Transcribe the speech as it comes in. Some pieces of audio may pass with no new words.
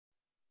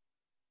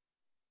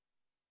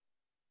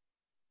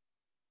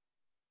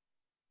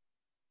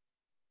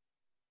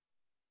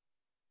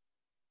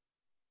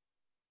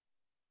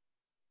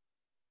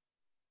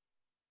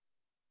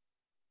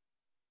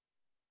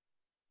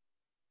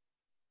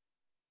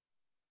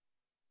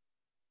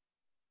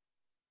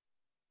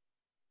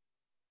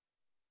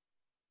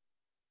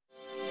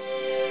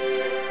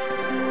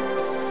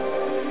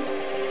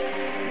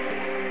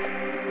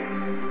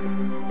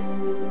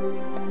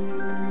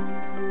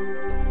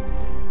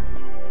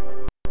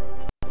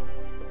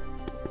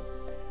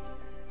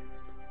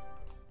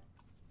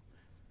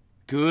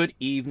Good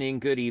evening,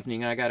 good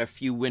evening. I got a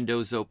few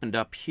windows opened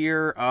up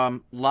here.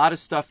 Lot of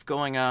stuff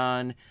going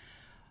on.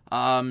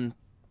 A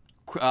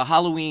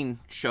Halloween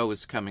show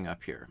is coming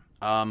up here.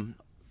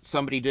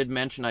 Somebody did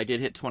mention I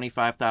did hit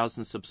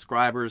 25,000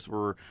 subscribers.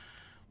 We're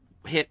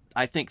hit,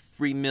 I think,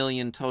 3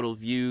 million total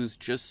views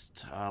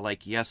just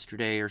like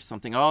yesterday or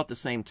something, all at the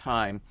same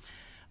time.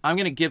 I'm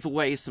going to give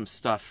away some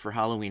stuff for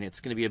Halloween. It's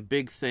going to be a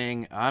big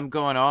thing. I'm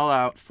going all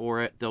out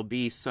for it. There'll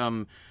be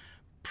some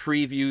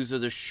previews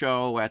of the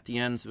show at the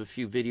ends of a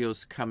few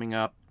videos coming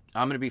up.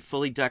 I'm going to be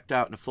fully decked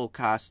out in a full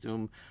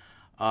costume.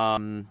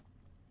 I'm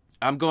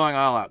going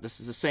all out. This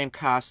is the same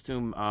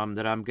costume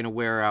that I'm going to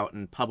wear out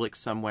in public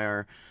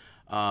somewhere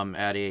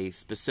at a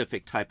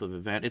specific type of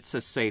event. It's a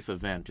safe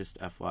event, just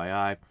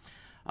FYI.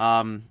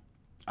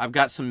 I've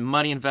got some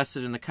money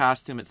invested in the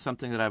costume. It's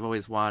something that I've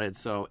always wanted.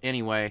 So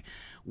anyway,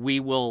 we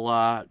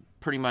will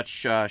pretty much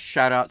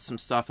shout out some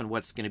stuff and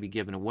what's going to be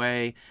given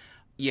away.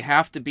 You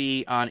have to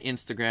be on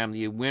Instagram.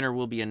 The winner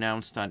will be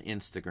announced on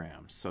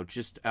Instagram. So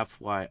just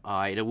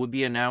FYI, it will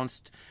be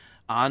announced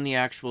on the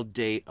actual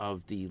date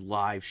of the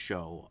live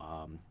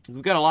show.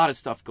 We've got a lot of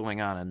stuff going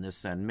on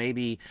this end.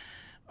 Maybe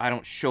I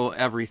don't show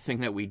everything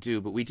that we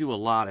do, but we do a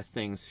lot of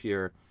things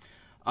here.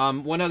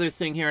 One other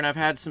thing here, and I've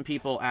had some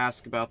people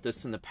ask about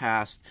this in the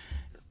past.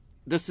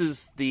 This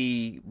is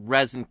the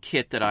resin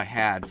kit that I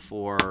had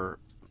for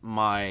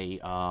my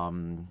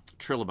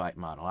trilobite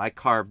model. I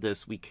carved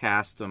this, we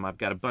cast them. I've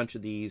got a bunch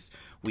of these.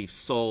 We've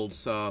sold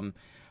some.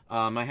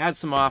 I had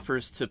some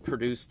offers to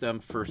produce them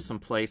for some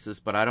places,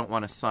 but I don't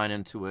want to sign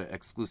into an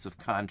exclusive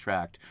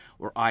contract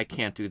or I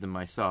can't do them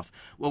myself.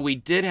 What we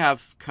did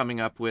have coming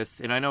up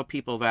with, and I know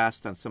people have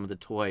asked on some of the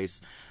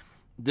toys,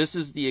 this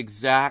is the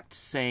exact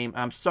same.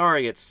 I'm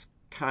sorry it's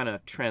kind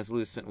of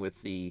translucent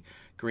with the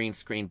green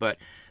screen, but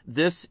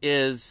this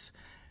is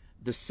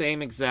the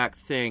same exact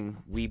thing.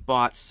 We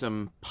bought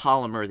some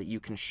polymer that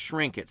you can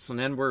shrink it. So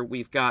then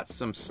we've got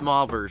some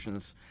small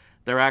versions.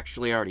 They're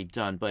actually already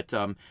done, but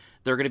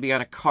they're going to be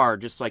on a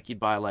card just like you'd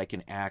buy like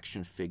an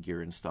action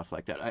figure and stuff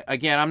like that.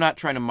 Again, I'm not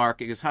trying to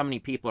market because how many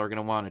people are going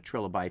to want a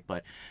trilobite,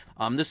 but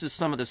this is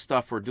some of the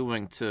stuff we're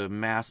doing to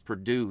mass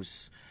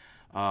produce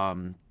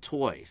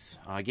toys.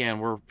 Again,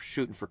 we're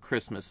shooting for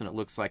Christmas and it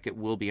looks like it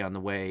will be on the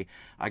way.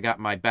 I got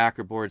my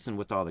backer boards in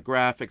with all the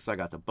graphics. I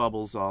got the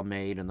bubbles all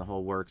made and the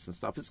whole works and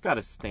stuff. It's got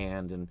a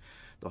stand and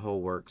the whole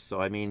works.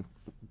 So I mean,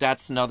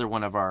 that's another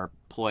one of our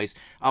ploys.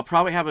 I'll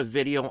probably have a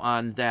video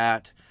on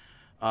that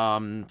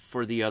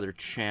for the other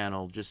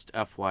channel, just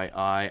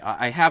FYI.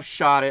 I have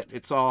shot it.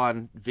 It's all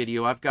on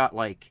video. I've got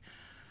like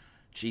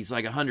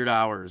 100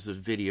 hours of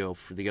video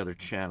for the other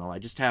channel. I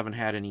just haven't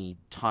had any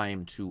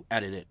time to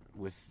edit it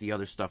with the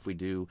other stuff we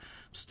do.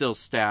 Still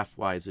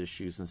staff-wise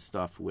issues and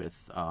stuff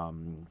with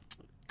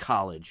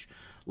college.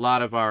 A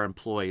lot of our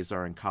employees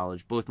are in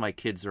college. Both my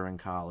kids are in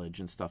college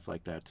and stuff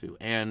like that too.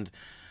 And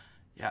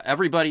yeah,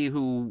 everybody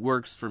who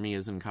works for me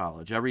is in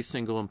college. Every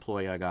single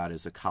employee I got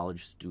is a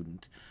college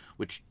student,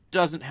 which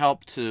doesn't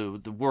help to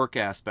the work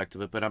aspect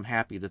of it, but I'm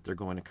happy that they're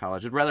going to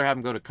college. I'd rather have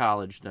them go to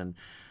college than,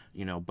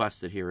 you know,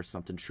 busted here or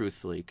something,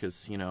 truthfully,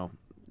 because, you know,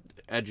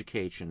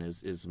 education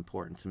is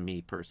important to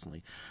me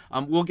personally.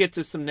 We'll get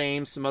to some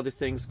names, some other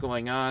things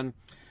going on.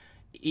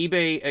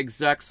 eBay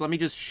execs, let me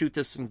just shoot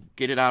this and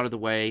get it out of the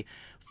way.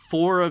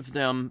 4 of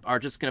them are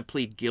just going to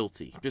plead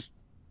guilty.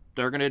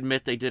 They're going to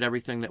admit they did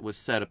everything that was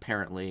said,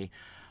 apparently.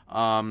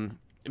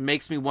 It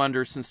makes me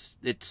wonder, since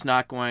it's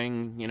not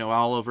going, you know,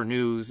 all over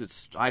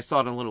news. I saw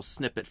it in a little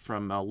snippet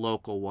from a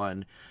local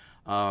one.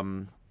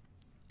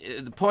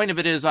 The point of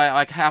it is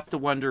I have to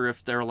wonder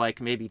if they're like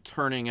maybe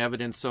turning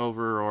evidence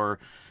over, or,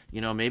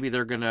 you know, maybe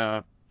they're going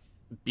to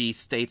be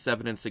state's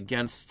evidence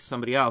against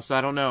somebody else.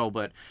 I don't know,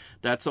 but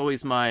that's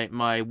always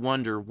my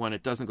wonder when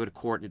it doesn't go to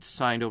court and it's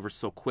signed over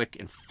so quick.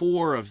 And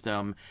 4 of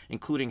them,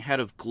 including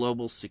head of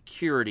global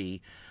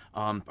security,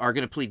 are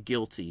going to plead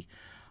guilty.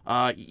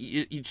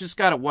 You just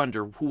got to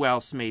wonder who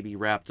else may be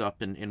wrapped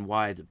up in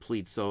why the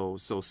plead so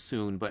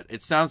soon. But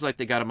it sounds like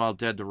they got them all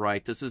dead to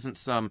right. This isn't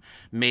some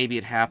maybe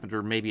it happened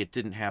or maybe it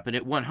didn't happen.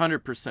 It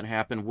 100%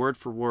 happened, word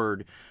for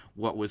word,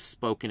 what was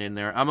spoken in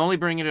there. I'm only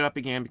bringing it up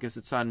again because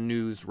it's on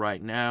news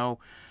right now.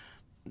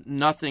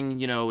 Nothing,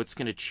 you know, it's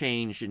going to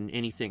change in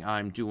anything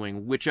I'm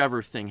doing,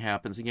 whichever thing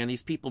happens. Again,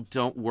 these people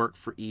don't work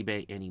for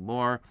eBay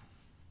anymore.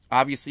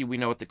 Obviously, we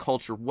know what the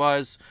culture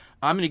was.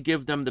 I'm going to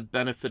give them the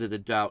benefit of the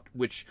doubt,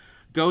 which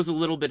goes a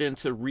little bit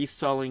into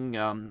reselling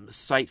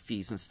site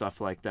fees and stuff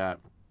like that.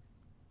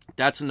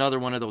 That's another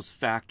one of those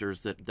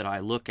factors that I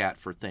look at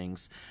for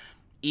things.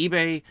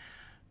 eBay,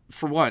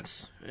 for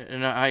once,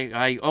 and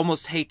I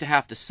almost hate to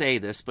have to say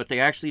this, but they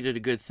actually did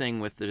a good thing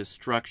with the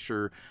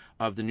structure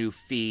of the new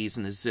fees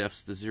and the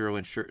ZIFs, the zero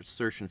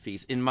insertion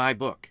fees, in my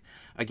book.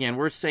 Again,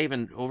 we're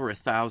saving over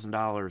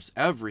 $1,000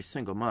 every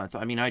single month.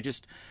 I mean,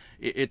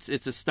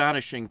 it's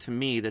astonishing to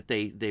me that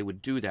they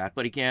would do that.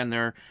 But again,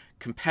 their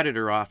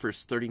competitor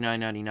offers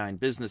 $39.99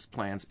 business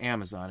plans,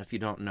 Amazon, if you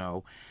don't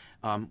know,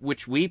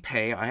 which we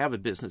pay. I have a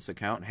business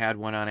account, had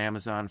one on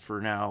Amazon for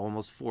now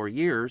almost 4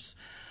 years.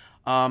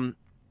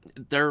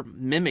 they're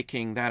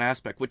mimicking that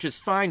aspect, which is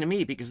fine to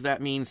me, because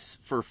that means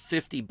for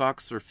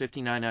 $50 or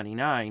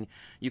 $59.99,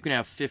 you can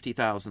have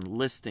 50,000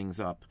 listings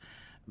up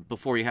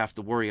before you have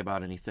to worry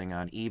about anything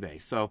on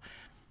eBay. So,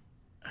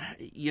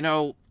 you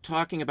know,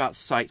 talking about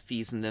site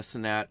fees and this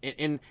and that,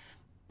 and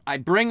I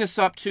bring this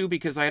up too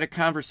because I had a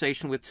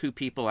conversation with two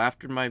people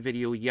after my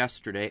video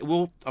yesterday.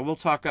 We'll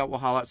talk out, we'll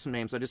holler out some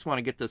names. I just want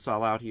to get this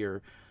all out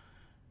here.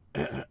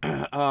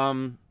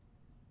 Hang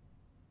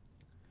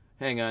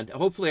on.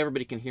 Hopefully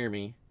everybody can hear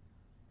me.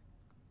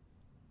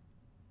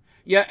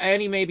 Yeah,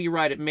 Annie may be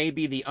right. It may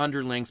be the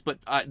underlings, but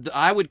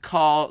I would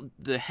call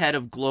the head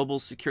of global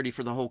security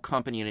for the whole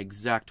company an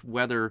exec,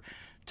 whether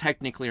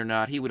technically or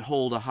not. He would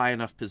hold a high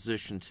enough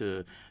position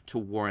to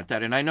warrant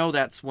that. And I know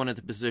that's one of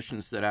the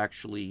positions that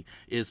actually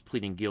is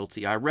pleading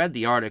guilty. I read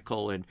the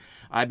article, and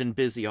I've been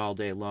busy all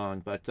day long,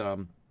 but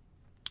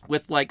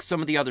with like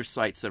some of the other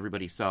sites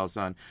everybody sells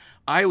on,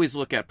 I always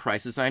look at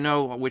prices. I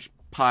know which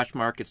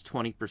Poshmark it's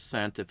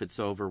 20% if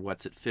it's over,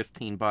 what's it,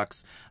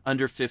 $15,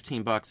 under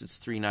 $15 it's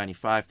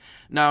 $3.95.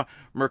 Now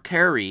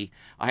Mercari,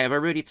 I have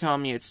everybody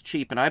telling me it's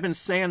cheap, and I've been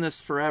saying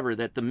this forever,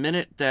 that the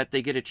minute that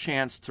they get a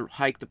chance to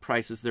hike the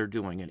prices, they're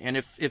doing it. And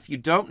if you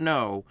don't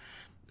know,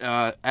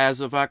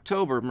 as of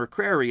October,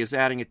 Mercari is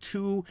adding a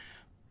 2.95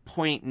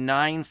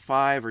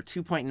 or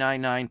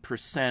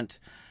 2.99%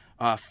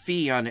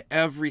 fee on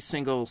every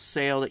single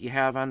sale that you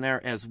have on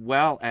there, as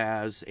well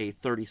as a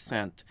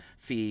 30-cent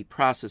fee,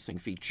 processing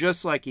fee,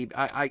 just like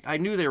eBay. I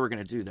knew they were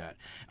going to do that.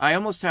 I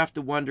almost have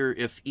to wonder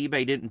if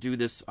eBay didn't do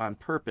this on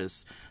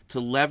purpose to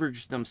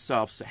leverage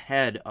themselves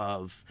ahead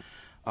of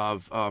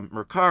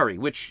Mercari,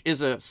 which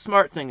is a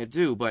smart thing to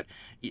do, but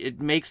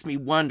it makes me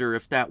wonder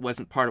if that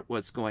wasn't part of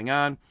what's going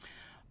on.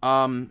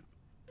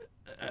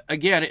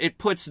 Again, it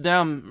puts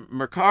them,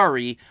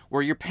 Mercari,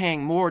 where you're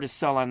paying more to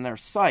sell on their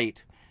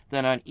site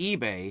than on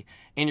eBay,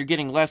 and you're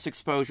getting less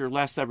exposure,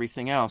 less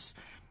everything else.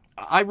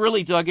 I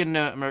really dug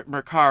into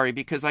Mercari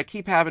because I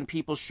keep having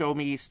people show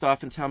me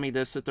stuff and tell me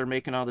this, that they're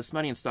making all this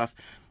money and stuff.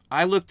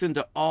 I looked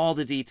into all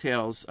the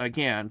details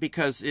again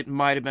because it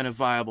might have been a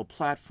viable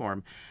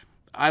platform.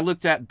 I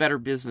looked at Better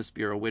Business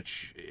Bureau,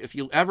 which if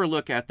you ever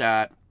look at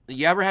that,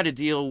 you ever had a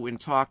deal and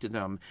talk to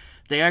them,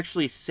 they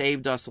actually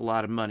saved us a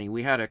lot of money.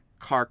 We had a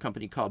car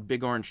company called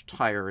Big Orange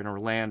Tire in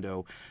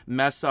Orlando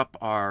mess up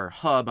our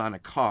hub on a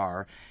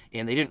car,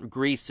 and they didn't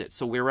grease it.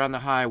 So we were on the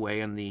highway,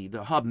 and the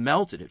hub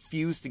melted. It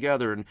fused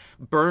together and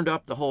burned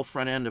up the whole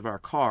front end of our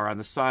car on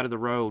the side of the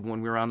road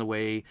when we were on the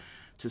way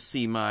to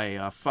see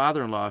my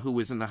father-in-law, who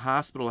was in the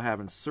hospital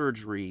having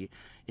surgery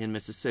in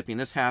Mississippi.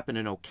 And this happened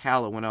in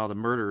Ocala when all the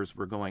murders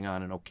were going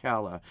on in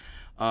Ocala.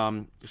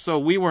 So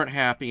we weren't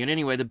happy. And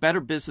anyway, the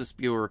Better Business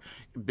Bureau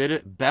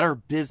got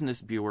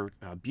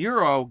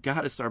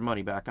us our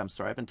money back. I'm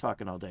sorry, I've been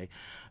talking all day.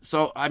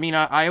 So, I mean,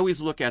 I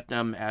always look at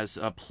them as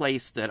a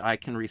place that I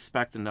can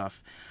respect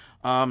enough.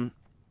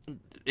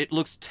 It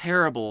looks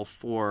terrible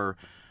for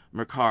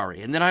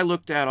Mercari. And then I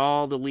looked at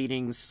all the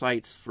leading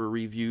sites for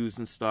reviews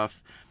and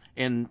stuff,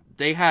 and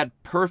they had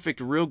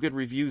perfect, real good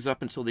reviews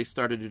up until they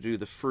started to do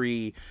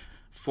the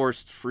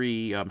forced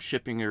free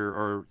shipping,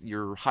 or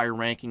your higher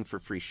ranking for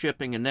free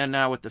shipping. And then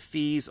now with the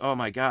fees, oh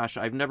my gosh,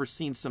 I've never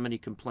seen so many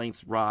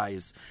complaints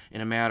rise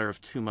in a matter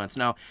of 2 months.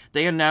 Now,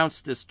 they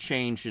announced this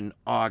change in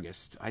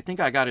August. I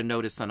think I got a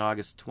notice on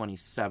August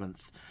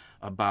 27th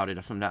about it,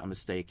 if I'm not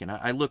mistaken.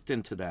 I looked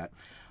into that.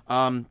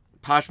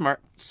 Poshmark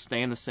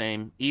staying the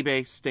same,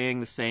 eBay staying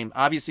the same.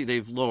 Obviously,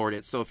 they've lowered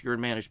it, so if you're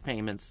in managed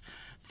payments,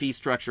 fee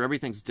structure,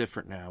 everything's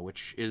different now,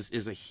 which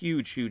is a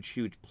huge, huge,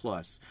 huge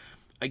plus.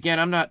 Again,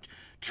 I'm not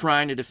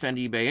trying to defend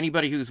eBay.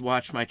 Anybody who's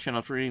watched my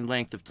channel for any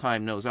length of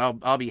time knows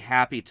I'll be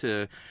happy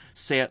to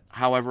say it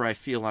however I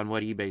feel on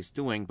what eBay's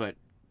doing, but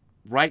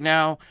right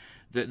now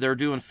they're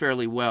doing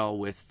fairly well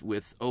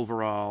with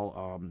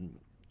overall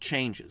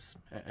changes.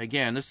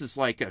 Again, this is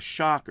like a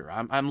shocker.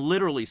 I'm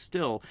literally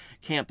still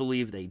can't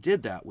believe they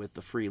did that with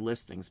the free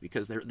listings,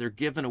 because they're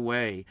giving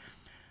away.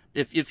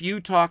 If you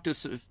talk to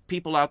if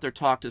people out there,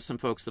 talk to some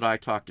folks that I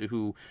talk to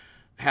who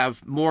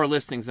have more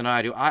listings than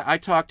I do.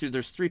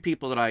 There's 3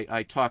 people that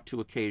I talk to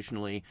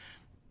occasionally,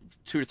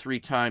 2 or 3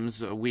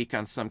 times a week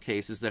on some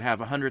cases, that have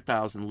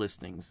 100,000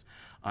 listings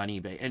on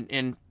eBay.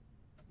 And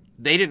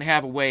they didn't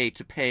have a way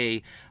to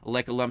pay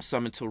like a lump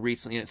sum until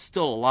recently. And it's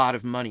still a lot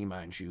of money,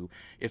 mind you,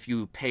 if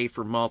you pay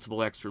for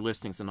multiple extra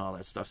listings and all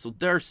that stuff. So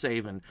they're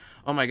saving,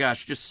 oh my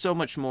gosh, just so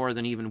much more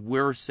than even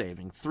we're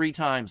saving, 3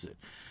 times it.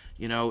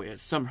 You know,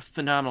 it's some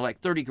phenomenal,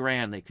 like 30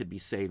 grand they could be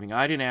saving.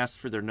 I didn't ask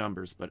for their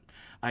numbers, but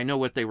I know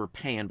what they were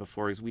paying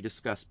before, as we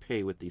discussed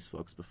pay with these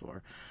folks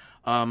before.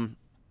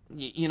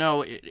 You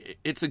know,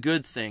 it's a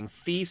good thing.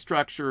 Fee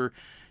structure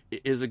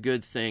is a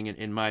good thing,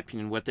 in my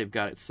opinion, what they've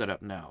got it set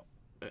up now.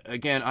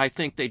 Again, I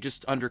think they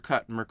just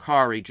undercut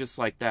Mercari just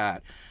like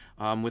that,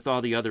 with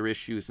all the other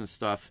issues and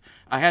stuff.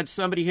 I had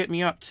somebody hit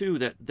me up, too,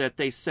 that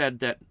they said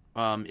that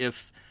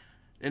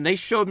and they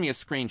showed me a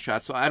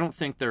screenshot, so I don't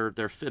think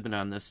they're fibbing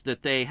on this,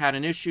 that they had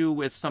an issue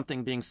with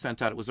something being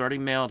sent out. It was already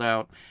mailed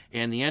out,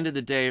 and at the end of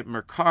the day,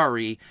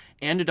 Mercari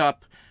ended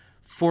up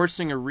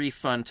forcing a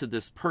refund to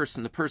this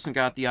person. The person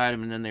got the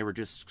item and then they were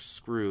just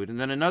screwed. And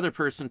then another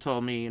person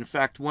told me, in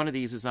fact, one of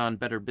these is on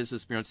Better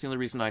Business Bureau. It's the only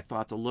reason I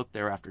thought to look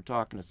there after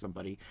talking to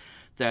somebody,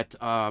 that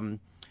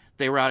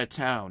they were out of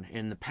town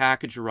and the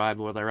package arrived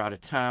while they were out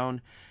of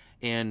town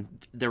and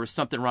there was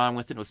something wrong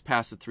with it. It was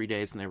past the 3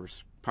 days and they were,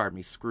 pardon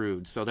me,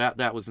 screwed. So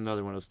that was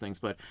another one of those things.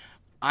 But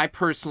I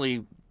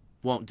personally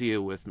won't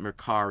deal with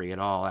Mercari at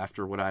all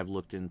after what I've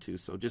looked into.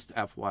 So just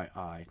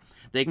FYI.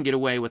 They can get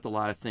away with a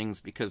lot of things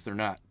because they're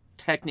not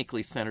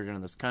technically centered in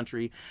this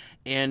country.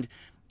 And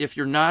if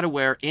you're not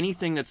aware,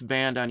 anything that's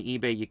banned on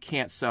eBay, you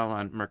can't sell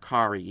on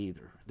Mercari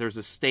either. There's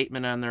a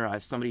statement on there.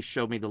 Somebody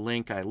showed me the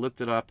link. I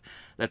looked it up.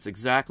 That's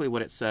exactly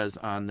what it says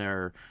on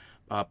their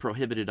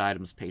prohibited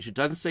items page. It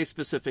doesn't say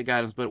specific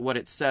items, but what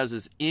it says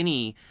is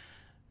any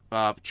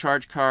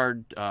charge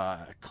card,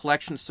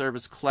 collection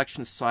service,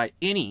 collection site,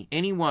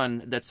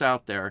 anyone that's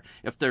out there,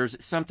 if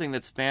there's something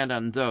that's banned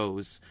on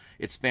those,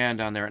 it's banned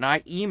on there. And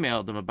I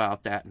emailed them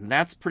about that, and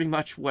that's pretty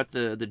much what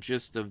the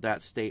gist of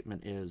that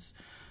statement is.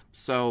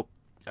 So,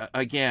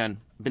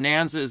 again,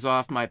 Bonanza is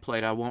off my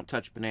plate. I won't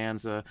touch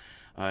Bonanza.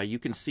 You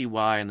can see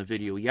why in the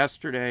video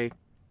yesterday.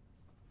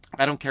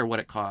 I don't care what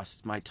it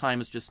costs. My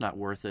time is just not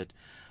worth it.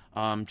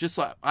 Just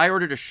like I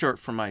ordered a shirt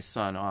for my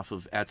son off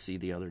of Etsy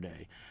the other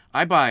day.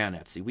 I buy on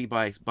Etsy. We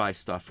buy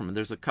stuff from him.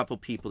 There's a couple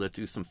people that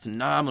do some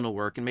phenomenal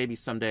work, and maybe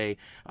someday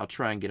I'll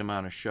try and get him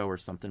on a show or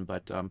something.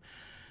 But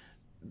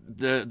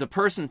the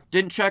person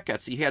didn't check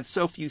Etsy. He had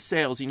so few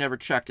sales, he never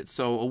checked it.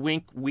 So a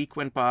week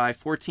went by,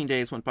 14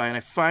 days went by, and I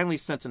finally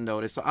sent a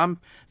notice. So I'm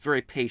a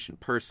very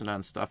patient person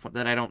on stuff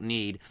that I don't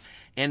need.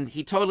 And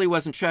he totally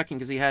wasn't checking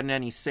because he hadn't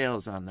any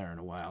sales on there in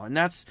a while. And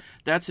that's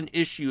an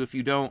issue if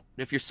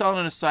you're selling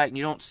on a site and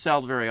you don't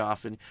sell very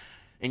often,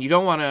 and you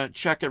don't want to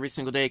check every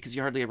single day because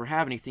you hardly ever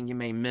have anything, you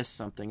may miss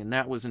something. And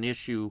that was an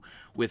issue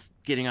with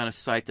getting on a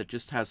site that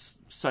just has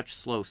such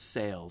slow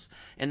sales.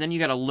 And then you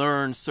got to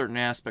learn certain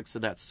aspects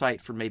of that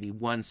site for maybe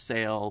one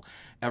sale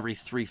every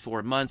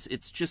 3-4 months.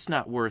 It's just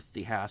not worth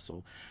the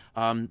hassle.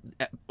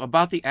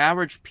 About the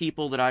average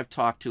people that I've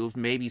talked to have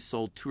maybe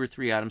sold 2 or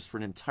 3 items for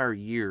an entire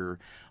year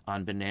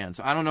on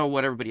Bonanza. I don't know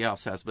what everybody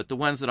else has, but the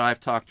ones that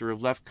I've talked to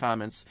have left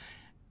comments,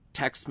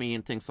 text me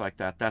and things like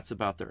that. That's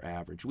about their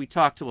average. We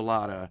talk to a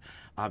lot of,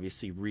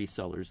 obviously,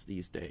 resellers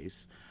these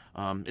days.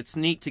 It's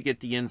neat to get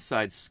the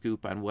inside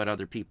scoop on what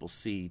other people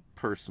see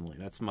personally.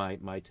 That's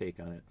my take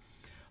on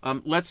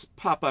it. Let's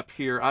pop up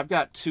here. I've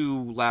got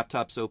 2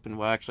 laptops open.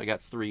 Well, actually, I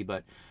got 3,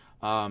 but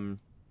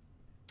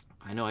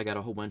I know I got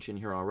a whole bunch in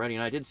here already.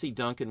 And I did see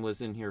Duncan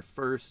was in here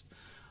first.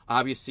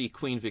 Obviously,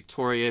 Queen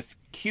Victoria.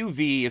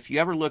 If you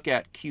ever look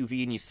at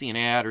QV and you see an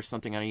ad or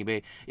something on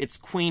eBay, it's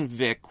Queen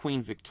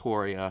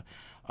Victoria.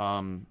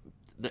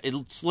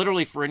 It's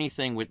literally for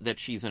anything that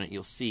she's in it.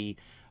 You'll see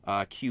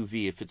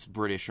QV if it's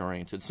British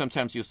oriented.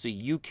 Sometimes you'll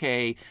see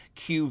UK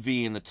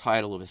QV in the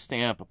title of a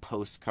stamp, a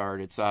postcard.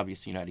 It's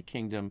obviously United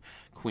Kingdom,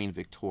 Queen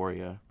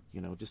Victoria.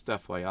 You know, just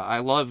FYI. I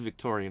love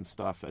Victorian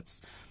stuff.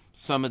 It's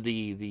some of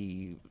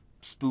the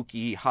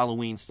spooky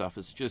Halloween stuff.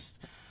 It's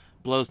just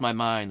blows my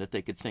mind that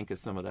they could think of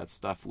some of that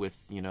stuff with,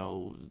 you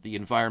know, the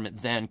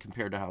environment then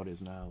compared to how it is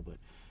now. But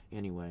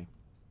anyway.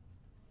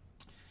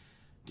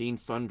 Dean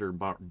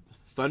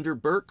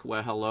Thunderberg,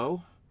 well,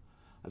 hello.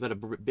 I've had a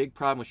big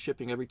problem with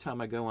shipping. Every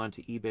time I go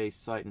onto eBay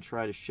site and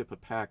try to ship a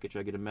package,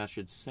 I get a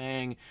message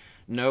saying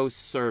no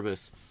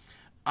service.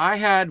 I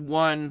had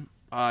one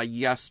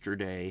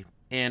yesterday,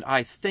 and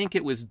I think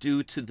it was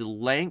due to the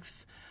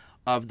length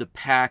of the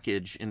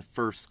package in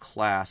first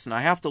class. And I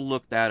have to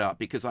look that up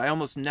because I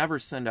almost never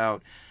send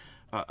out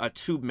a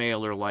tube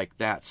mailer like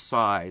that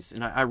size.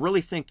 And I really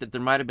think that there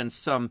might have been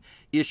some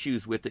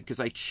issues with it because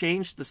I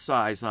changed the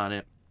size on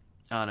it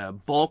on a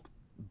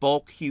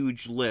bulk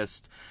huge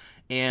list,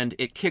 and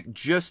it kicked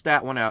just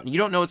that one out. And you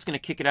don't know it's going to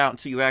kick it out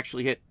until you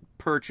actually hit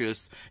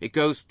purchase. It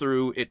goes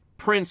through, it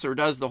prints or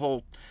does the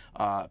whole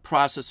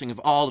processing of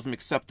all of them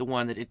except the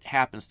one that it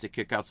happens to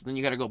kick out. So then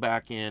you got to go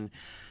back in,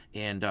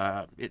 and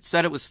it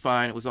said it was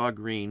fine. It was all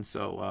green.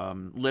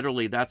 So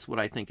literally that's what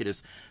I think it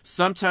is.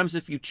 Sometimes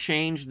if you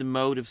change the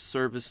mode of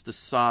service, the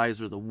size,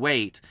 or the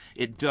weight,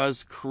 it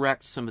does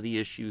correct some of the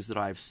issues that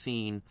I've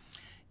seen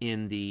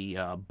in the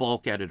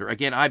bulk editor.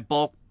 Again, I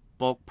bulk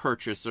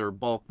purchase or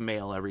bulk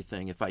mail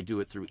everything if I do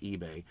it through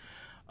eBay.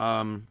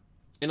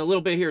 In a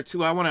little bit here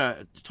too, I want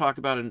to talk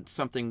about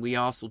something we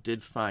also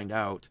did find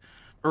out,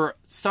 or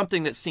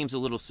something that seems a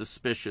little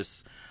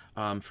suspicious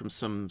from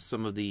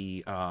some of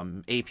the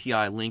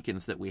API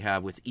link-ins that we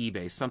have with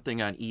eBay.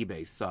 Something on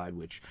eBay's side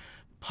which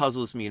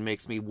puzzles me and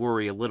makes me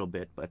worry a little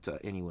bit. But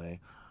anyway,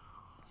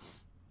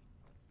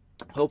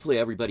 hopefully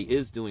everybody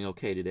is doing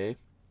okay today.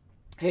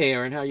 Hey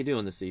Aaron, how you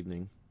doing this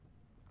evening?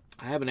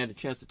 I haven't had a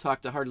chance to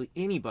talk to hardly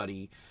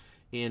anybody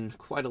in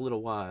quite a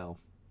little while.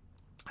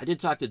 I did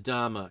talk to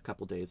Dom a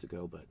couple days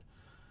ago, but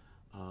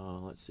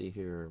let's see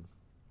here.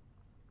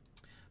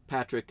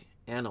 Patrick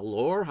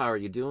Annalore, how are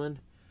you doing?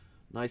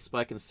 Nice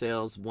spike in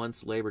sales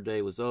once Labor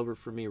Day was over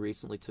for me.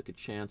 Recently took a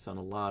chance on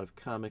a lot of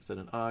comics at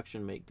an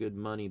auction, make good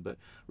money, but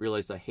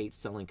realized I hate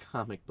selling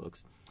comic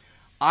books.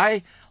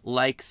 I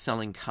like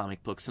selling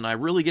comic books, and I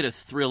really get a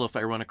thrill if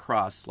I run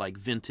across like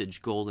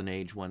vintage Golden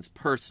Age ones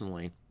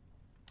personally.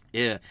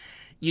 Yeah,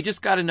 you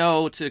just got to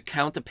know to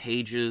count the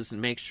pages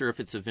and make sure if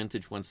it's a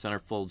vintage one,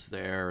 centerfold's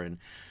there. And,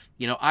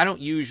 you know, I don't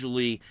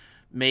usually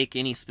make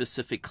any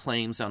specific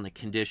claims on the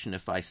condition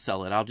if I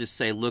sell it. I'll just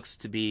say looks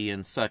to be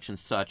in such and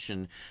such,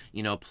 and,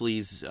 you know,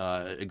 please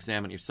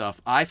examine it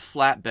yourself. I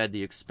flatbed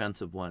the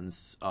expensive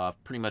ones,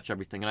 pretty much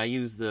everything. And I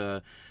use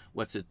the,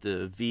 what's it,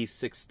 the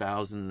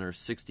V6000 or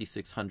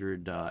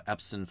 6600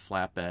 Epson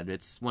flatbed.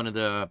 It's one of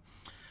the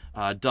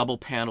double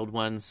paneled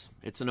ones.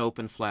 It's an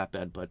open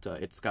flatbed, but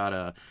it's got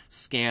a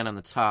scan on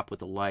the top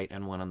with a light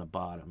and one on the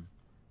bottom.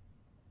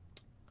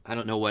 I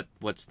don't know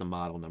what's the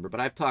model number,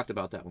 but I've talked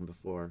about that one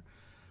before.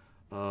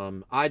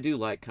 I do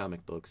like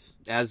comic books.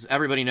 As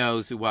everybody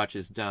knows who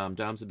watches Dom,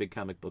 Dom's a big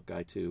comic book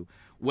guy too.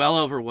 Well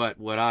over what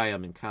I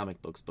am in comic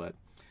books, but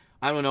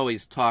I don't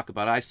always talk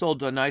about it. I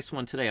sold a nice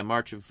one today, a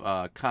March of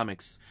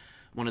Comics,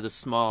 one of the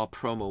small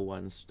promo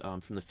ones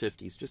from the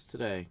 50s, just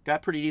today.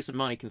 Got pretty decent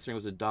money considering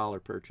it was a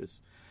 $1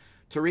 purchase.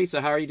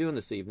 Teresa, how are you doing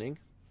this evening?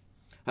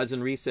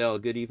 Hudson Resale,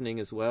 good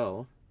evening as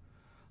well.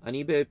 On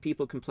eBay,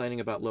 people complaining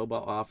about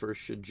lowball offers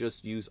should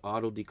just use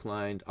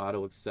auto-declined,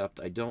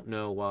 auto-accept. I don't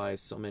know why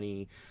so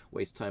many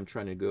waste time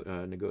trying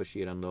to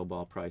negotiate on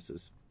lowball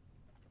prices.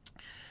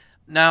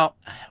 Now,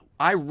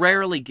 I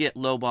rarely get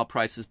lowball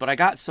prices, but I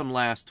got some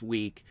last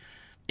week.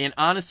 And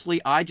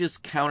honestly, I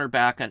just counter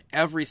back on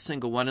every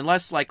single one.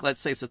 Unless, like, let's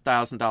say it's a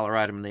 $1,000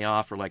 item and they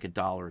offer like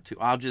 $1 or $2.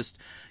 I'll just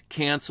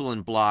cancel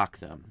and block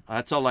them.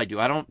 That's all I do.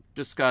 I don't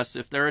discuss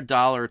if they're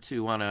 $1 or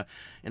 $2 on a,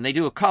 and they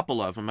do a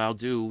couple of them, I'll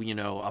do, you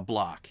know, a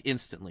block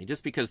instantly,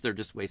 just because they're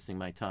just wasting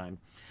my time.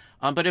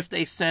 But if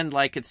they send,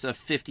 like, it's a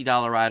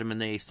 $50 item and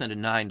they send a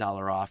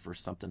 $9 off or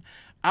something,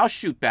 I'll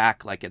shoot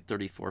back like at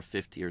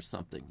 $34.50 or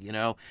something, you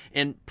know,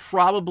 and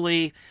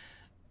probably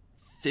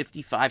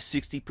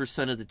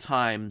 55–60% of the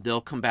time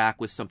they'll come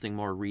back with something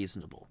more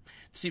reasonable.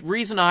 See, the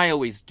reason I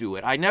always do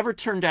it, I never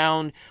turn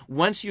down,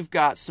 once you've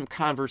got some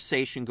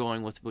conversation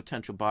going with a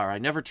potential buyer, I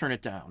never turn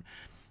it down.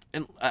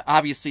 And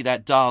obviously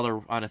that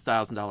 $1 on a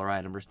 $1,000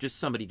 item, or just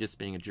somebody just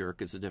being a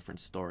jerk, is a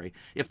different story.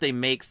 If they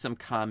make some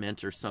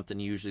comment or something,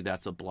 usually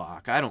that's a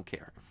block. I don't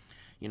care.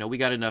 You know, we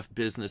got enough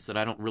business that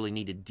I don't really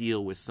need to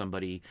deal with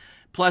somebody.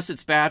 Plus,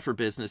 it's bad for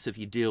business if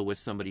you deal with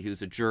somebody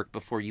who's a jerk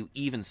before you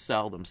even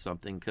sell them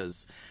something,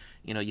 because,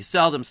 you know, you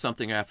sell them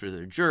something after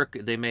they're a jerk,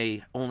 they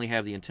may only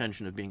have the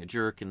intention of being a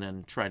jerk and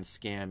then try and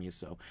scam you.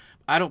 So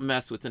I don't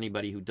mess with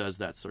anybody who does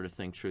that sort of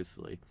thing,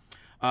 truthfully.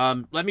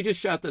 Let me just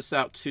shout this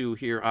out too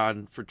here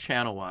on for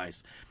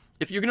channel-wise.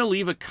 If you're going to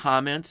leave a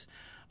comment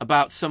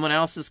about someone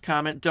else's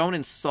comment, don't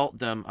insult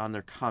them on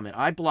their comment.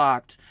 I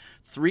blocked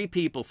 3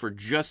 people for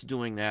just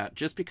doing that,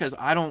 just because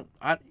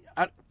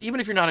even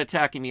if you're not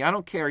attacking me, I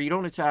don't care. You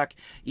don't attack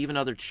even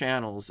other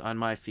channels on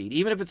my feed.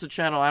 Even if it's a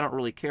channel I don't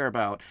really care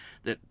about,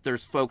 that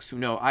there's folks who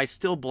know, I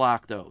still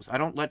block those. I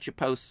don't let you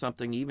post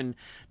something, even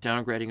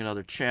downgrading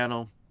another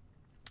channel.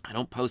 I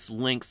don't post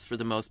links for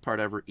the most part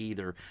ever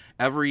either.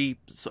 Every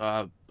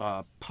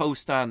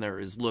post on there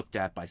is looked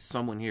at by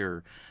someone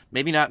here.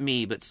 Maybe not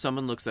me, but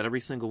someone looks at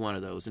every single one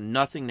of those, and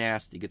nothing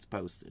nasty gets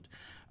posted.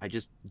 I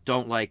just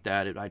don't like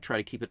that. I try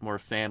to keep it more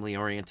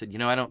family-oriented. You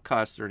know, I don't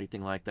cuss or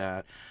anything like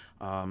that.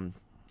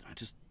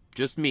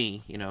 Just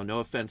me, you know, no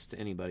offense to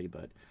anybody,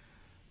 but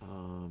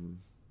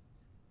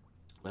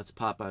let's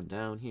pop on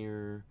down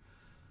here.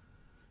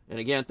 And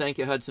again, thank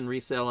you, Hudson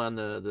Resale, on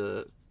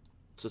the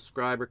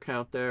subscriber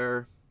count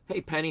there. Hey,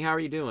 Penny, how are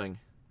you doing?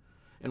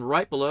 And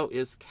right below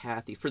is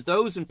Kathy. For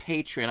those in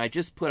Patreon, I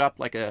just put up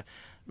like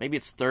maybe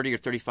it's 30 or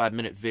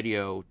 35-minute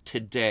video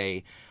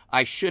today.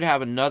 I should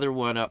have another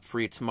one up for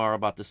you tomorrow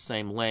about the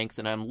same length,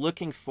 and I'm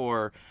looking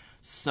for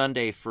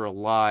Sunday for a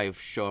live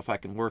show, if I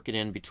can work it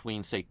in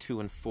between, say,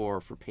 2 and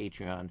 4 for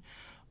Patreon.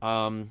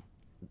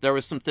 There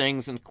was some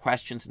things and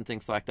questions and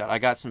things like that. I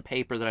got some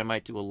paper that I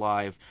might do a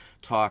live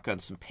talk on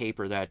some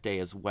paper that day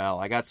as well.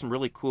 I got some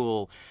really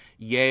cool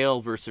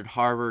Yale versus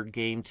Harvard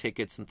game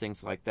tickets and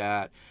things like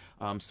that.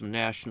 Some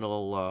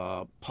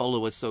National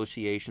Polo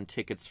Association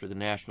tickets for the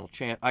national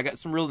champ. I got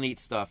some real neat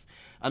stuff.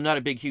 I'm not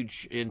a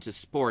huge into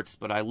sports,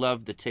 but I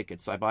love the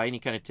tickets. I buy any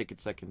kind of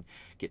tickets I can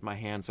get my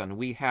hands on.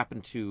 We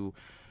happened to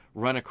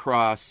run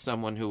across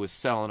someone who was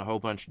selling a whole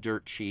bunch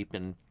dirt cheap,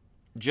 and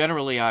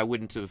generally I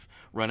wouldn't have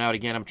run out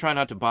again. I'm trying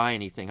not to buy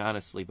anything,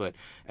 honestly, but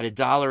at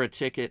 $1 a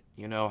ticket,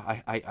 you know,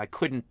 I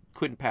couldn't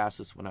pass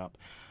this one up.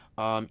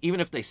 Even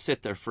if they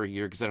sit there for a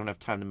year, because I don't have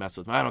time to mess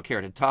with them. I don't care.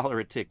 At $1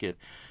 a ticket,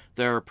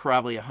 they're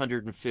probably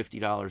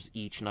 $150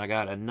 each, and I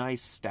got a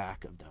nice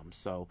stack of them.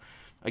 So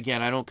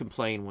again, I don't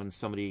complain when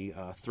somebody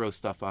throws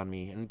stuff on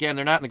me. And again,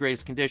 they're not in the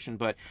greatest condition,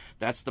 but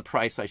that's the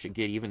price I should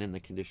get, even in the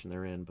condition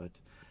they're in. But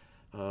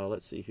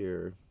let's see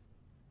here.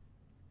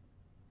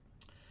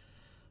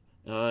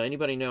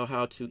 Anybody know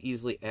how to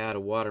easily add a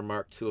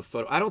watermark to a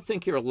photo? I don't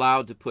think you're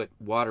allowed to put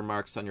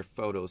watermarks on your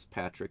photos,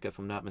 Patrick, if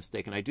I'm not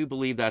mistaken. I do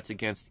believe that's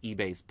against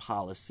eBay's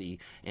policy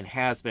and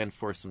has been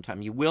for some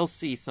time. You will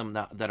see some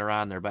that are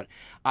on there, but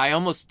I'm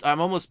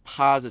almost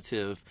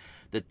positive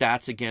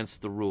that's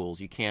against the rules.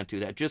 You can't do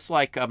that. Just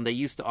like they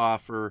used to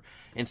offer,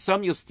 and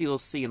some you'll still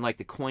see in like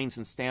the coins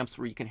and stamps,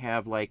 where you can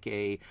have like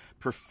a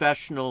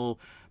professional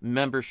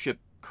membership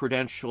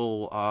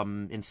credential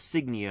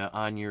insignia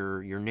on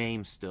your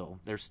name still.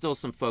 There's still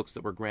some folks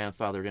that were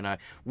grandfathered, and I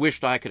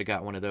wished I could have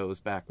got one of those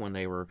back when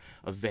they were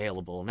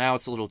available. Now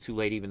it's a little too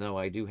late, even though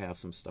I do have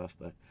some stuff.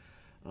 But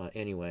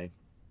anyway,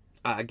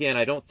 again,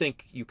 I don't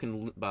think you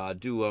can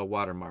do a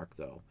watermark,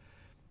 though.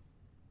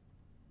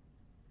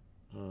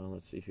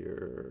 Let's see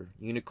here.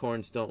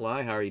 Unicorns don't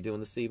lie. How are you doing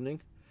this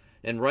evening?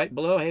 And right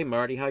below, hey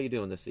Marty, how you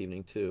doing this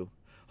evening too?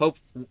 Hope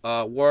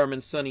warm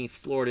and sunny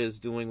Florida is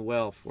doing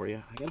well for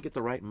you. I gotta get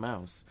the right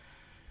mouse.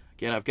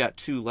 Again, I've got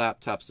two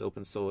laptops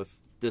open, so if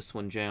this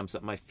one jams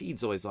up, my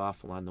feed's always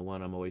awful on the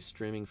one I'm always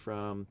streaming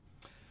from.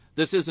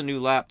 This is a new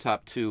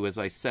laptop too, as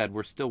I said.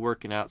 We're still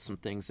working out some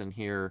things in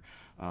here,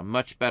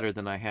 much better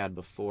than I had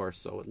before,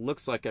 so it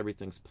looks like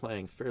everything's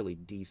playing fairly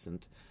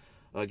decent.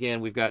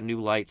 Again, we've got new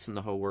lights in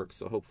the whole works,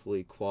 so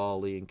hopefully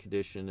quality and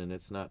condition, and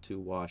it's not too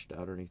washed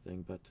out or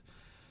anything. But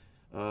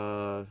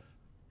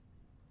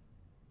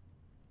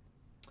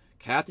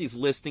Kathy's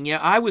listing. Yeah,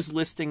 I was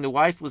listing. The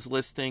wife was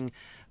listing.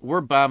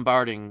 We're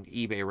bombarding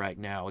eBay right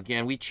now.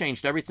 Again, we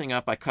changed everything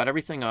up. I cut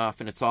everything off,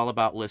 and it's all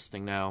about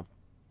listing now.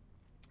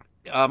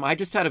 I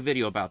just had a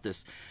video about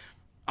this.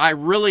 I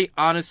really,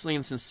 honestly,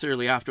 and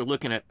sincerely, after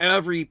looking at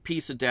every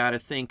piece of data,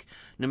 think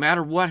no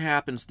matter what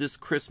happens, this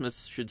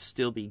Christmas should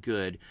still be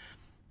good.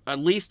 At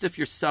least if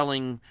you're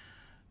selling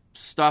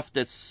stuff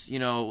that's, you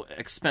know,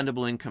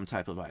 expendable income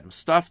type of items,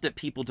 stuff that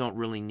people don't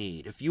really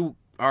need. If you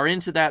are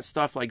into that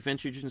stuff like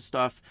vintage and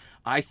stuff,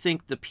 I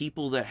think the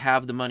people that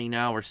have the money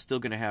now are still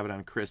going to have it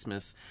on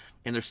Christmas,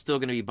 and they're still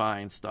going to be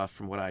buying stuff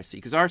from what I see,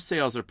 because our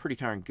sales are pretty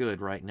darn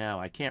good right now.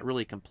 I can't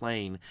really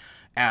complain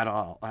at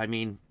all. I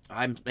mean,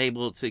 I'm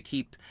able to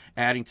keep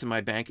adding to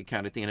my bank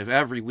account at the end of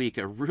every week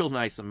a real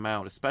nice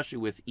amount, especially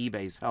with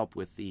eBay's help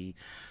with the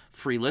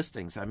free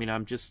listings. I mean,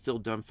 I'm just still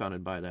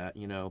dumbfounded by that,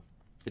 you know.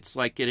 It's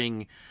like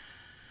getting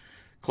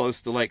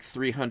close to like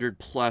 300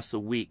 plus a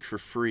week for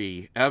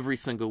free every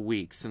single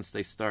week since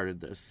they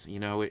started this. You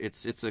know,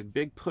 it's a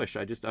big push.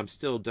 I'm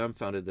still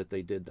dumbfounded that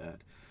they did that.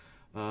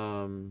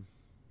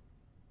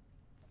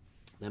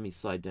 Let me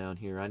slide down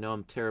here. I know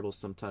I'm terrible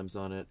sometimes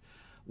on it.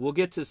 We'll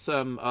get to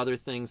some other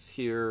things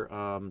here.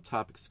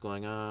 Topics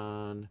going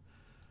on.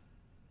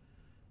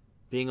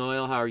 Being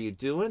Oil, how are you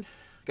doing?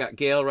 Got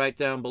Gail right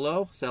down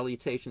below.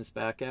 Salutations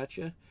back at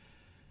you.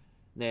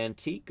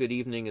 Nantique, good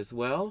evening as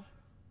well.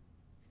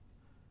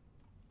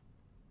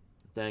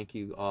 Thank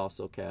you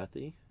also,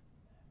 Kathy.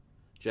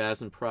 Jazz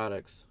and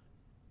Products.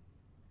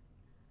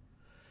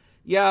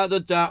 Yeah, the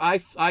down.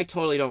 I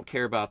totally don't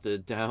care about the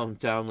down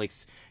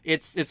links.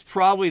 It's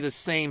probably the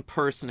same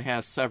person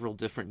has several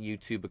different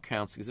YouTube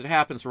accounts, because it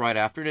happens right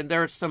after it. And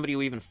there's somebody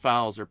who even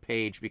fouls our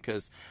page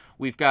because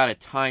we've got a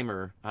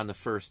timer on the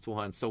first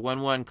one. So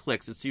when one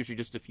clicks, it's usually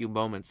just a few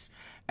moments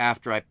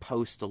after I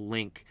post a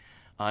link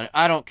on it.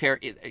 I don't care.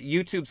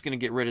 YouTube's going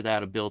to get rid of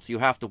that ability. You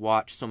have to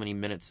watch so many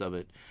minutes of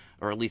it,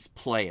 or at least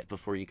play it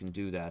before you can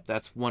do that.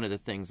 That's one of the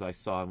things I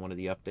saw in one of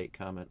the update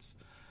comments.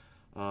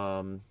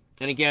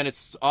 And again,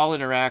 it's all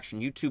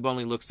interaction. YouTube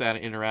only looks at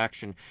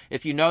interaction.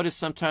 If you notice,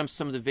 sometimes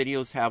some of the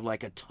videos have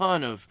like a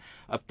ton of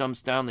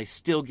thumbs down. They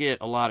still get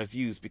a lot of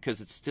views because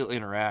it's still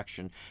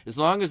interaction. As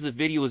long as the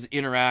video is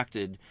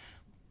interacted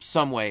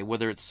some way,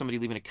 whether it's somebody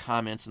leaving a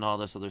comment and all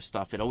this other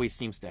stuff, it always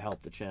seems to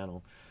help the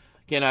channel.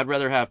 Again, I'd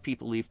rather have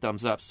people leave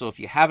thumbs up. So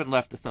if you haven't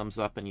left the thumbs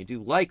up and you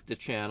do like the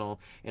channel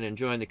and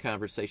enjoying the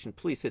conversation,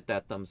 please hit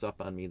that thumbs up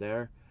on me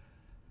there.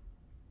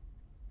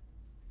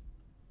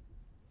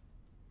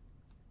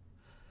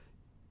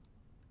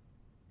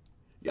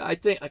 Yeah, I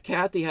think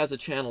Kathy has a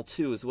channel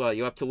too as well.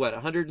 You're up to what,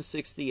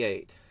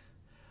 168.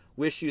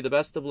 Wish you the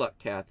best of luck,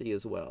 Kathy,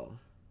 as well.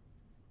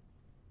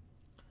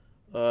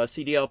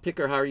 CDL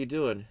Picker, how are you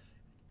doing?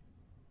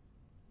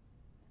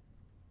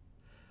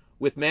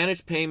 With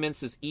managed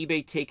payments, is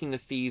eBay taking the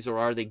fees, or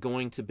are they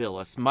going to bill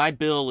us? My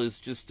bill is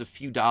just a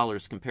few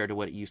dollars compared to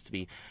what it used to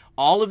be.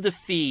 All of the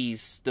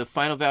fees, the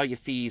final value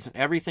fees, and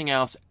everything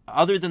else,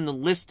 other than the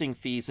listing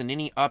fees and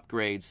any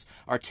upgrades,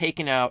 are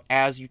taken out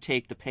as you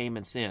take the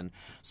payments in.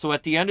 So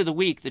at the end of the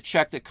week, the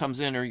check that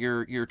comes in, or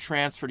your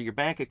transfer to your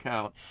bank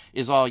account,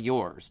 is all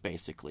yours,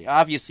 basically.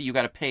 Obviously, you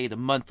got to pay the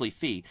monthly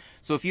fee.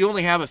 So if you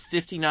only have a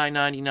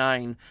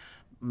 $59.99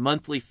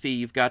 monthly fee,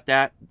 you've got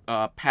that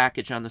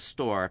package on the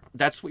store,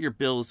 that's what your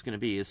bill is going to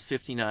be, is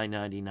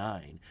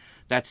 $59.99.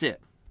 That's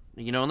it.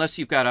 You know, unless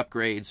you've got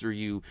upgrades, or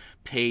you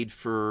paid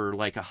for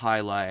like a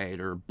highlight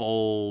or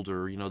bold,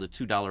 or, you know, the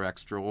 $2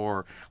 extra,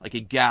 or like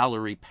a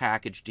gallery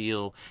package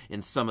deal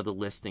in some of the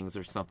listings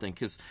or something.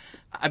 Because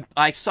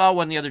I saw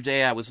one the other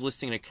day. I was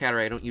listing in a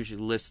category I don't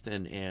usually list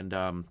in,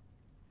 and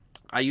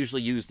I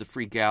usually use the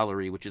free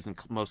gallery, which is in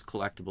most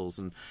collectibles,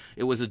 and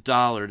it was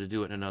 $1 to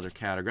do it in another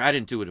category. I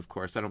didn't do it, of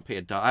course. I don't pay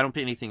I don't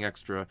pay anything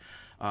extra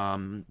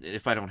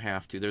if I don't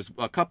have to. There's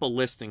a couple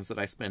listings that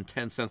I spend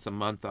 10 cents a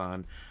month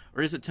on,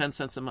 or is it 10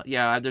 cents a month?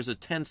 Yeah, there's a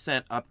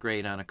 10-cent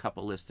upgrade on a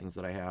couple listings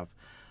that I have.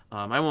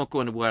 I won't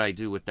go into what I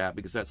do with that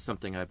because that's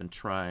something I've been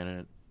trying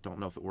and I don't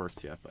know if it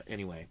works yet. But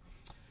anyway,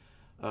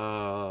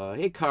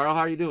 hey Carl,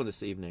 how are you doing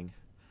this evening?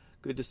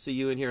 Good to see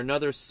you in here.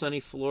 Another sunny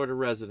Florida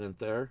resident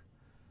there.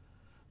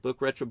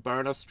 Book Retro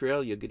Barn,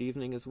 Australia. Good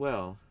evening as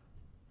well.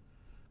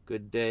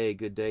 Good day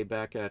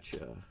back at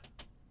you.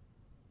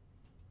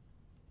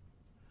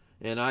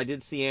 And I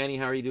did see Annie.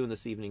 How are you doing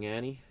this evening,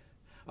 Annie?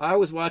 I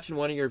was watching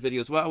one of your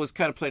videos. Well, I was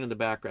kind of playing in the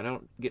background. I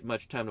don't get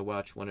much time to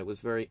watch one. It was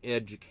very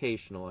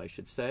educational, I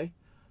should say.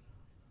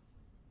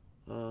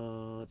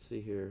 Let's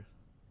see here.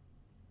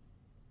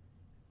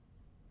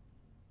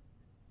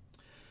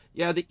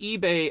 Yeah, the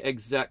eBay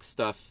exec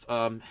stuff.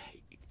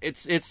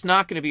 It's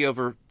not going to be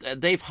over.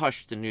 They've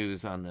hushed the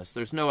news on this.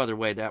 There's no other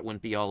way that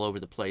wouldn't be all over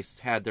the place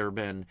had there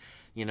been,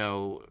 you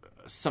know,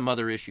 some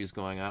other issues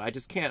going on. I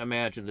just can't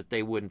imagine that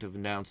they wouldn't have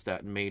announced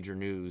that in major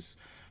news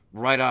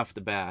right off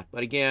the bat.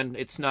 But again,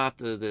 it's not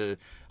the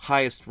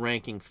highest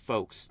ranking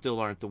folks still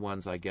aren't the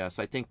ones, I guess.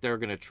 I think they're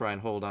going to try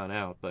and hold on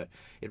out. But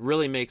it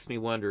really makes me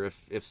wonder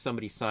if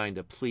somebody signed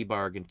a plea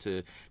bargain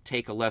to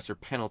take a lesser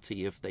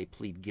penalty if they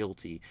plead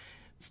guilty,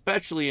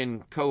 especially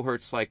in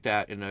cohorts like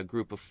that in a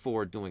group of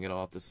 4 doing it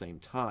all at the same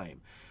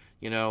time.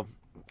 You know,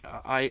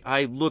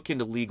 I look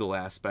into legal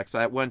aspects.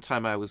 At one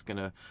time I was going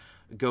to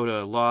go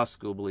to law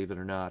school, believe it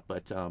or not,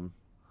 but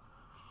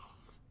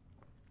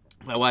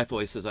my wife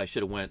always says I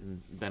should have went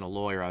and been a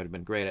lawyer. I would have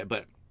been great at it.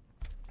 But,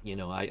 you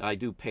know, I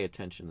do pay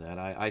attention to that.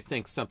 I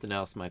think something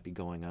else might be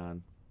going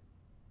on.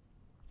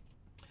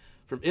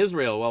 From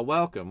Israel, well,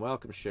 welcome.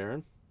 Welcome,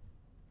 Sharon.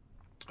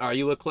 Are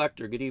you a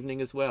collector? Good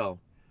evening as well.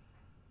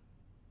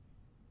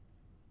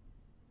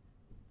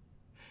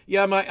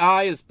 Yeah, my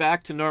eye is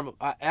back to normal.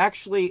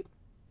 Actually,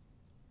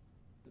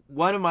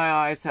 one of my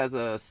eyes has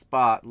a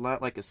spot,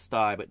 not like a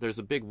sty, but there's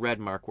a big red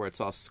mark where it's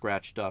all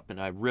scratched up,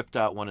 and I ripped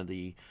out one of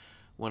the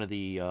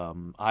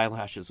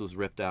eyelashes was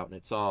ripped out, and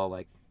it's all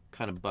like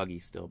kind of buggy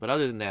still. But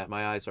other than that,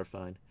 my eyes are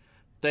fine.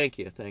 Thank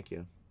you, thank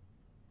you.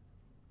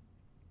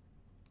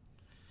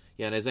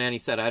 Yeah, and as Annie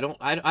said,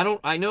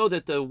 I know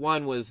that the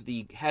one was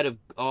the head of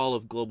all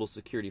of global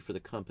security for the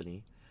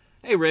company.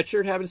 Hey,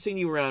 Richard, haven't seen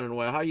you around in a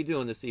while. How are you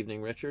doing this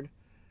evening, Richard?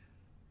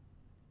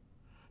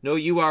 No,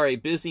 you are a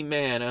busy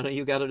man. I know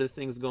you got other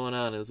things going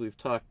on, as we've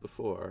talked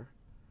before.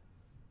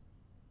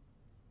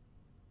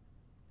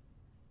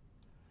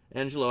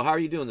 Angelo, how are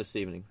you doing this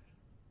evening?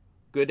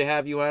 Good to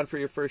have you on for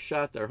your first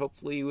shot there.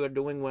 Hopefully you are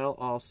doing well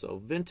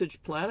also.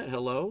 Vintage Planet,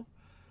 hello.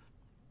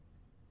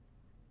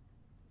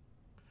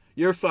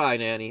 You're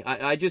fine, Annie.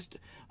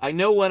 I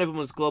know one of them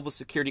was global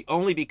security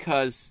only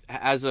because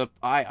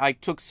I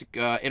took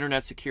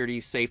internet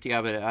security safety.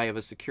 I have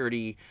a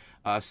security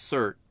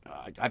cert.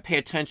 I pay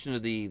attention to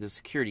the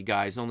security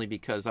guys only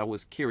because I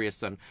was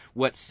curious on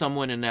what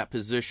someone in that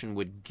position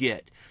would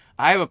get.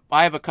 I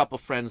have a couple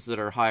friends that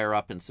are higher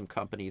up in some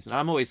companies, and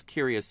I'm always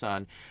curious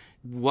on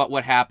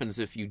what happens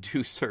if you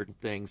do certain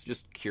things.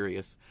 Just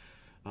curious.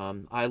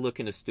 I look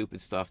into stupid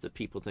stuff that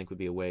people think would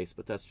be a waste,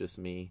 but that's just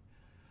me.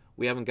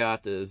 We haven't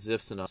got the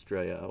ZIFs in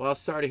Australia. Well,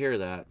 sorry to hear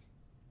that.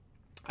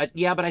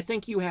 Yeah, but I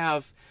think you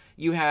had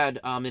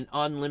an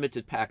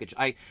unlimited package.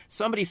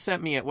 Somebody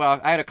sent me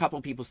I had a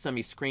couple people send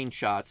me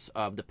screenshots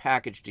of the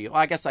package deal.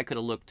 I guess I could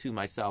have looked too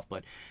myself,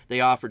 but they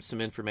offered some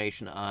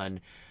information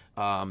on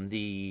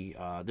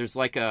there's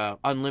like a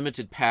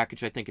unlimited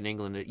package, I think, in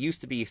England. It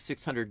used to be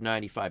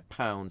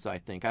 £695, I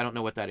think. I don't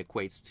know what that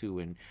equates to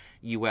in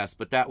US,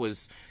 but that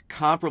was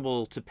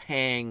comparable to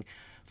paying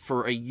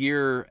for a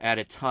year at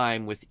a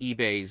time with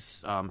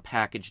eBay's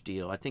package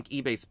deal. I think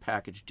eBay's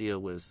package deal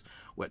was,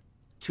 what,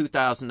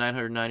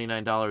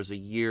 $2,999 a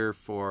year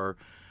for,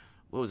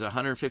 what was it,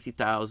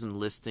 150,000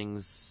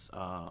 listings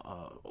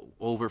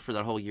over for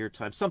that whole year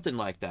time, something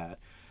like that.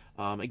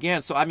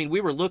 Again, so I mean,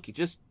 we were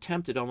just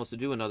tempted almost to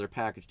do another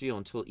package deal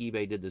until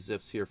eBay did the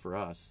ZIFs here for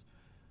us.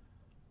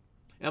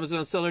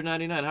 Amazon Seller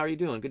 99, how are you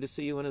doing? Good to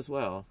see you in as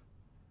well.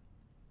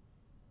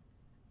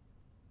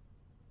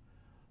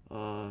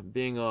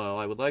 Being Oil,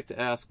 I would like to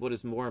ask, what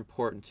is more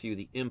important to you,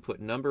 the input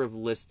number of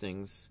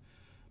listings,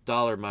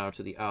 dollar amount,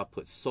 to the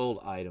output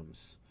sold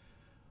items?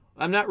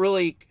 I'm not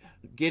really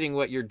getting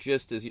what your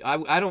gist is.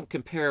 I don't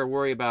compare or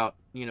worry about,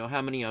 you know,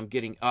 how many I'm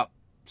getting up,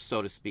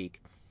 so to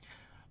speak.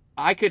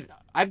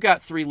 I've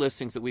got 3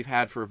 listings that we've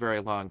had for a very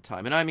long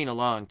time, and I mean a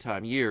long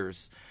time,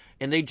 years,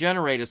 and they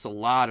generate us a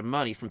lot of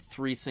money from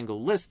 3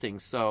 single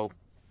listings. So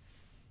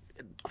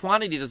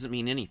quantity doesn't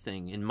mean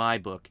anything in my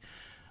book.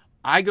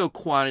 I go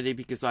quantity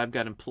because I've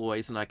got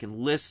employees and I can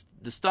list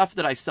the stuff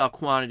that I sell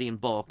quantity in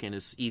bulk, and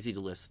it's easy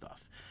to list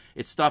stuff.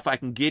 It's stuff I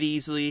can get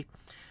easily,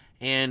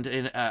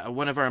 and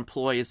one of our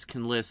employees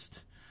can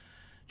list,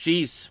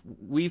 geez,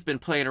 we've been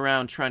playing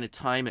around trying to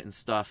time it and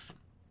stuff.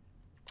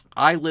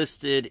 I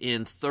listed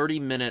in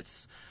 30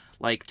 minutes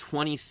like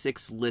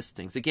 26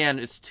 listings. Again,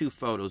 it's 2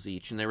 photos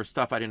each, and there was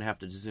stuff I didn't have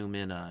to zoom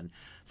in on.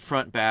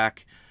 Front,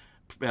 back,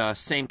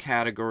 same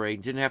category,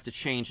 didn't have to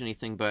change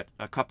anything but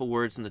a couple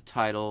words in the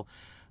title.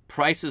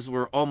 Prices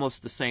were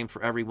almost the same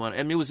for everyone. I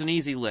mean, it was an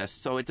easy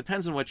list, so it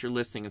depends on what you're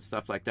listing and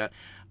stuff like that.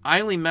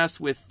 I only mess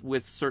with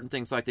certain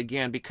things like,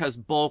 again, because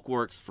bulk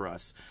works for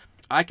us.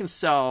 I can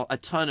sell a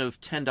ton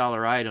of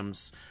 $10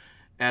 items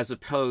as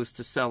opposed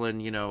to selling,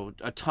 you know,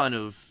 a ton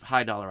of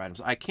high-dollar items.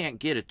 I can't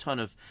get a ton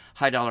of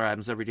high-dollar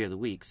items every day of the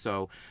week.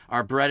 So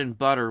our bread and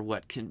butter,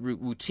 what can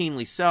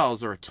routinely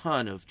sells, are a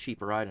ton of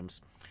cheaper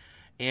items.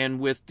 And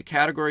with the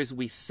categories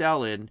we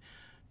sell in,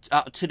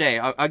 today,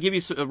 I'll give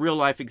you a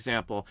real-life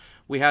example.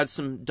 We had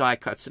some die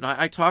cuts, and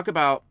I talk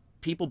about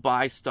people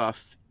buy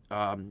stuff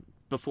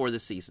before the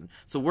season.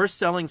 So we're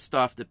selling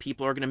stuff that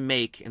people are going to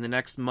make in the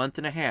next month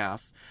and a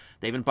half.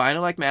 They've been buying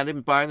it like mad. They've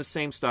been buying the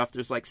same stuff.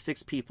 There's like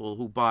 6 people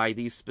who buy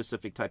these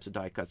specific types of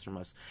die cuts from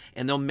us,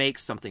 and they'll make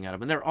something out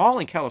of them. And they're all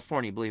in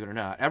California, believe it or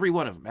not. Every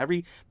one of them.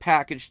 Every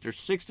package, there's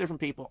 6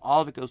 different people.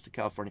 All of it goes to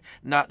California.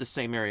 Not the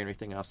same area or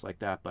anything else like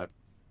that, but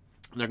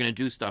they're going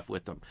to do stuff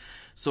with them.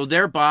 So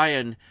they're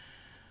buying...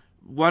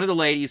 One of the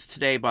ladies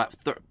today bought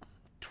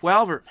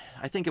 12, or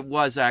I think it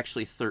was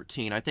actually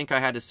 13. I think I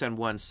had to send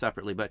one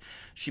separately, but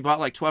she bought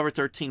like 12 or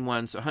 13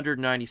 ones,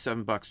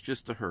 $197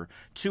 just to her.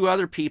 2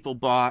 other people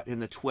bought in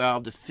the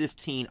 12 to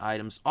 15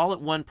 items, all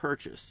at one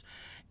purchase.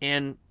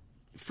 And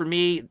for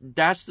me,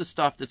 that's the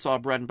stuff that's all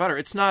bread and butter.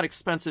 It's not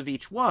expensive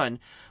each one,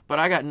 but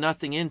I got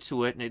nothing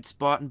into it, and it's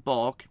bought in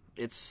bulk.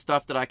 It's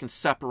stuff that I can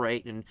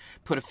separate and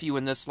put a few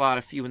in this lot,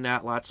 a few in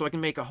that lot, so I can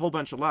make a whole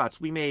bunch of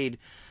lots. We made,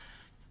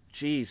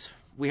 geez...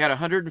 We had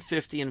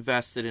 150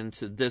 invested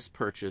into this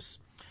purchase.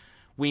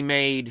 We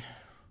made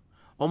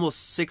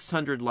almost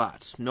 600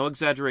 lots. No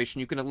exaggeration.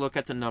 You can look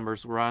at the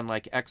numbers. We're on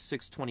like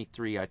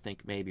X623, I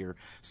think, maybe, or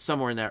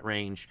somewhere in that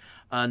range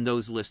on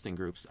those listing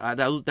groups.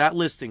 That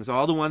listings,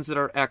 all the ones that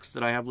are X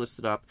that I have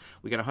listed up,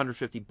 we got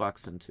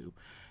 $150 into.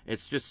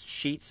 It's just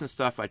sheets and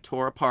stuff I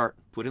tore apart,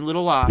 put in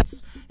little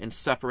lots, and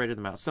separated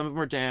them out. Some of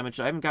them are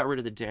damaged. I haven't got rid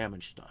of the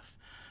damaged stuff.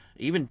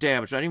 Even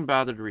damaged, I didn't even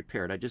bother to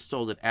repair it. I just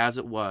sold it as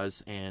it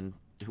was, and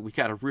we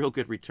got a real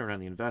good return on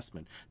the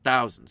investment.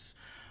 Thousands.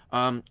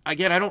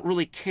 Again, I don't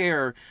really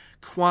care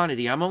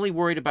quantity. I'm only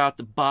worried about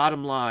the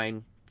bottom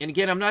line. And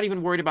again, I'm not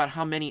even worried about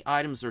how many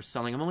items they're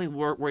selling. I'm only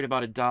worried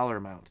about a dollar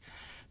amount.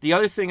 The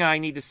other thing I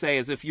need to say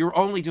is if you're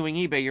only doing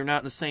eBay, you're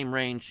not in the same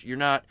range.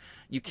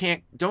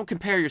 Don't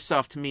compare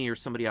yourself to me or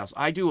somebody else.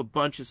 I do a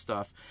bunch of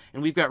stuff,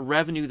 and we've got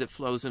revenue that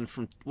flows in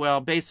from, well,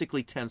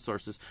 basically 10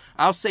 sources.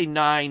 I'll say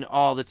 9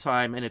 all the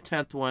time, and a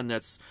 10th one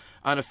that's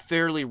on a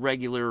fairly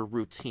regular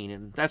routine.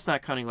 And that's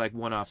not counting like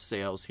one-off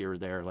sales here or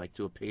there, like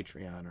to a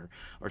Patreon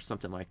or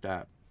something like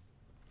that.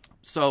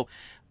 So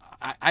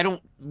I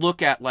don't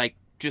look at like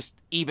just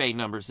eBay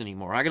numbers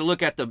anymore. I got to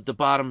look at the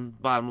bottom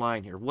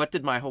line here. What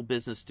did my whole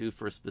business do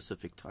for a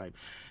specific time?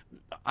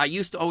 I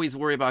used to always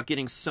worry about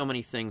getting so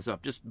many things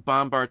up. Just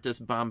bombard this,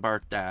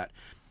 bombard that.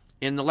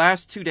 In the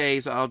last 2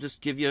 days, I'll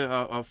just give you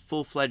a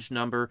full-fledged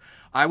number.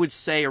 I would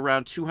say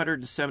around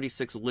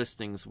 276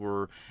 listings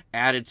were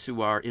added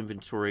to our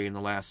inventory in the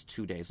last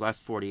 2 days,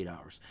 last 48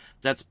 hours.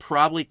 That's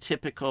probably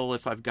typical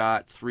if I've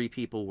got 3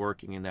 people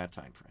working in that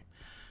time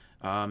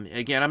frame.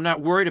 Again, I'm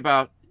not worried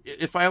about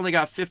if I only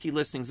got 50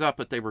 listings up,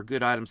 but they were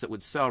good items that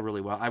would sell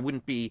really well. I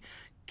wouldn't be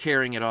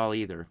caring at all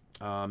either.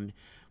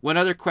 One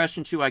other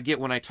question, too, I get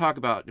when I talk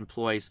about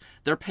employees,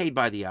 they're paid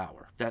by the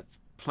hour. That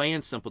plain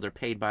and simple, they're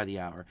paid by the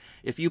hour.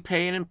 If you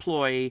pay an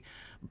employee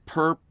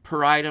per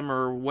item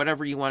or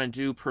whatever you want to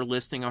do per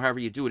listing or however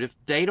you do it, if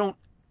they don't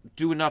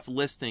do enough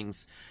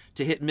listings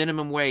to hit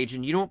minimum wage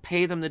and you don't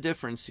pay them the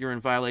difference, you're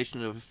in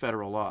violation of a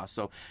federal law.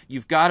 So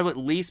you've got to at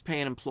least pay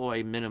an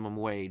employee minimum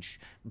wage.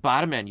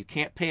 Bottom end, you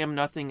can't pay them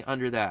nothing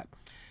under that.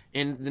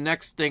 And the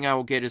next thing I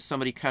will get is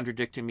somebody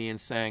contradicting me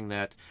and saying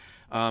that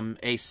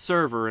a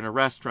server in a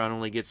restaurant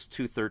only gets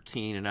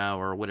 $2.13 an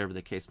hour or whatever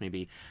the case may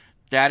be.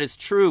 That is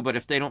true, but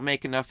if they don't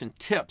make enough in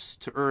tips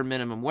to earn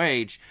minimum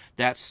wage,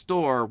 that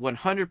store,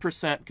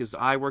 100%, because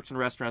I worked in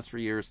restaurants for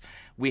years,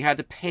 we had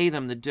to pay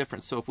them the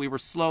difference. So if we were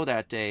slow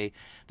that day,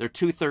 their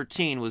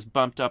 $2.13 was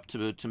bumped up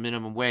to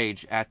minimum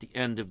wage at the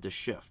end of the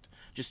shift.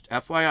 Just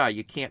FYI,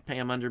 you can't pay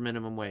them under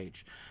minimum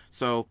wage.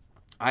 So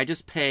I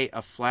just pay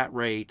a flat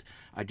rate.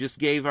 I just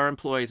gave our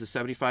employees a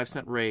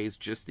 75-cent raise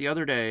just the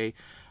other day.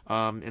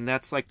 And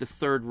that's like the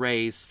 3rd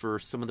raise for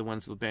some of the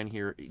ones who have been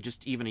here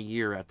just even a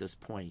year at this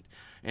point.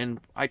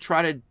 And I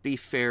try to be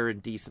fair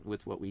and decent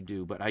with what we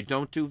do, but I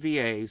don't do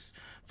VAs,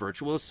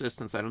 virtual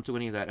assistants. I don't do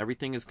any of that.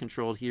 Everything is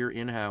controlled here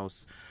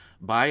in-house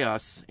by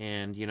us,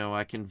 and, you know,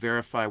 I can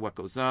verify what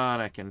goes on.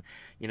 I can,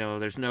 you know,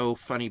 there's no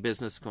funny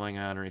business going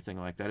on or anything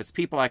like that. It's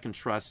people I can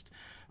trust,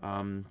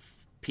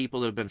 people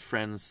that have been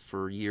friends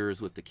for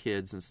years with the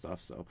kids and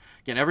stuff. So,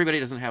 again, everybody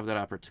doesn't have that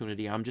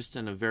opportunity. I'm just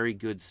in a very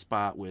good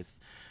spot with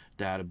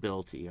that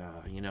ability,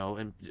 you know,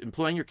 and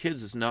employing your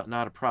kids is not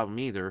a problem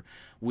either.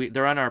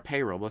 They're on our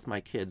payroll, both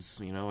my kids,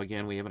 you know.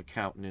 Again, we have an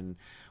accountant and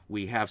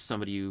we have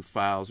somebody who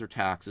files their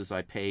taxes.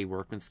 I pay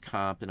workman's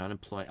comp and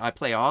unemployment. I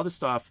pay all the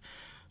stuff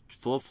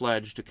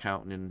full-fledged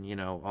accountant and, you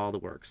know, all the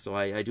work. So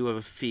I do have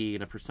a fee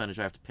and a percentage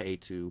I have to pay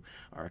to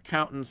our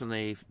accountants, and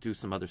they do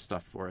some other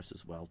stuff for us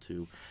as well,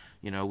 too.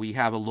 You know, we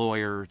have a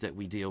lawyer that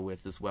we deal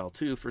with as well,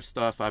 too, for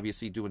stuff,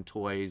 obviously doing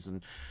toys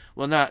and,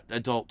 well, not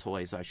adult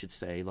toys, I should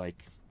say,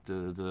 like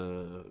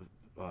the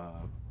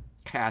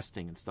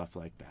casting and stuff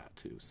like that,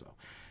 too. So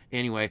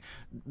anyway,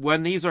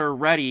 when these are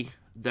ready,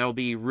 they'll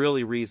be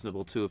really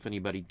reasonable, too, if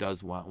anybody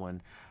does want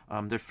one.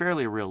 They're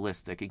fairly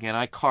realistic. Again,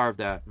 I carved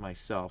that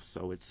myself,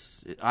 so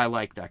I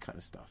like that kind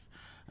of stuff.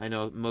 I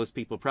know most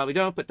people probably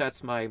don't, but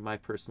that's my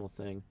personal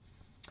thing.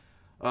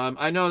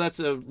 I know that's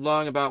a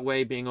long about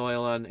way being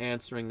oil on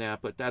answering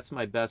that, but that's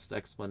my best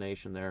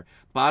explanation there.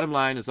 Bottom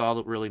line is all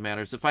that really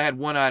matters. If I had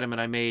one item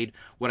and I made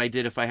what I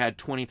did if I had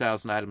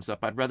 20,000 items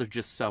up, I'd rather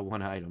just sell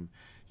one item,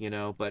 you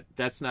know, but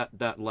that's not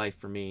that life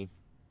for me.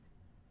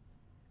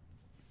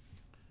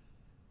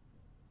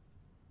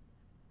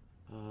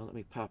 Let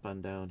me pop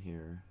on down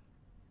here.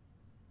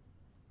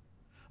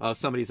 Oh,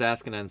 somebody's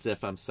asking on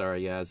Ziff. I'm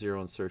sorry. Yeah,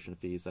 0 insertion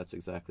fees. That's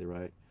exactly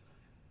right.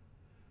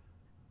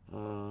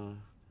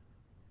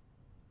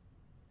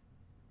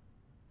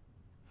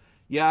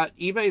 Yeah,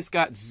 eBay's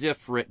got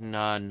Ziff written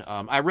on.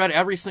 I read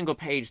every single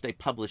page they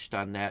published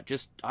on that.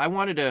 I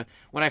wanted to.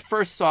 When I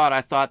first saw it,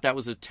 I thought that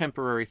was a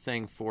temporary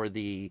thing for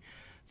the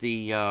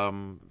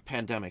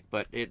pandemic,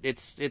 but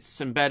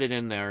it's embedded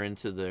in there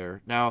into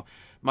there. Now,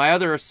 my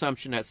other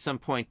assumption, at some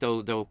point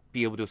they'll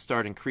be able to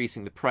start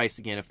increasing the price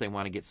again if they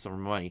want to get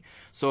some money.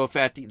 So if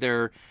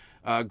their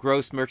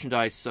gross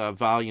merchandise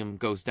volume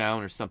goes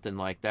down or something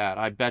like that,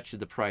 I bet you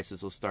the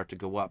prices will start to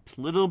go up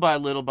little by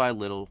little by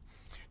little.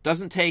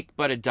 Doesn't take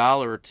but $1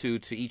 or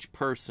 $2 to each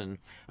person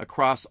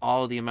across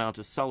all of the amount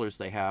of sellers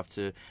they have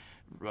to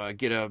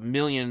get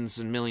millions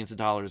and millions of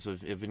dollars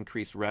of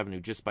increased revenue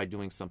just by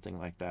doing something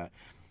like that.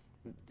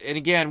 And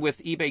again,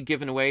 with eBay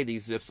giving away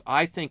these Ziffs,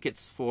 I think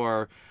it's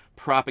for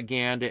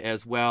propaganda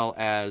as well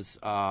as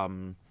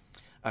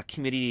a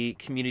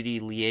community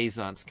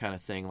liaisons kind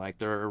of thing. Like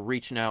they're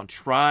reaching out and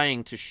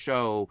trying to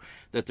show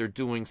that they're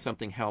doing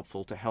something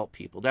helpful to help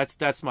people.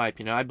 That's my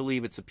opinion. I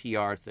believe it's a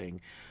PR thing.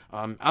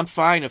 I'm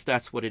fine if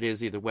that's what it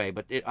is either way,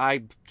 but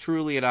I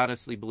truly and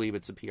honestly believe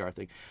it's a PR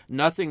thing.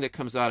 Nothing that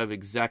comes out of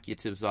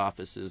executives'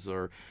 offices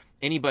or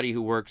anybody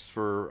who works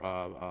for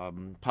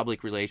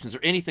public relations or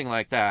anything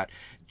like that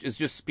is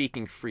just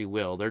speaking free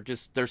will.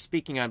 They're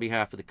speaking on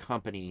behalf of the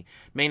company.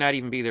 May not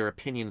even be their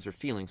opinions or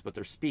feelings, but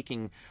they're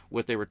speaking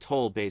what they were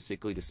told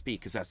basically to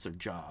speak because that's their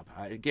job.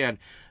 Again,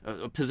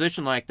 a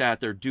position like that,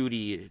 their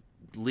duty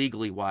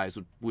legally wise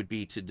would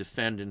be to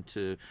defend and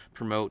to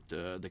promote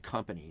the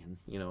company. And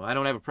you know, I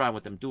don't have a problem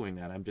with them doing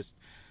that. I'm just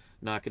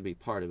not going to be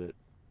part of it.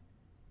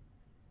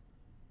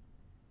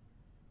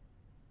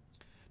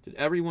 Did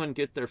everyone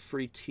get their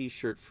free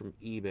t-shirt from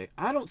eBay?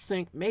 I don't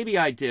think, maybe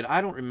I did. I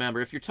don't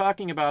remember. If you're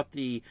talking about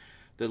the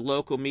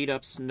local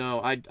meetups,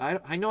 no.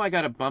 I know I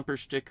got a bumper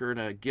sticker and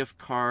a gift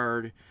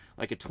card,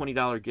 like a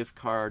 $20 gift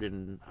card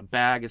and a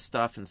bag of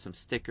stuff and some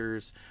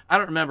stickers. I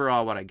don't remember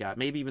all what I got.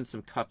 Maybe even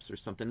some cups or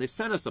something. They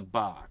sent us a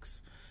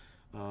box.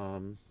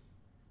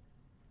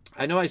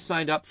 I know I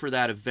signed up for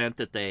that event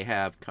that they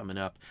have coming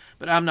up,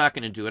 but I'm not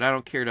going to do it. I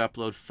don't care to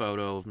upload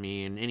photo of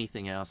me and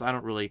anything else. I'm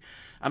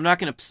not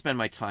going to spend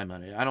my time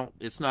on it.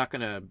 It's not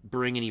going to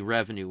bring any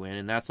revenue in,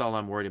 and that's all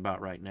I'm worried about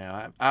right now.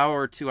 An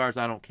hour or 2 hours,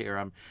 I don't care.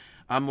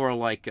 I'm more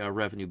like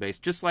revenue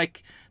based. Just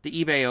like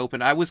the eBay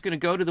Open, I was going to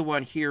go to the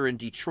one here in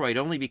Detroit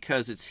only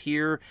because it's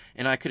here,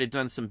 and I could have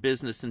done some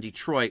business in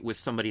Detroit with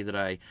somebody that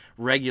I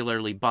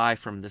regularly buy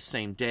from the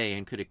same day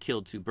and could have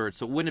killed 2 birds.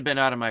 So it wouldn't have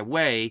been out of my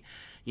way,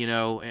 you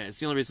know, and it's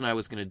the only reason I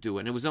was going to do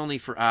it. And it was only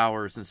for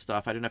hours and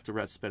stuff. I didn't have to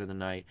rest spend the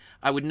night.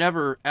 I would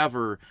never,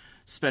 ever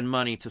spend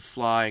money to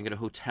fly and get a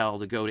hotel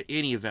to go to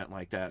any event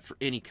like that for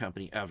any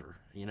company ever,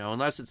 you know,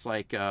 unless it's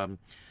like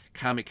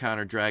Comic-Con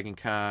or Dragon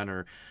Con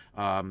or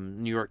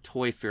New York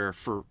Toy Fair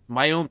for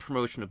my own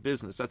promotion of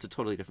business. That's a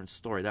totally different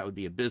story. That would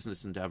be a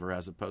business endeavor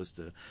as opposed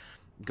to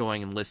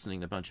going and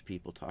listening to a bunch of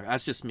people talk.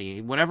 That's just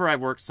me. Whenever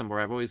I've worked somewhere,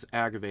 I've always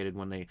aggravated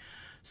when they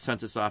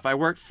sent us off. I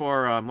worked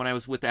for, when I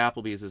was with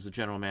Applebee's as a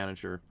general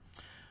manager,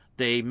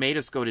 they made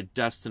us go to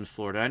Destin,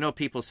 Florida. I know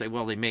people say,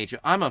 well, they made you.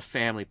 I'm a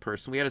family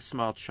person. We had a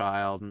small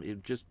child, and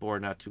it just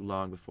born not too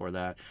long before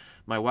that.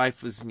 My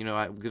wife was, you know,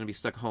 going to be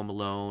stuck home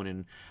alone,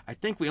 and I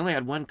think we only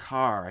had one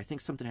car. I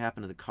think something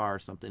happened to the car or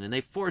something, and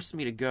they forced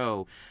me to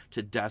go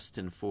to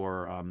Destin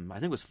for, I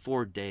think it was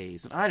 4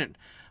 days. And I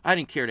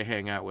didn't care to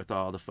hang out with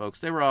all the folks.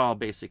 They were all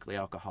basically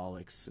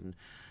alcoholics, and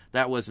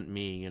that wasn't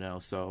me, you know.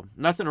 So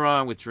nothing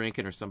wrong with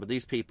drinking or something.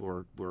 These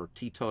people were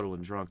teetotal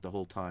and drunk the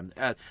whole time.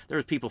 There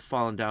was people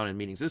falling down in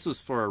meetings. This was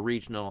for a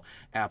regional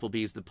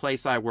Applebee's. The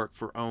place I worked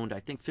for owned, I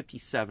think,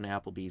 57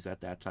 Applebee's at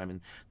that time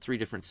in 3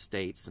 different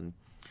states. And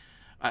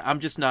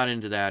I'm just not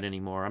into that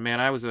anymore. I mean,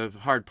 I was a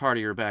hard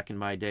partier back in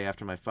my day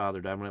after my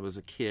father died when I was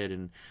a kid.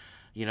 And,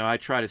 you know, I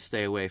try to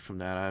stay away from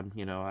that.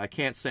 You know, I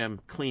can't say I'm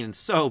clean and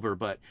sober,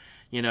 but,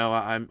 you know,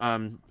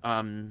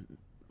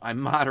 I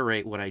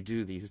moderate what I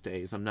do these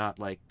days. I'm not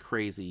like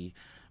crazy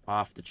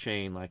off the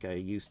chain like I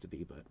used to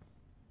be, but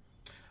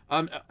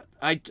Um,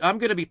 I'm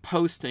going to be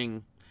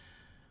posting.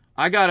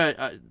 I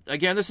got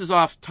again, this is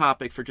off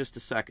topic for just a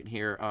second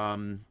here.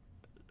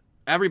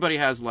 Everybody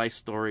has life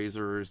stories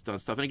or has done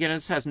stuff. And again,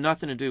 this has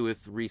nothing to do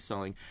with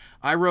reselling.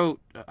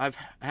 I've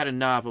had a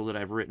novel that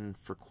I've written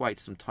for quite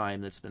some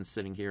time that's been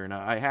sitting here. And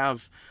I'm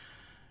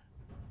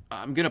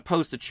going to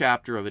post a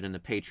chapter of it in the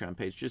Patreon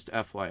page, just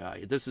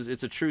FYI.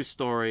 It's a true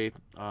story.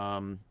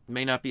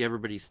 May not be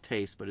everybody's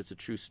taste, but it's a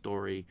true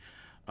story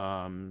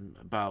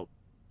about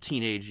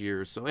teenage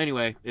years. So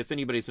anyway, if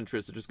anybody's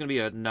interested, there's going to be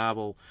a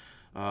novel.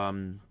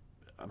 I'm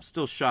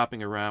still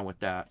shopping around with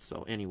that.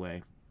 So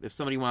anyway, if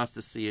somebody wants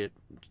to see it,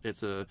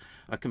 it's a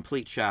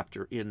complete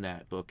chapter in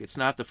that book. It's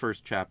not the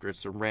first chapter.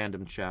 It's a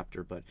random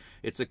chapter, but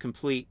it's a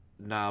complete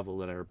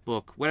novel or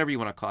book, whatever you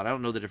want to call it. I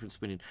don't know the difference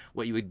between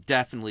what you would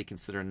definitely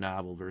consider a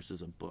novel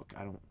versus a book.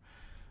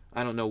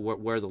 I don't know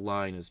where the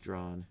line is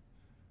drawn.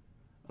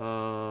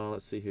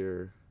 Let's see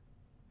here.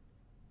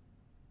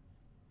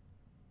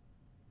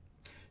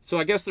 So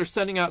I guess they're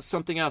sending out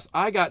something else.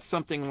 I got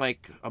something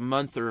like a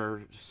month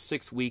or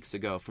 6 weeks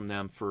ago from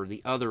them for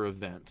the other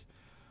event.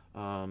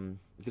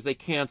 Because they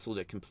canceled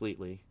it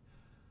completely.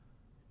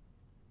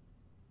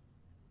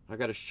 I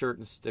got a shirt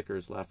and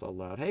stickers, laugh out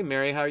loud. Hey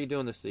Mary, how are you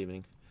doing this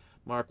evening?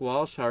 Mark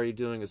Walsh, how are you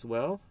doing as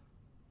well?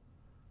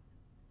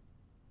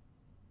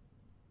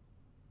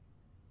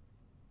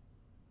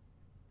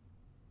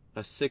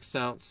 A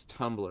 6-ounce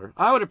tumbler.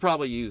 I would have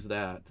probably used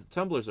that.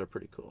 Tumblers are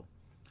pretty cool.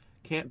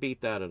 Can't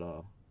beat that at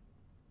all.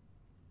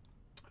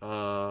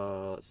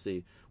 Let's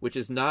see. Which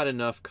is not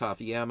enough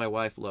coffee. Yeah, my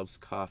wife loves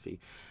coffee.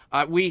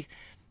 We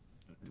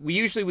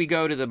usually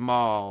go to the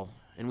mall,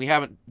 and we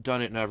haven't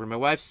done it in ever. My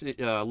wife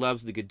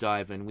loves the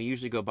Godiva, and we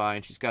usually go by,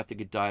 and she's got the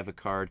Godiva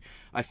card.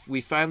 We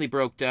finally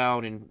broke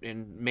down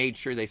and made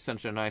sure they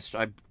sent her a nice.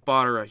 I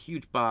bought her a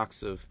huge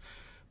box of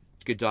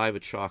Godiva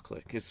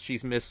chocolate because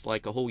she's missed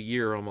like a whole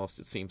year almost,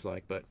 it seems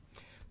like. But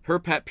her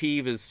pet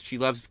peeve is she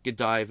loves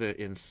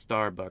Godiva in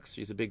Starbucks.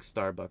 She's a big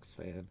Starbucks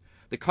fan.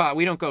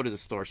 We don't go to the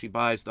store. She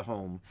buys the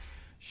home.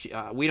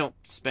 We don't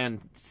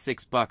spend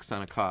 $6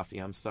 on a coffee.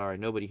 I'm sorry,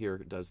 nobody here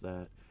does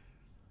that.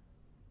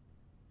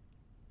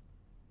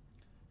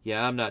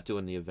 Yeah, I'm not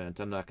doing the event.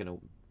 I'm not going to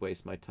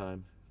waste my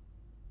time.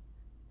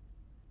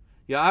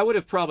 Yeah, I would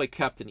have probably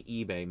kept an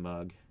eBay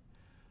mug.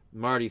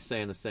 Marty's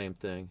saying the same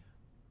thing.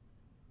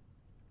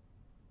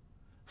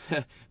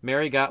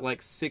 Mary got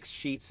like 6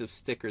 sheets of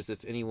stickers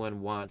if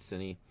anyone wants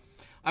any.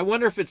 I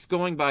wonder if it's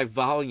going by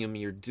volume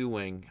you're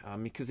doing.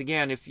 Because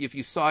again, if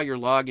you saw your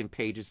login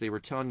pages, they were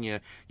telling you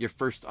your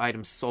first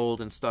item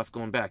sold and stuff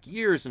going back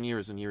years and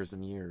years and years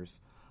and years.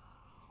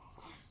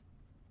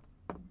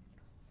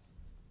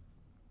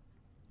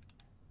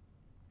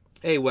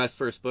 Hey, West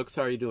First Books,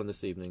 how are you doing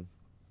this evening?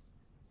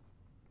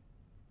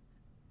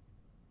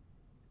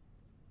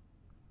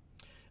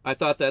 I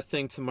thought that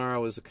thing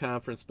tomorrow was a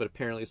conference, but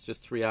apparently it's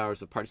just 3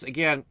 hours of parties.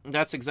 Again,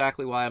 that's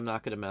exactly why I'm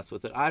not going to mess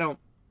with it. I don't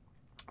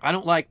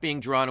like being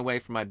drawn away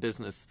from my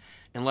business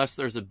unless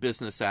there's a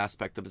business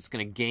aspect of it's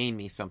going to gain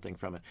me something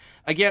from it.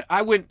 Again,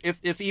 I wouldn't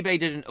if eBay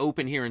didn't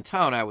open here in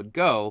town, I would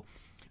go,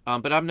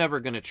 but I'm never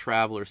going to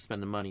travel or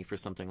spend the money for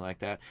something like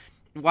that.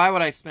 Why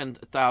would I spend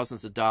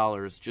thousands of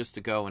dollars just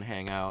to go and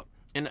hang out?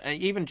 And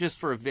even just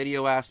for a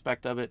video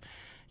aspect of it,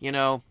 you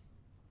know,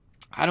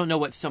 I don't know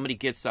what somebody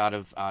gets out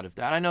of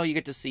that. I know you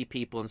get to see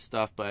people and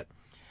stuff, but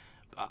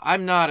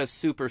I'm not a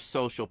super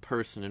social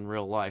person in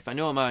real life. I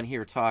know I'm on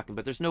here talking,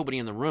 but there's nobody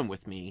in the room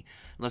with me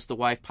unless the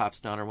wife pops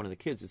down or one of the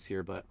kids is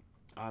here. But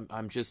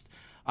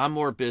I'm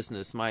more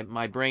business.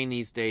 My brain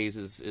these days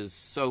is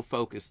so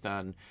focused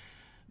on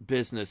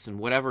business and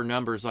whatever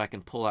numbers I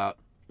can pull out.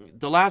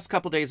 The last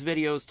couple days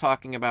videos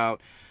talking about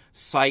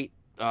site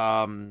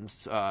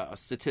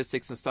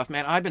statistics and stuff,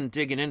 man, I've been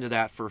digging into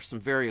that for some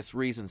various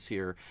reasons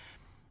here.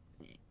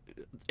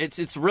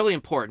 It's really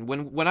important.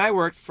 When I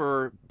worked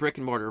for brick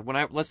and mortar,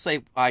 let's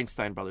say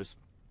Einstein Brothers,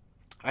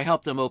 I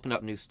helped them open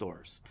up new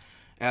stores.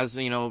 As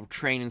you know,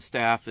 training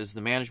staff as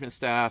the management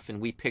staff, and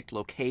we picked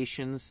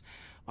locations.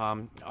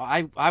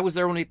 I was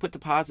there when we put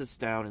deposits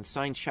down and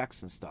signed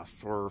checks and stuff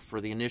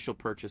for the initial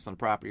purchase on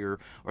property or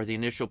the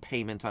initial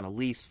payment on a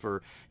lease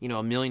for, you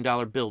know, $1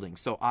 million building.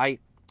 So I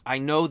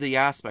know the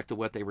aspect of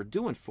what they were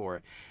doing for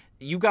it.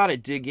 You got to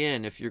dig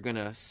in if you're going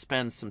to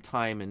spend some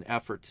time and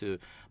effort to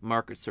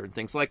market certain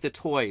things, like the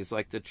toys,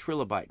 like the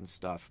Trilobite and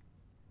stuff.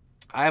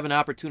 I have an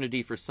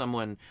opportunity for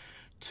someone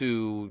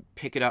to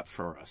pick it up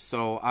for us.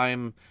 So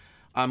I'm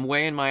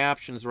weighing my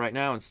options right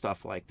now and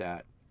stuff like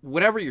that.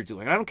 Whatever you're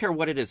doing, I don't care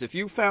what it is. If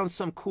you found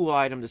some cool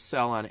item to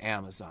sell on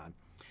Amazon,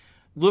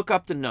 look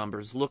up the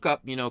numbers, look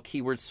up, you know,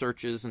 keyword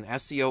searches and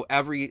SEO,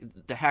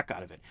 the heck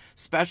out of it.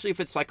 Especially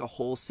if it's like a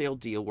wholesale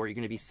deal where you're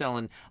going to be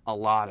selling a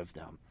lot of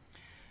them.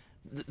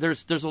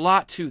 There's a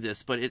lot to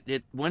this, but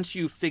it once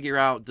you figure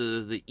out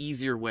the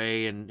easier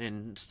way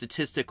and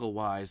statistical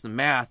wise, the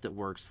math that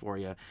works for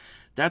you,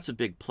 that's a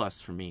big plus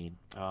for me.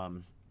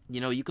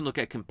 You can look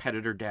at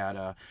competitor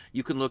data.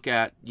 You can look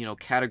at,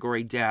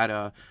 category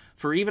data.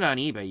 For even on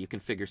eBay, you can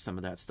figure some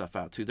of that stuff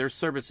out too. There's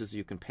services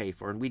you can pay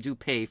for, and we do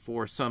pay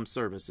for some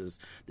services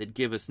that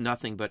give us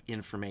nothing but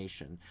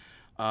information.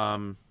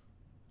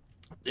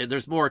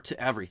 There's more to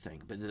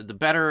everything, but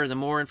the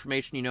more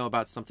information you know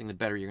about something, the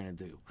better you're going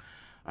to do.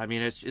 I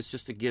mean, it's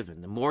just a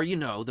given. The more you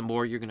know, the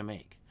more you're going to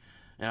make.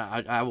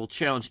 And I will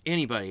challenge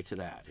anybody to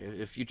that.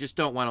 If you just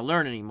don't want to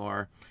learn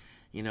anymore,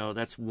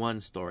 that's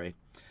one story.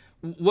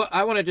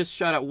 I want to just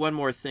shout out one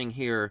more thing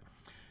here.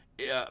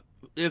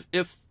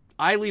 If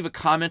I leave a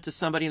comment to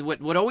somebody,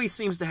 what always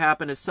seems to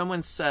happen is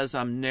someone says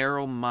I'm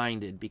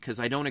narrow-minded because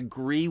I don't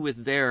agree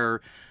with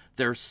their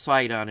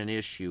site on an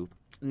issue.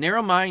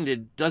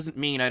 Narrow-minded doesn't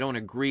mean I don't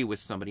agree with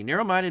somebody.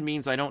 Narrow-minded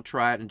means I don't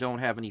try it and don't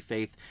have any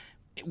faith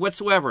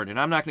whatsoever in it. And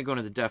I'm not going to go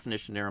into the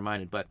definition of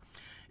narrow-minded, but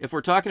if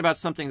we're talking about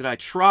something that I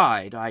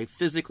tried, I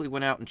physically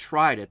went out and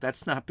tried it,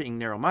 that's not being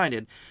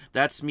narrow-minded.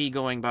 That's me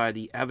going by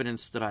the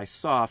evidence that I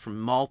saw from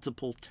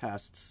multiple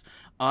tests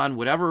on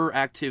whatever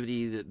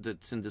activity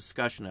that's in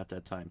discussion at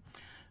that time.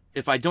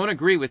 If I don't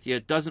agree with you,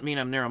 it doesn't mean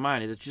I'm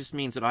narrow-minded. It just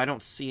means that I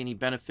don't see any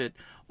benefit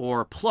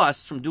or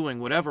plus from doing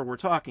whatever we're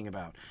talking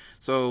about.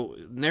 So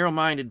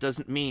narrow-minded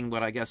doesn't mean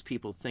what I guess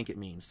people think it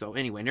means. So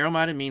anyway,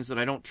 narrow-minded means that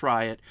I don't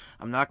try it.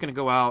 I'm not going to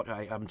go out.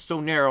 I'm so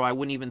narrow I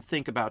wouldn't even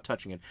think about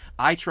touching it.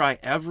 I try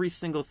every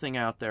single thing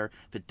out there.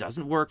 If it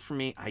doesn't work for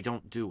me, I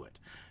don't do it.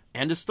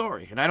 End of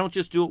story. And I don't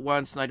just do it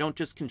once, and I don't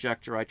just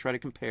conjecture. I try to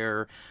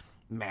compare.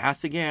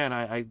 Math, again,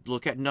 I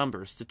look at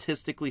numbers.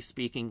 Statistically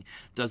speaking,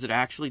 does it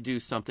actually do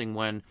something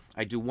when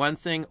I do one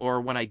thing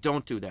or when I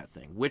don't do that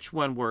thing? Which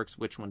one works,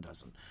 which one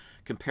doesn't?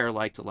 Compare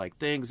like to like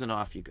things, and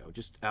off you go.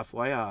 Just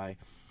FYI.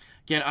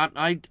 Again,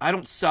 I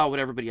don't sell what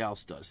everybody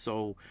else does.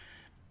 So,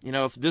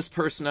 if this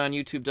person on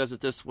YouTube does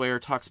it this way or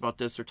talks about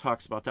this or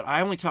talks about that,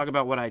 I only talk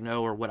about what I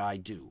know or what I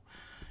do.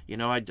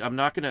 I'm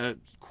not going to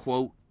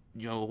quote,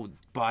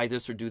 buy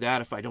this or do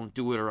that if I don't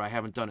do it or I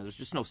haven't done it. There's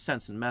just no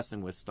sense in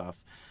messing with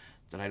stuff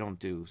that I don't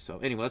do. So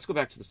anyway, let's go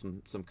back to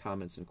some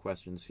comments and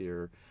questions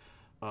here.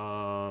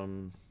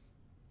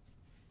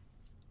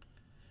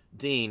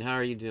 Dean, how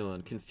are you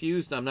doing?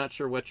 Confused? I'm not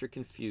sure what you're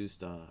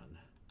confused on.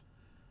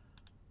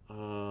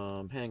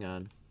 Hang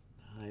on.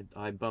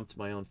 I bumped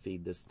my own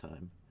feed this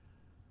time.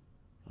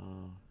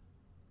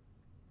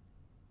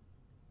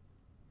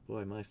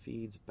 Boy, my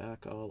feed's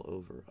back all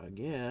over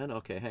again.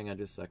 Okay, hang on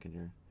just a second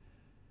here.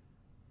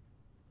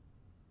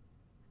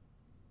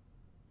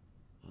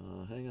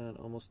 Hang on,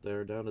 almost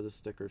there, down to the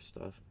sticker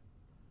stuff.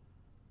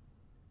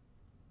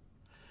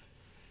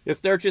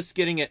 If they're just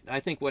getting it, I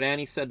think what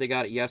Annie said, they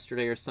got it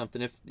yesterday or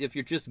something. If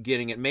you're just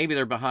getting it, maybe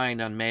they're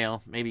behind on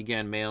mail. Maybe,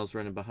 again, mail's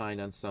running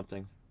behind on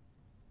something.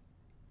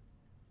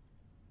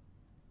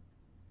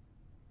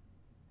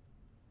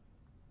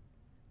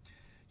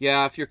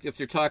 Yeah, if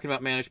you're talking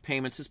about managed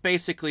payments, it's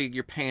basically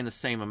you're paying the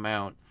same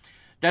amount.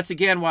 That's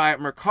again why at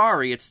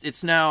Mercari,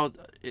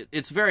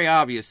 it's very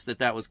obvious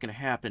that was going to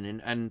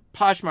happen, and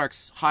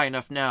Poshmark's high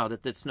enough now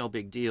that that's no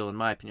big deal in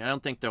my opinion. I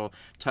don't think they'll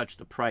touch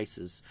the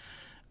prices.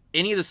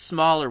 Any of the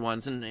smaller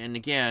ones, and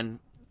again,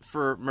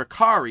 for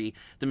Mercari,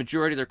 the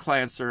majority of their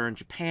clients are in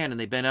Japan, and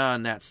they've been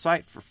on that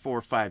site for 4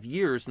 or 5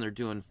 years, and they're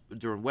doing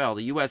well.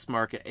 The U.S.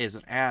 market is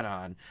an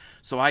add-on,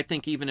 so I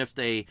think even if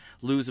they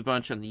lose a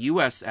bunch on the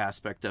U.S.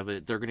 aspect of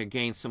it, they're going to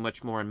gain so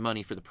much more in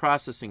money for the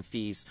processing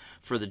fees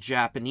for the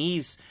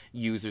Japanese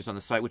users on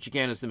the site, which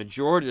again is the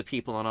majority of the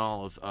people on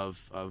all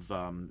of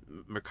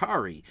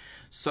Mercari.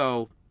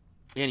 So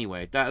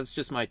anyway, that's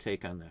just my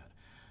take on that.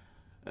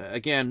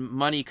 Again,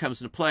 money comes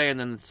into play, and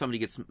then somebody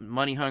gets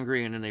money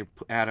hungry, and then they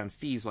add on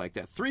fees like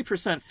that.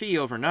 3% fee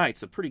overnight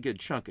is a pretty good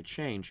chunk of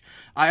change.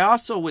 I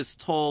also was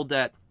told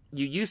that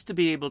you used to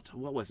be able to,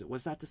 what was it?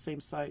 Was that the same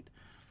site?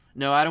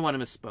 No, I don't want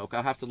to misspoke.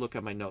 I'll have to look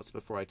at my notes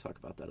before I talk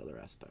about that other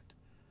aspect.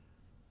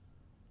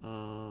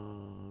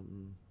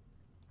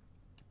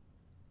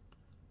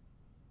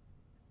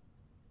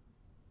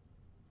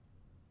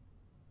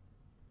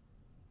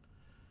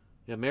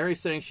 Yeah, Mary's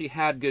saying she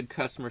had good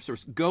customer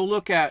service. Go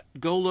look at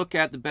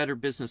the Better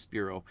Business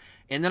Bureau.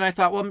 And then I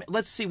thought, well,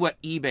 let's see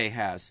what eBay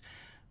has.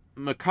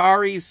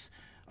 Mercari's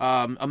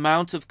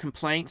amount of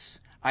complaints,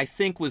 I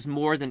think, was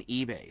more than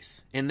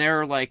eBay's. And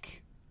they're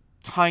like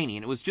tiny.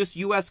 And it was just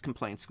U.S.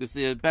 complaints because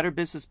the Better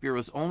Business Bureau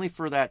is only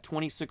for that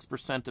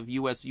 26% of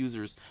U.S.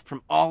 users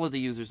from all of the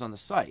users on the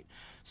site.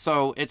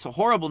 So it's a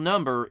horrible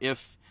number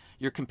if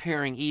you're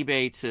comparing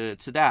eBay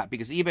to that,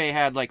 because eBay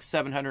had like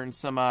 700 and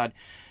some odd.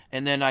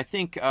 And then I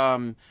think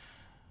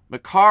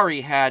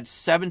Mercari had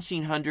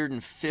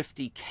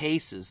 1,750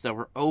 cases that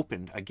were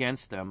opened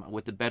against them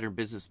with the Better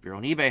Business Bureau,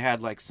 and eBay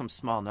had like some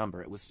small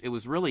number. It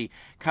was really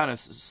kind of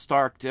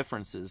stark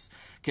differences.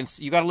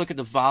 You got to look at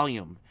the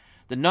volume.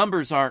 The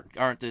numbers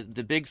aren't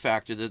the big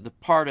factor. The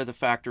part of the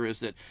factor is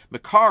that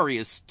Mercari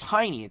is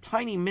tiny, a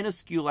tiny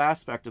minuscule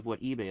aspect of what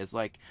eBay is.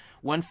 Like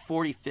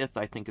 1/45th,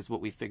 I think, is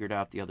what we figured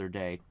out the other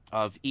day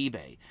of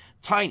eBay.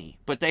 Tiny,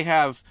 but they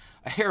have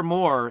a hair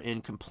more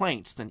in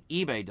complaints than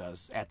eBay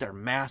does at their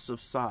massive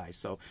size.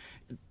 So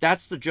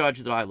that's the judge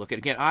that I look at.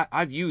 Again,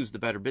 I've used the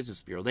Better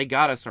Business Bureau. They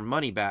got us our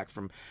money back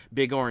from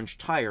Big Orange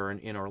Tire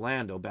in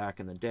Orlando back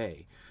in the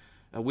day.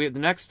 The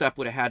next step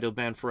would have had to have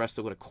been for us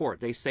to go to court.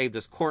 They saved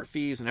us court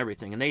fees and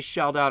everything, and they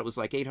shelled out, it was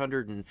like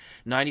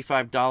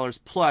 $895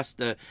 plus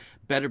the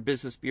Better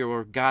Business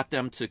Bureau got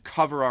them to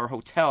cover our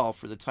hotel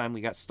for the time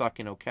we got stuck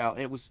in Ocala.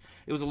 It was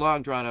a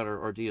long, drawn-out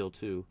ordeal,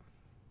 too.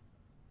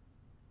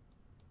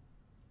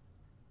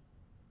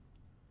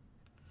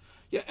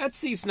 Yeah,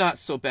 Etsy's not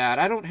so bad.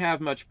 I don't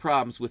have much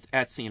problems with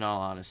Etsy, in all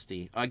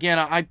honesty. Again,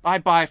 I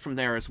buy from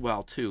there as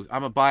well, too.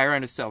 I'm a buyer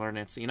and a seller on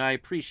Etsy, and I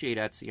appreciate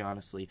Etsy,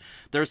 honestly.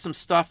 There's some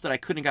stuff that I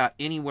couldn't got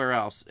anywhere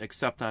else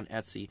except on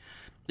Etsy.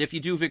 If you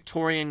do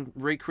Victorian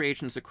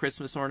recreations of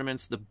Christmas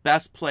ornaments, the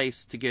best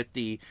place to get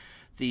the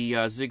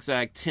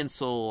zigzag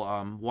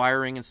tinsel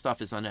wiring and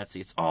stuff is on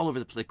Etsy. It's all over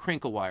the place.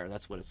 Crinkle wire,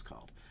 that's what it's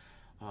called.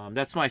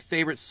 That's my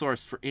favorite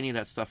source for any of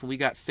that stuff, and we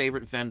got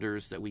favorite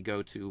vendors that we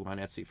go to on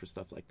Etsy for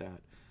stuff like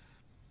that.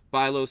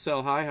 Buy low,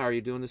 sell high. How are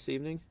you doing this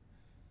evening?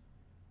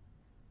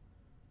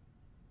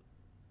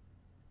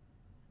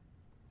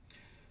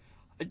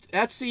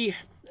 Etsy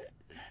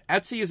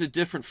is a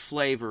different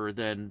flavor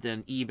than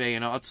eBay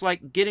and all. It's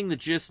like getting the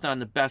gist on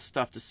the best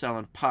stuff to sell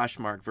on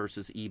Poshmark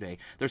versus eBay.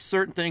 There's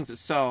certain things that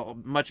sell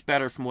much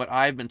better from what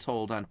I've been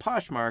told on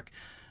Poshmark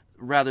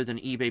rather than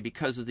eBay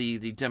because of the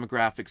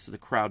demographics of the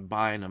crowd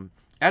buying them.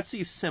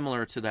 Etsy's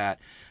similar to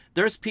that.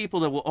 There's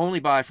people that will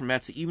only buy from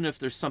Etsy, even if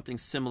there's something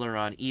similar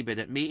on eBay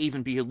that may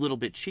even be a little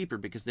bit cheaper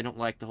because they don't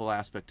like the whole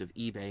aspect of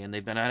eBay, and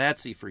they've been on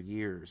Etsy for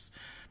years.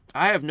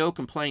 I have no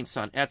complaints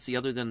on Etsy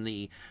other than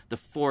the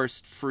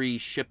forced free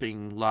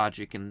shipping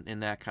logic and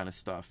that kind of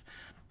stuff.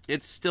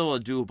 It's still a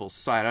doable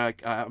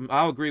site.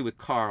 I'll agree with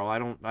Carl. I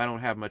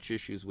don't have much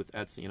issues with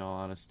Etsy, in all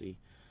honesty.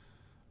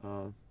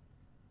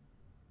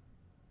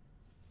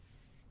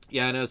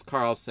 Yeah, and as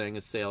Carl's saying,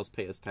 his sales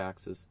pay his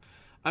taxes.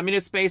 I mean,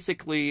 it's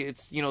basically,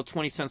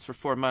 20 cents for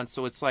 4 months,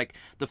 so it's like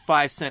the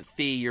 5-cent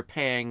fee you're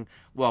paying,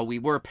 well, we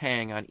were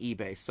paying on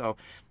eBay. So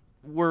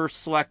we're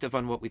selective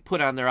on what we put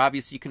on there.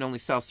 Obviously, you can only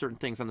sell certain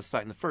things on the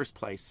site in the first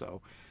place.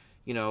 So,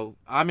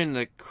 I'm in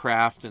the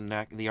craft and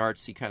the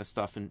artsy kind of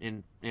stuff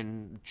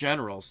in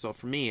general. So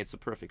for me, it's a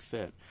perfect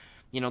fit.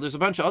 There's a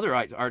bunch of other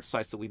art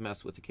sites that we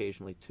mess with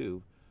occasionally,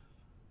 too.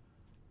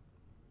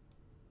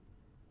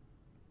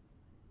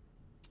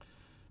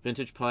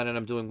 Vintage Planet,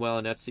 I'm doing well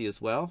on Etsy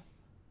as well.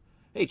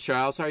 Hey,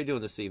 Charles, how are you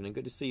doing this evening?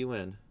 Good to see you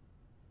in.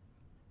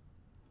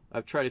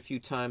 I've tried a few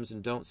times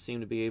and don't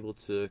seem to be able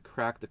to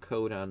crack the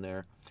code on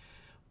there.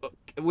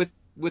 With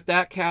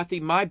that,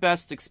 Kathy, my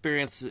best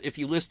experience, if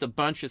you list a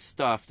bunch of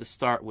stuff to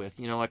start with,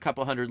 a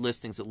couple hundred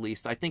listings at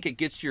least, I think it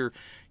gets your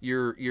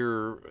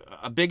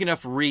a big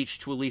enough reach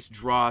to at least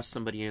draw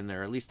somebody in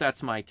there. At least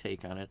that's my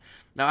take on it.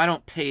 Now, I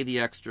don't pay the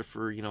extra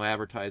for,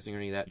 advertising or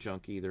any of that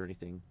junk either or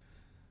anything.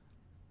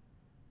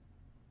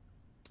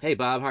 Hey,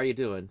 Bob, how are you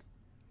doing?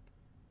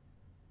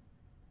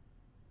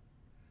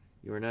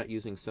 You are not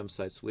using some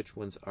sites. Which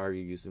ones are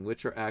you using?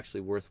 Which are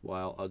actually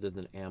worthwhile other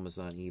than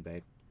Amazon,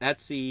 eBay?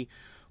 Etsy,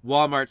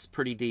 Walmart's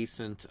pretty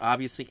decent.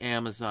 Obviously,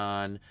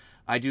 Amazon.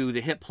 I do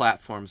the hit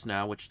platforms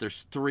now, which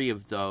there's 3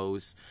 of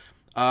those.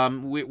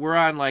 We're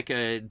on like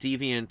a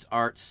Deviant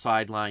Art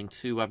sideline,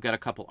 too. I've got a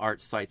couple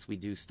art sites we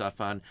do stuff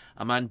on.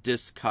 I'm on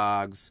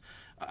Discogs.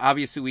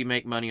 Obviously, we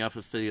make money off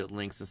affiliate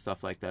links and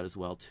stuff like that as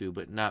well, too,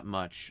 but not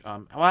much.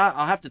 Well,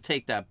 I'll have to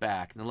take that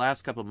back. In the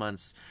last couple of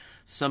months,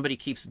 somebody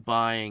keeps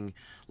buying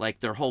like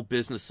their whole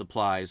business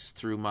supplies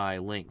through my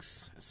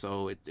links.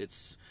 So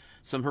it's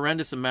some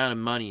horrendous amount of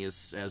money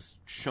has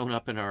shown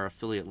up in our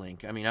affiliate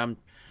link. I mean,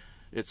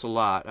 it's a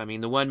lot. I mean,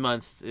 the 1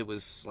 month, it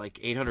was like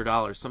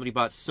 $800. Somebody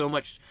bought so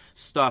much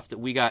stuff that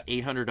we got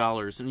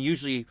 $800. And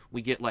usually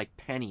we get like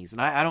pennies.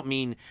 And I don't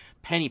mean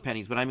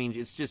pennies, but I mean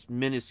it's just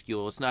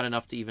minuscule. It's not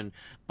enough to even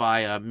buy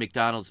a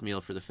McDonald's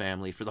meal for the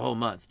family for the whole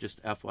month,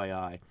 just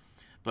FYI.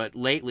 But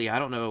lately, I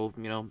don't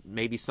know,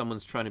 maybe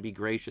someone's trying to be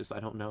gracious. I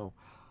don't know.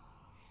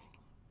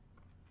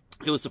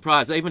 It was a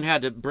surprise. I even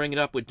had to bring it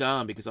up with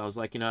Dom because I was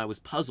like, I was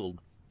puzzled.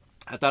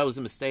 I thought it was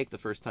a mistake the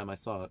first time I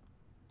saw it.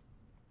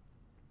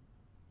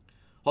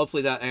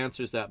 Hopefully that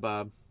answers that,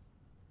 Bob.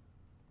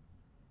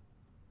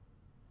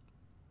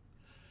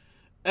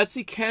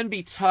 Etsy can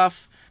be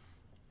tough.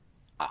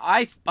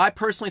 I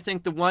personally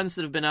think the ones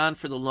that have been on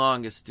for the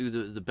longest do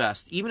the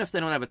best, even if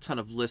they don't have a ton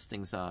of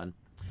listings on.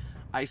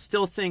 I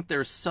still think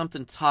there's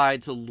something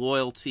tied to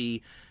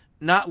loyalty,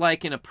 not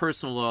like in a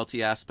personal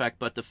loyalty aspect,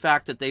 but the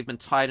fact that they've been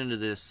tied into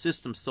this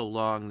system so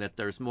long that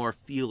there's more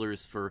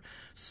feelers for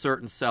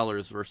certain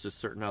sellers versus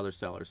certain other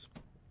sellers.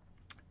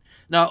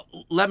 Now,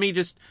 let me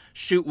just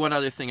shoot one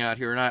other thing out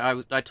here, and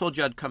I told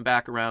you I'd come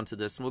back around to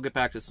this, and we'll get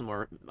back to some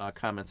more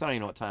comments. I don't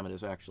even know what time it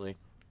is, actually.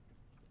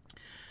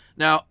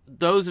 Now,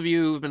 those of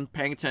you who've been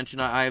paying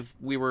attention,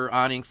 we were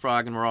on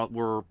Inkfrog and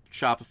we're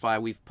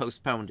Shopify. We've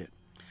postponed it.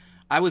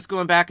 I was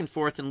going back and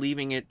forth and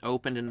leaving it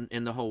open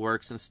in the whole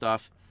works and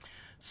stuff.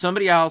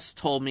 Somebody else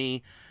told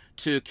me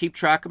to keep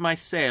track of my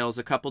sales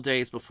a couple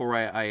days before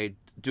I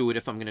do it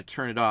if I'm going to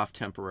turn it off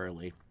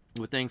temporarily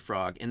with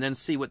Inkfrog, and then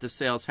see what the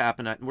sales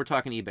happen at. We're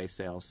talking eBay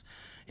sales,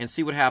 and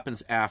see what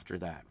happens after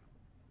that.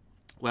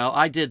 Well,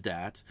 I did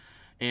that.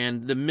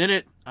 And the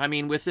minute, I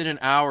mean, within an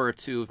hour or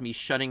two of me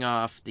shutting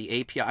off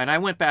the API, and I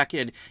went back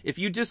in, if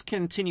you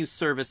discontinue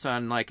service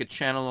on like a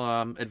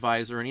channel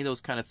advisor or any of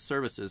those kind of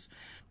services,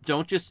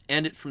 don't just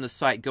end it from the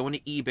site. Go into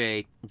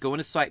eBay, go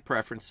into site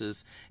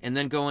preferences, and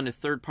then go into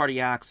third-party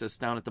access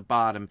down at the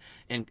bottom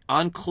and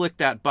unclick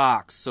that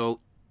box. So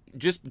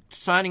just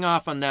signing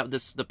off on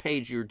the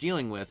page you're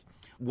dealing with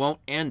won't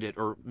end it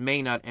or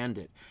may not end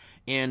it.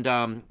 And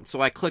so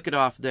I click it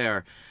off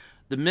there.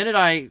 The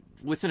minute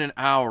within an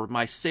hour,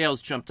 my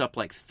sales jumped up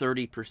like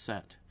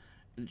 30%.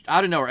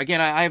 Out of nowhere.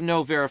 Again, I have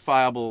no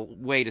verifiable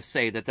way to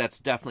say that that's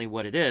definitely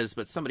what it is,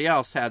 but somebody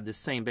else had the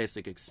same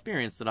basic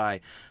experience that I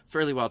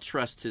fairly well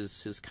trust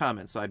his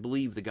comments. I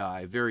believe the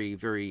guy very,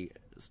 very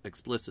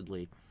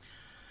explicitly.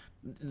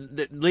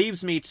 That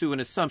leaves me to an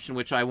assumption,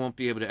 which I won't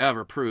be able to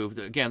ever prove.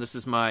 Again, this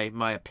is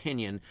my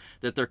opinion,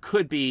 that there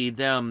could be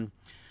them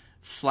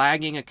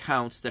flagging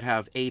accounts that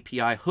have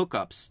API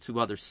hookups to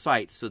other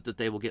sites so that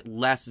they will get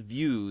less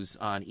views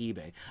on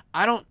eBay.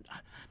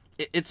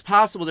 It's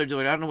possible they're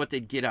doing it. I don't know what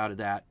they'd get out of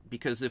that,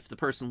 because if the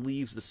person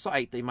leaves the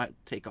site, they might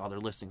take all their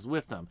listings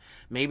with them.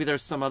 Maybe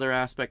there's some other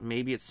aspect.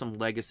 Maybe it's some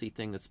legacy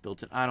thing that's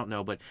built in. I don't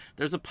know, but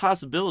there's a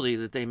possibility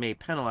that they may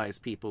penalize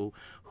people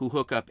who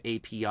hook up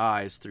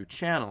APIs through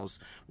channels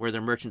where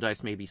their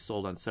merchandise may be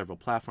sold on several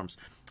platforms.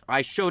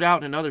 I showed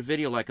out in another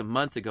video like a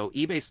month ago,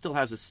 eBay still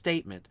has a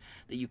statement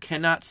that you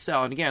cannot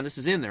sell, and again, this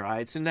is in there,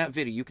 it's in that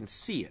video, you can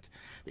see it,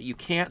 that you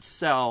can't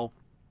sell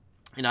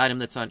an item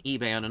that's on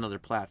eBay on another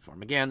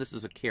platform. Again, this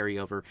is a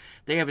carryover.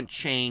 They haven't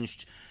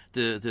changed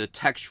the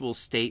textual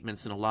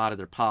statements in a lot of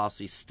their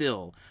policies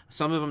still.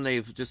 Some of them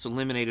they've just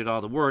eliminated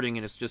all the wording,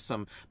 and it's just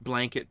some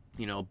blanket,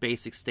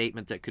 basic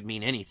statement that could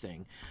mean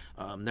anything.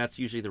 That's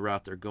usually the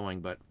route they're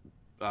going, but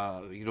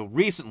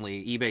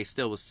recently eBay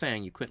still was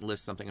saying you couldn't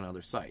list something on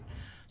another site.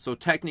 So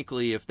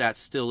technically, if that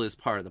still is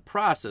part of the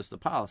process, the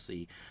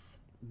policy,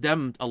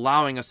 them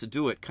allowing us to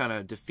do it kind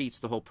of defeats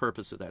the whole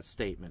purpose of that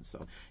statement.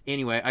 So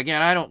anyway,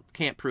 again,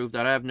 can't prove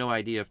that. I have no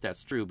idea if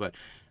that's true, but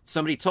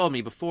somebody told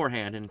me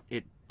beforehand,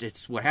 and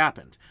it's what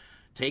happened.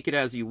 Take it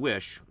as you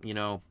wish.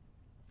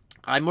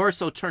 I more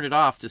so turned it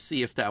off to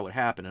see if that would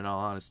happen, in all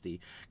honesty,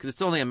 because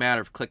it's only a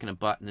matter of clicking a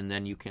button and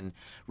then you can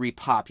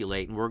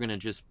repopulate, and we're going to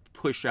just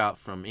push out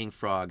from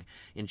Inkfrog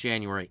in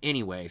January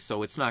anyway,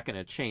 so it's not going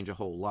to change a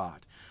whole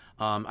lot.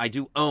 I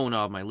do own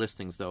all of my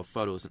listings, though,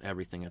 photos and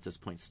everything at this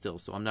point still,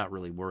 so I'm not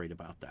really worried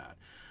about that.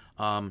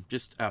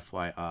 Just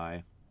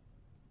FYI.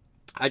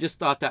 I just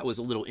thought that was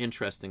a little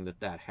interesting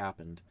that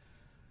happened.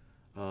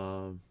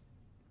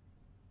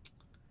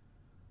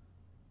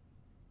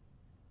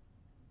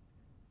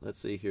 Let's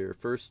see here.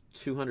 First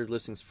 200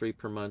 listings free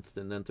per month,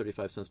 and then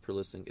 35 cents per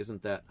listing.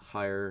 Isn't that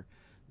higher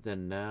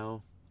than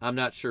now? I'm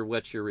not sure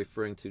what you're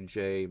referring to,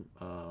 Jay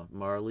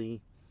Marley.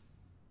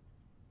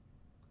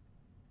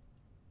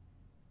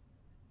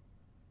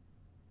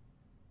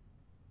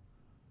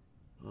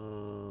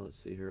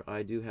 Let's see here.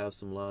 I do have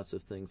lots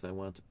of things I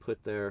want to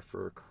put there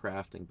for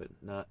crafting, but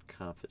not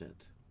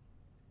confident.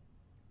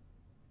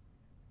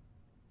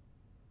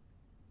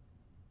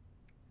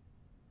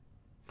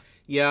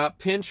 Yeah,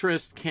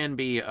 Pinterest can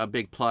be a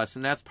big plus,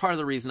 and that's part of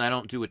the reason I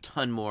don't do a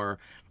ton more.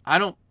 I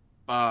don't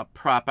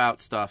prop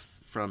out stuff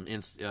from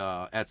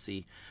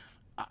Etsy.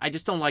 I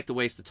just don't like to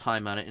waste the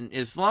time on it. And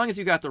as long as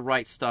you got the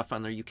right stuff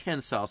on there, you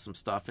can sell some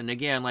stuff. And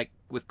again, like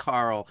with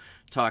Carl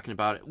talking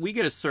about it, we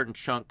get a certain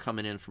chunk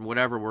coming in from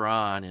whatever we're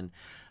on, and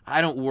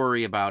I don't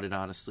worry about it,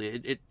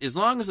 honestly. As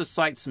long as the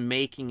site's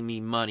making me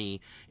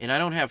money and I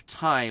don't have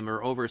time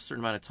or over a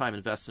certain amount of time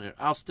invested in it,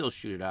 I'll still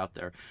shoot it out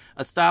there.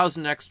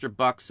 $1,000 extra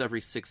bucks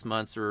every 6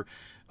 months, or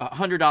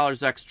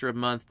 $100 extra a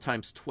month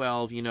times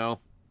 12,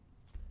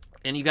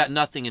 and you got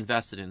nothing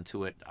invested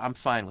into it, I'm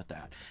fine with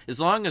that. As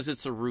long as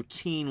it's a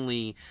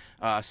routinely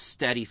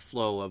steady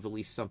flow of at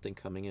least something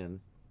coming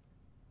in.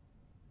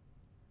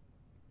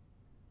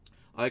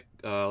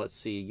 Let's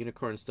see,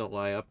 Unicorns Don't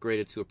Lie. I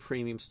upgraded to a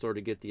premium store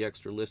to get the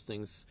extra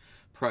listings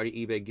prior to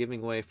eBay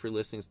giving away free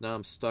listings. Now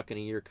I'm stuck in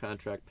a year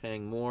contract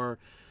paying more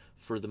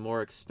for the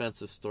more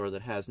expensive store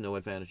that has no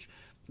advantage.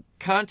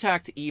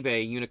 Contact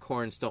eBay,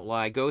 Unicorns Don't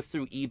Lie. Go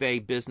through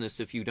eBay Business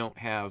if you don't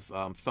have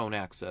phone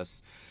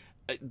access.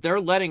 They're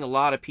letting a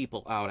lot of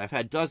people out. I've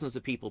had dozens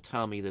of people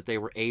tell me that they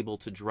were able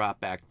to drop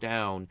back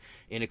down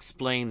and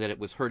explain that it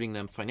was hurting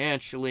them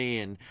financially,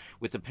 and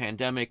with the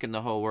pandemic and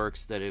the whole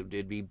works, that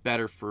it'd be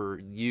better for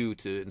you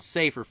and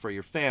safer for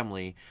your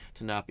family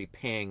to not be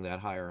paying that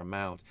higher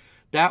amount.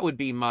 that would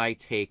be my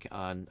take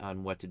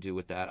on what to do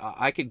with that.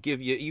 I could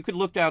give you, you could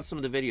look down some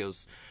of the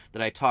videos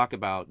that I talk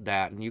about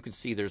that, and you can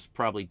see there's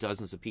probably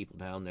dozens of people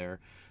down there.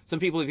 Some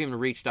people have even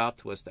reached out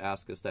to us to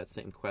ask us that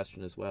same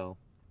question as well.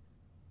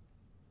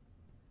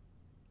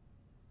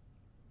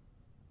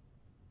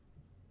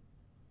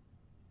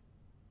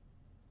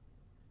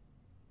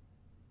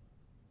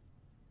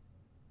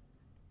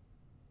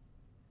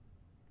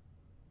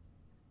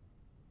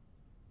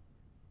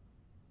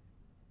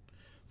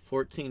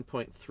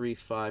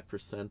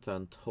 %14.35%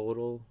 on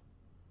total.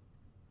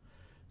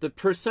 The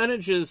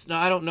percentages,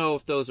 now I don't know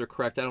if those are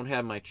correct. I don't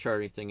have my chart or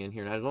anything in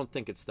here, and I don't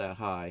think it's that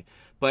high.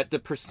 But the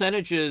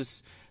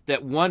percentages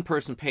that one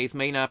person pays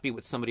may not be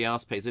what somebody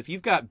else pays. If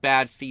you've got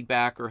bad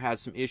feedback or had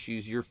some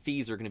issues, your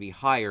fees are going to be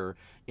higher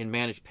in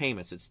managed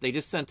payments. They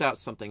just sent out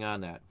something on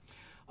that.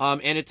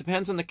 And it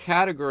depends on the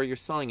category you're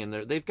selling in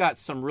there. They've got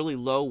some really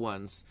low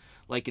ones,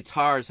 like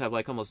guitars have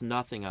like almost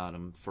nothing on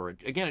them for it.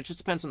 Again, it just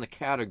depends on the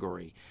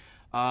category.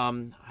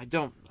 I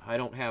don't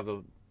have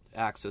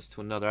access to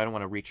another. I don't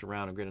want to reach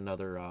around and get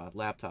another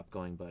laptop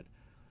going, but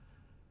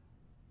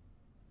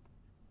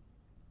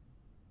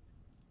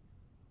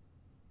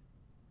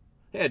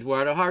hey,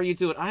 Eduardo, how are you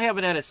doing? I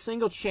haven't had a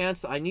single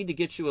chance. I need to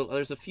get you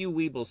there's a few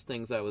Weebles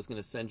things I was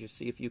going to send you,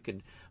 see if you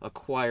can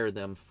acquire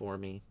them for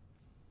me.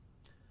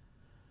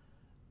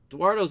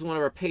 Eduardo's one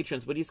of our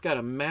patrons, but he's got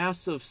a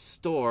massive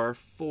store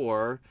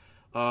for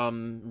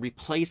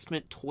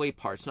replacement toy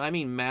parts. And I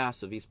mean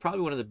massive. He's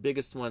probably one of the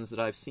biggest ones that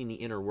I've seen the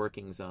inner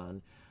workings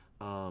on.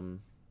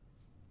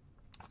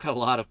 It's got a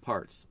lot of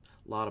parts.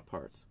 A lot of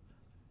parts.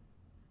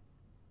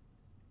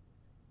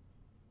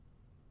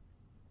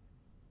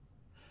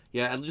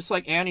 Yeah, and just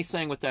like Annie's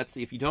saying with that,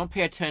 see, if you don't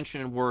pay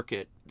attention and work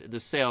it, the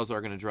sales are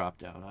going to drop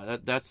down.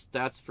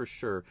 That's for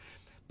sure.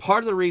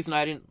 Part of the reason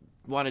I didn't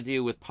want to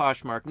deal with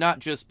Poshmark, not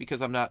just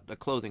because I'm not a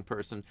clothing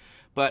person,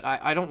 but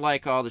I don't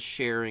like all the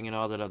sharing and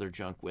all that other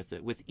junk with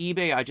it. With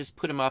eBay, I just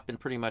put them up and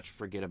pretty much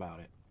forget about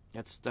it.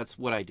 That's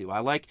what I do. I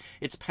like,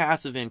 it's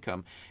passive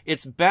income.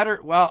 It's better,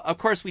 well, of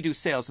course we do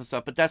sales and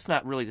stuff, but that's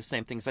not really the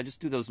same thing. I just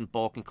do those in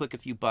bulk and click a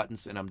few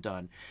buttons and I'm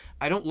done.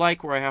 I don't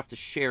like where I have to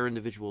share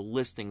individual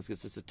listings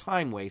because it's a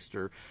time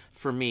waster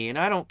for me, and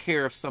I don't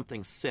care if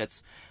something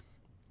sits.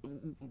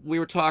 We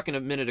were talking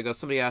a minute ago,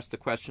 somebody asked a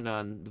question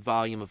on the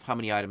volume of how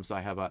many items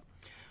I have up.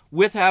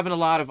 With having a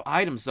lot of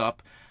items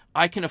up,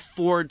 I can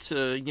afford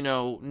to, you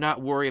know,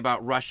 not worry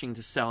about rushing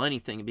to sell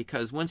anything,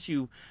 because once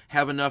you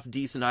have enough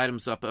decent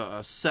items up,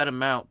 a set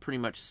amount pretty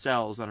much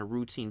sells on a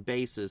routine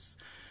basis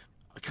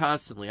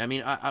constantly. I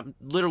mean, I'm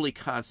literally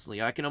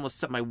constantly. I can almost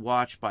set my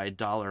watch by a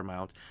dollar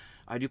amount.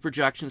 I do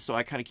projections, so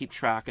I kind of keep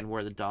tracking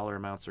where the dollar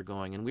amounts are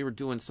going, and we were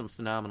doing some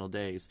phenomenal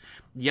days.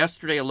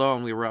 Yesterday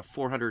alone, we were up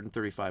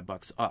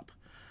 $435 up.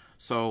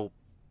 So,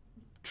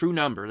 true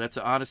number. That's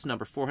an honest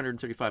number,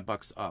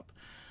 $435 up.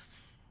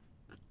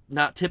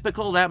 Not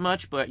typical that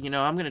much, but, you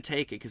know, I'm going to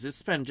take it because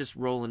it's been just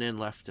rolling in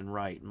left and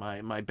right.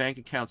 My bank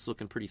account's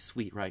looking pretty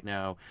sweet right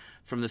now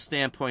from the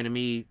standpoint of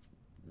me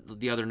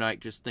the other night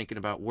just thinking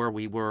about where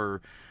we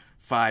were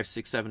 5,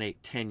 6, 7,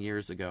 8, 10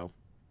 years ago.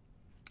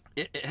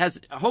 It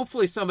has,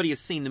 hopefully somebody has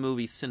seen the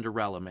movie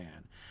Cinderella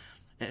Man.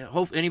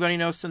 Anybody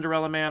know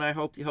Cinderella Man? I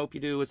hope you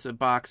do. It's a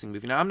boxing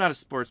movie. Now, I'm not a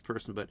sports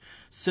person, but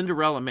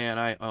Cinderella Man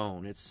I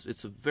own. It's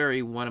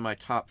one of my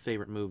top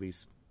favorite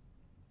movies.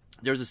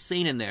 There's a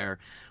scene in there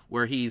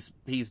where he's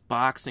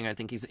boxing. I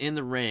think he's in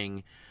the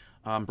ring,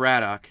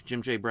 Braddock,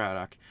 Jim J.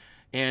 Braddock,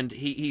 and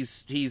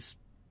he's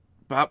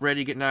about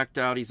ready to get knocked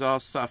out. He's all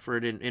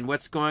suffered, and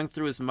what's going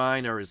through his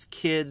mind are his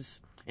kids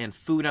and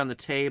food on the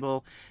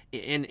table,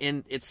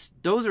 and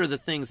those are the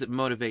things that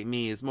motivate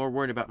me. Is more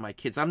worried about my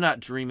kids. I'm not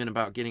dreaming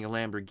about getting a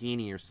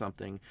Lamborghini or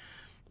something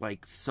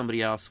like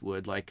somebody else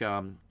would. Like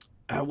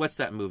what's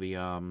that movie?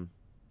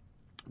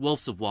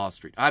 Wolves of Wall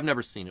Street. I've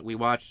never seen it. We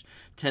watched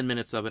 10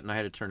 minutes of it and I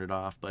had to turn it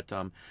off. But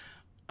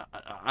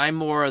I'm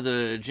more of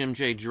the Jim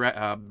J.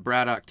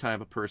 Braddock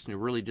type of person who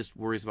really just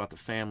worries about the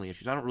family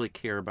issues. I don't really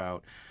care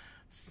about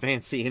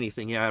fancy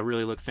anything. Yeah, I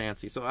really look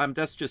fancy. So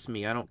that's just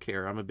me. I don't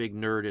care. I'm a big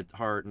nerd at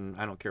heart, and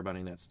I don't care about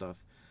any of that stuff.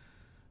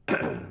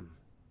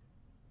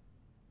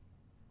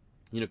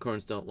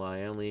 Unicorns don't lie.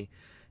 I only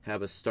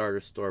have a starter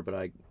store, but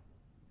I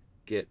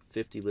get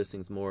 50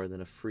 listings more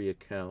than a free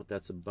account.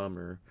 That's a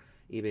bummer.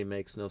 eBay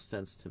makes no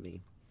sense to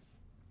me.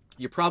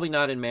 You're probably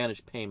not in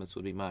managed payments,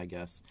 would be my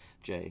guess,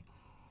 Jay.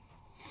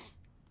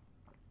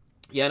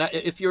 Yeah, and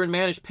if you're in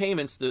managed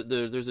payments,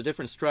 there's a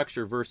different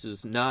structure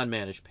versus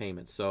non-managed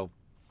payments. So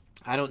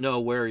I don't know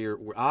where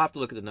I'll have to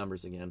look at the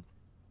numbers again.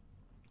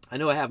 I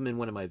know I have them in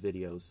one of my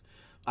videos.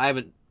 I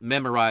haven't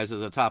memorized at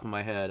the top of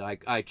my head.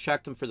 I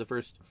checked them for the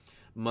first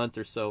month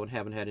or so and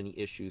haven't had any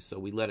issues, so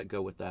we let it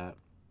go with that.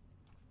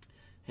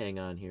 Hang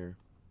on here.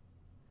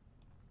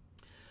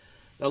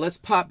 Now let's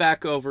pop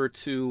back over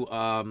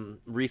to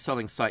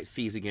reselling site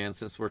fees again,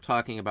 since we're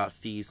talking about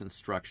fees and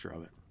structure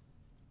of it.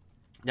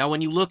 Now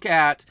when you look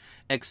at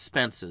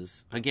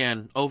expenses,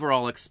 again,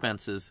 overall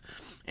expenses,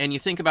 and you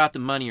think about the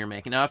money you're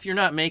making. Now if you're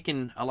not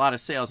making a lot of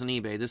sales on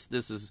eBay,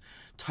 this is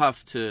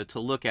tough to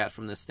look at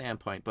from this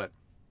standpoint, but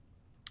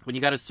when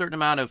you got a certain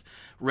amount of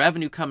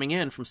revenue coming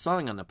in from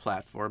selling on the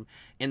platform,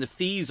 and the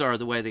fees are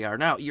the way they are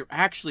now, you're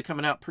actually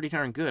coming out pretty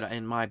darn good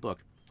in my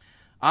book.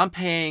 I'm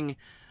paying,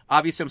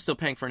 obviously I'm still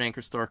paying for an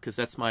Anchor store because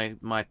that's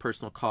my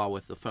personal call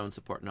with the phone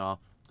support and all,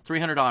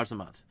 $300 a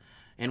month.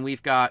 And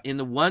we've got, in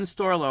the one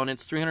store alone,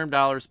 it's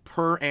 $300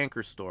 per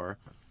Anchor store.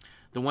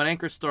 The one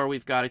Anchor store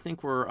we've got, I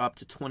think we're up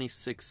to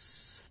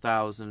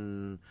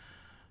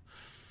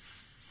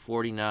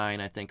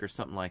 26,049, I think, or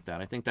something like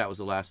that. I think that was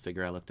the last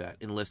figure I looked at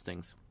in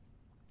listings.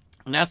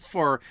 And that's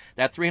for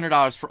that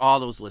 $300 for all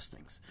those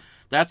listings.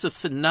 That's a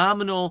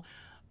phenomenal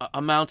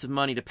amount of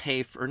money to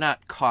pay for,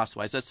 not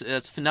cost-wise.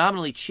 That's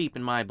phenomenally cheap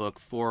in my book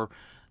for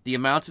the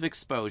amount of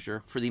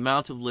exposure, for the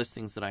amount of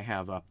listings that I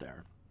have up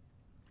there.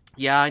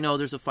 Yeah, I know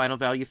there's a final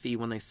value fee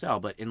when they sell,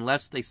 but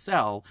unless they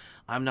sell,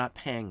 I'm not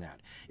paying that.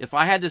 If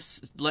I had to,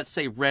 let's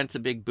say, rent a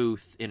big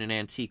booth in an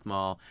antique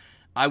mall,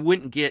 I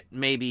wouldn't get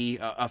maybe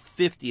a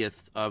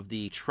 50th of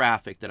the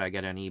traffic that I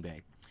get on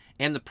eBay.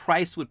 And the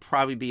price would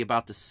probably be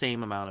about the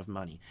same amount of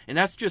money. And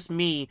that's just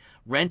me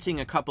renting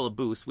a couple of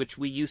booths, which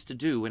we used to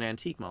do in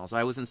antique malls.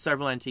 I was in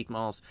several antique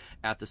malls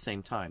at the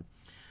same time.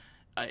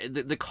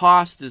 The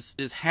cost is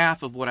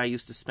half of what I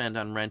used to spend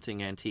on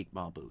renting antique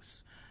mall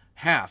booths.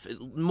 Half,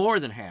 more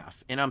than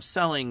half. And I'm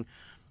selling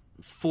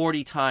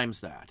 40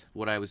 times that,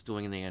 what I was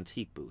doing in the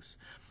antique booths.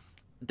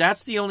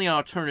 That's the only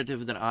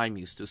alternative that I'm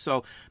used to.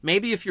 So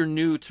maybe if you're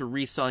new to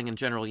reselling in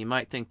general, you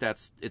might think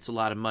it's a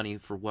lot of money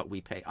for what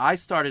we pay. I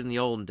started in the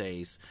olden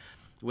days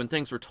when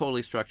things were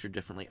totally structured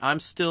differently. I'm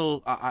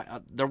still,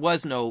 there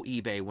was no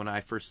eBay when I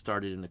first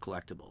started in the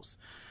collectibles.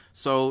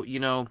 So, you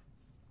know,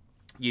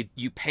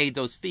 you paid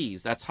those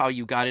fees. That's how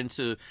you got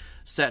into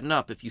setting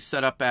up. If you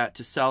set up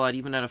to sell at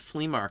even at a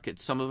flea market,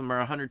 some of them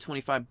are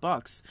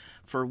 $125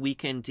 for a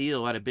weekend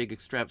deal at a big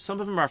extrap. Some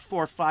of them are $400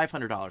 or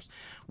 $500.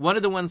 One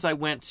of the ones I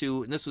went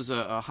to, and this was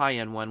a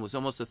high-end one, was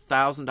almost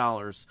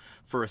 $1,000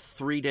 for a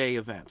 3-day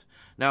event.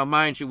 Now,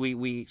 mind you,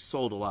 we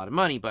sold a lot of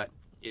money, but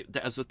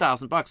that was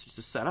 $1,000 just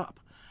to set up.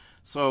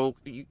 So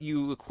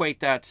you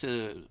equate that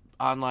to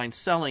online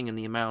selling and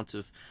the amount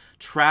of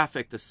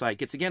traffic the site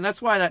gets. Again,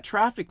 that's why that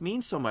traffic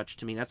means so much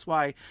to me. That's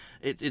why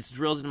it's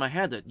drilled into my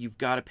head that you've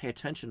got to pay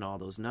attention to all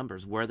those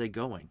numbers. Where are they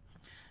going?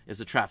 Is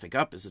the traffic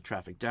up? Is the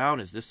traffic down?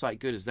 Is this site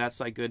good? Is that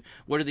site good?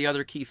 What are the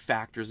other key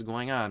factors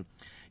going on?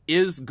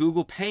 Is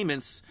Google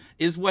Payments,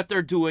 is what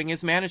they're doing,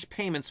 is Managed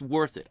Payments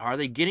worth it? Are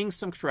they getting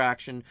some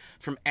traction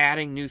from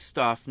adding new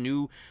stuff,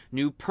 new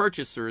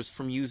purchasers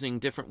from using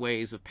different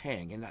ways of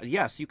paying? And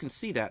yes, you can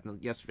see that in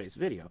yesterday's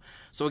video.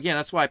 So again,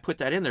 that's why I put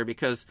that in there,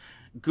 because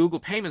Google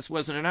Payments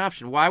wasn't an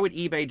option. Why would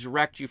eBay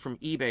direct you from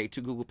eBay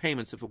to Google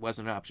Payments if it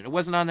wasn't an option? It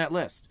wasn't on that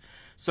list.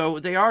 So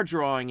they are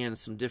drawing in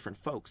some different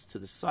folks to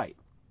the site.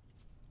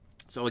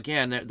 So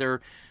again, they're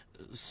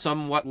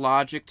somewhat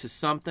logic to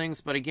some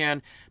things, but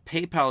again,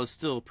 PayPal is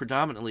still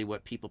predominantly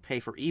what people pay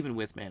for, even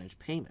with Managed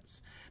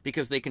Payments,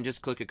 because they can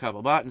just click a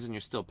couple buttons and you're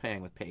still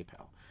paying with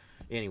PayPal.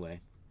 Anyway,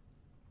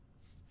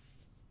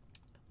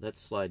 let's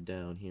slide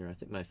down here. I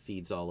think my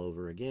feed's all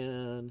over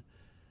again.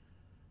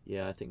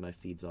 Yeah, I think my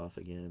feed's off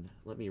again.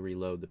 Let me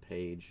reload the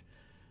page.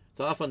 It's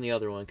off on the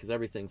other one because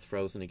everything's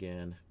frozen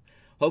again.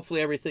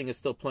 Hopefully everything is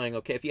still playing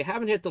okay. If you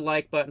haven't hit the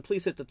like button,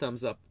 please hit the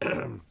thumbs up.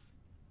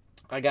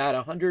 I got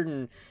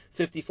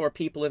 154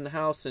 people in the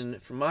house,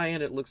 and from my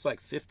end, it looks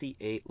like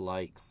 58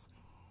 likes.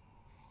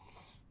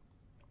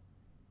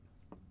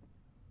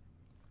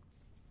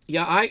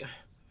 Yeah,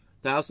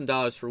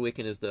 $1,000 for a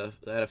weekend is at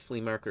a flea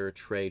market or a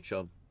trade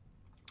show.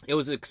 It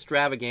was an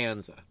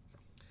extravaganza.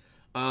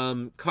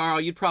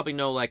 Carl, you'd probably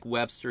know, like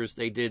Webster's.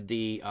 They did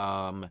the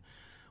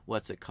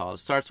what's it called? It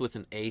starts with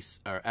an ACE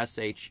or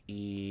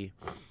SHE.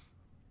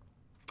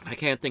 I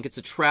can't think. It's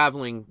a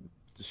traveling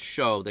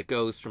show that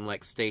goes from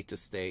like state to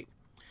state.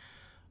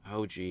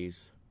 Oh,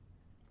 geez.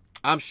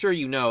 I'm sure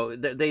you know.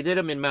 They did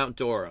them in Mount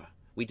Dora.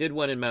 We did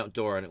one in Mount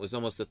Dora, and it was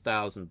almost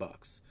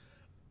 $1,000.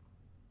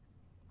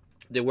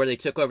 Where they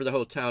took over the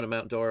whole town of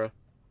Mount Dora.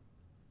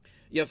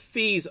 Yeah,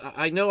 fees.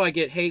 I know I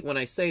get hate when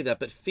I say that,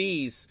 but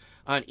fees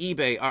on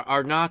eBay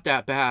are not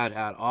that bad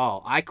at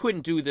all. I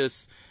couldn't do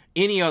this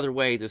any other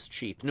way this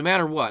cheap. No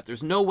matter what.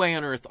 There's no way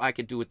on earth I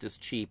could do it this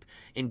cheap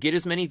and get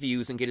as many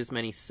views and get as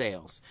many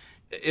sales.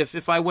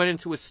 If I went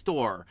into a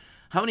store,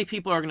 how many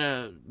people are going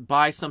to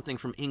buy something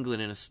from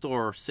England in a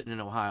store sitting in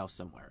Ohio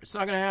somewhere? It's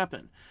not going to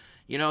happen.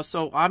 You know,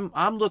 so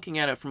I'm looking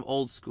at it from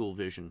old school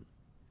vision.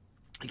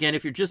 Again,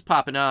 if you're just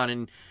popping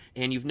on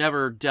and you've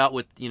never dealt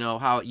with, you know,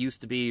 how it used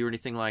to be or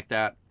anything like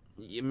that,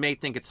 you may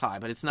think it's high,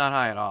 but it's not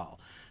high at all.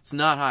 It's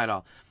not high at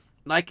all.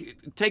 Like,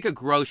 take a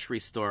grocery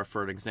store,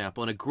 for an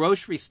example. In a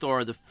grocery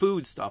store, the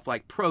food stuff,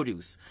 like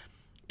produce,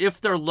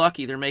 if they're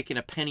lucky, they're making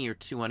a penny or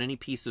two on any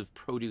piece of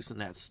produce in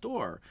that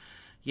store.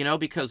 You know,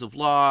 because of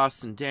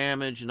loss and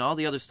damage and all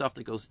the other stuff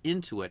that goes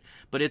into it.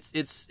 But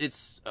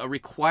it's a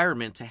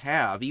requirement to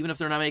have, even if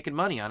they're not making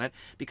money on it,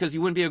 because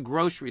you wouldn't be a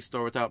grocery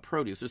store without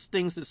produce. There's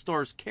things that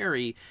stores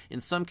carry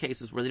in some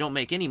cases where they don't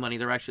make any money.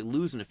 They're actually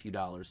losing a few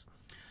dollars.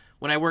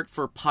 When I worked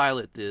for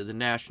Pilot, the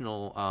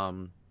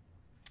national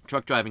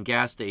truck driving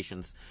gas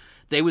stations,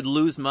 they would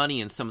lose money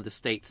in some of the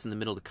states in the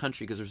middle of the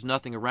country because there's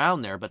nothing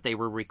around there, but they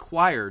were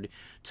required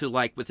to,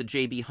 like with a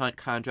JB Hunt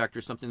contract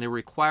or something, they were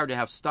required to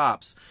have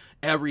stops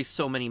every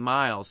so many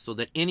miles so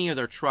that any of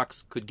their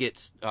trucks could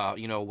get,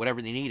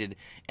 whatever they needed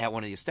at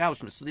one of the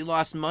establishments. So they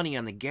lost money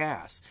on the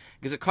gas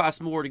because it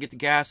cost more to get the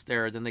gas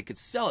there than they could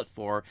sell it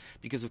for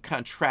because of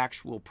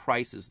contractual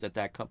prices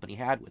that company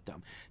had with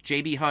them.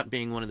 JB Hunt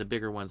being one of the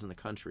bigger ones in the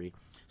country.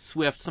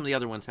 Swift, some of the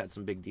other ones had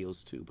some big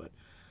deals too, but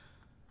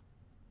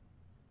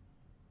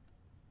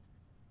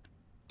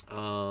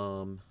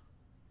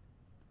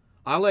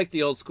I like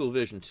the old school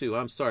vision too.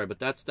 I'm sorry, but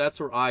that's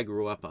where I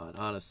grew up on,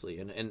 honestly.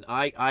 And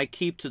I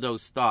keep to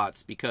those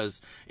thoughts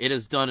because it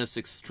has done us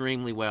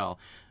extremely well.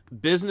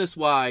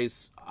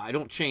 Business-wise, I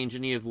don't change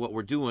any of what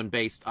we're doing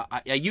based...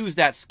 I use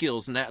that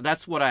skills, and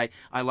that's what I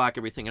like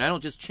everything. And I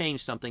don't just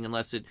change something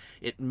unless it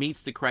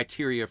meets the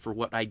criteria for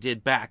what I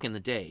did back in the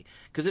day.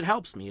 Because it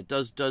helps me. It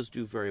does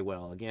do very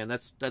well. Again,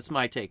 that's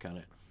my take on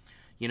it.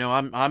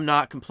 I'm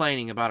not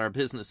complaining about our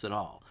business at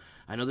all.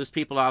 I know there's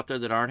people out there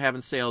that aren't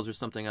having sales or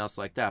something else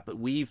like that, but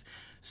we've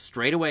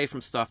strayed away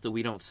from stuff that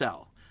we don't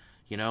sell.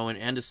 And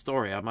end of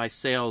story. My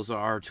sales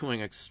are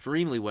doing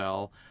extremely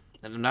well,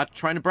 and I'm not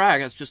trying to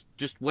brag. It's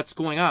just what's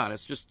going on.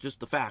 It's just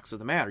the facts of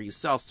the matter. You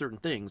sell certain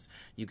things,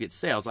 you get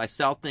sales. I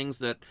sell things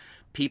that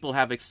people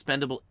have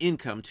expendable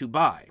income to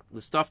buy.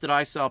 The stuff that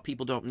I sell,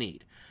 people don't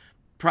need.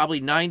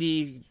 Probably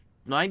 90%,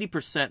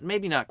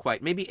 maybe not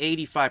quite, maybe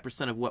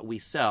 85% of what we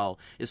sell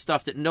is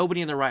stuff that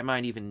nobody in their right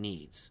mind even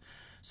needs.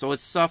 So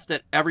it's stuff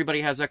that everybody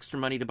has extra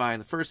money to buy in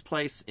the first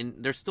place, and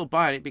they're still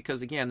buying it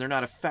because, again, they're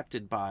not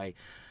affected by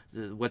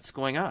what's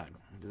going on.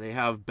 They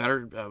have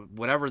better,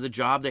 whatever the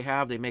job they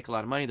have, they make a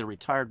lot of money, they're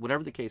retired,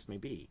 whatever the case may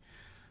be.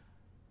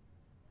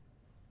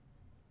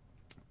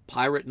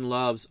 Pirate and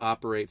Loves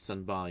operates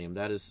on volume.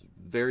 That is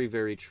very,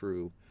 very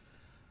true.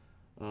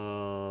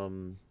 Yeah,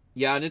 and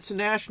it's a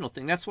national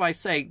thing. That's why I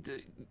say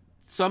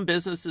some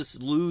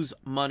businesses lose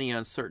money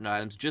on certain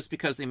items just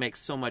because they make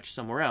so much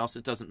somewhere else.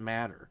 It doesn't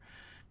matter.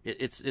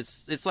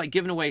 It's like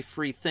giving away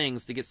free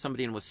things to get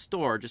somebody into a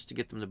store just to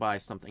get them to buy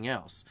something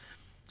else.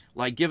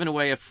 Like giving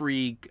away a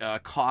free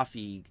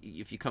coffee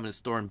if you come in a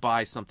store and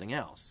buy something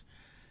else.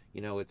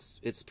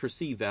 It's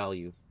perceived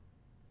value.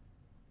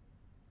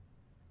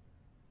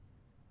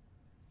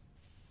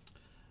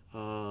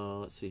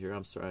 Let's see here.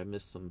 I'm sorry, I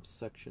missed some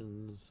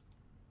sections.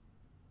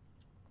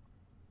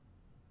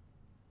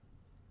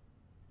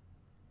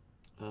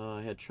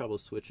 I had trouble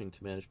switching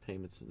to manage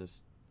payments in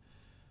this.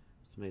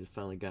 Somebody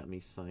finally got me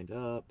signed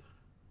up.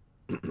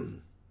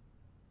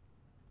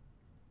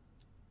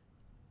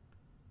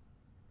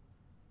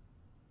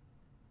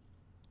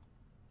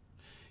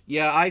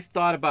 Yeah, I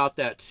thought about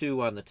that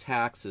too on the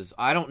taxes.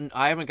 I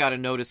haven't got a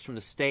notice from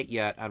the state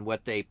yet on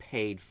what they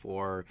paid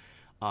for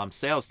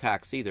sales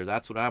tax either.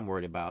 That's what I'm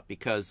worried about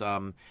because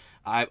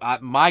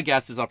my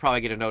guess is I'll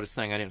probably get a notice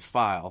saying I didn't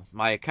file.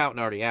 My accountant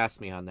already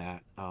asked me on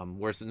that.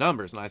 Where's the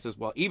numbers? And I says,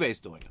 well, eBay's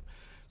doing them,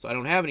 so I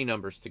don't have any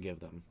numbers to give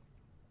them.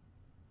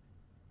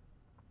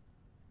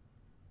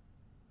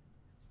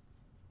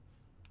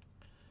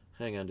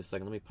 Hang on just a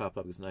second. Let me pop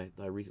up because I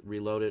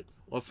reload it.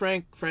 Well,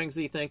 Frank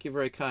Z, thank you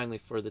very kindly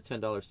for the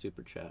 $10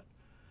 super chat.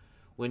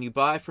 When you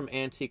buy from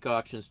antique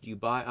auctions, do you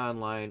buy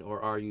online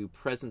or are you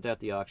present at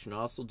the auction?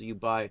 Also, do you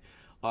buy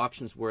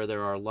auctions where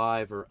there are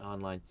live or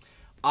online?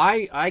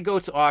 I go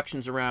to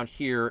auctions around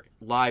here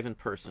live in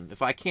person.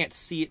 If I can't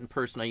see it in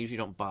person, I usually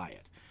don't buy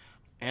it.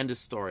 End of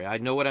story. I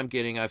know what I'm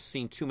getting. I've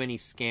seen too many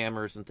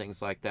scammers and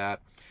things like that.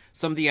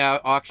 Some of the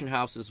auction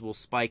houses will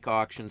spike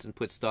auctions and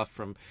put stuff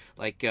from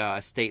like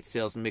estate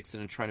sales and mix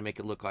it and trying to make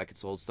it look like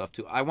it's old stuff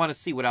too. I want to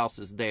see what else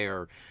is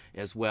there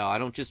as well. I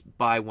don't just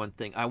buy one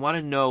thing. I want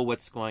to know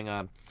what's going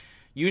on.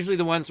 Usually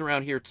the ones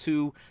around here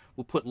too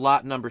will put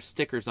lot number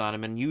stickers on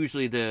them, and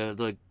usually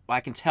the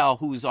I can tell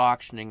who's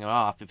auctioning it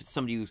off if it's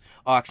somebody who's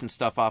auctioned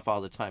stuff off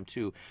all the time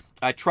too.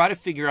 I try to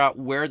figure out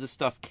where the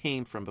stuff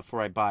came from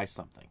before I buy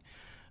something,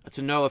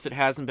 to know if it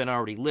hasn't been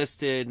already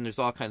listed, and there's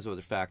all kinds of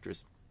other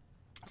factors.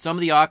 Some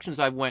of the auctions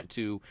I've went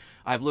to,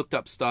 I've looked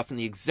up stuff, and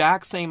the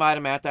exact same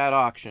item at that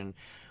auction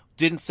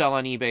didn't sell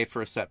on eBay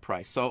for a set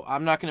price, so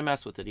I'm not going to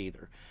mess with it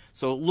either.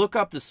 So look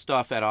up the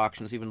stuff at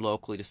auctions, even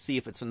locally, to see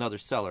if it's another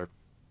seller.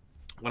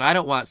 When I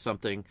don't want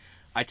something,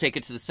 I take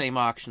it to the same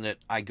auction that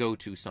I go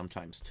to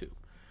sometimes too.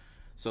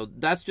 So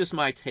that's just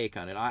my take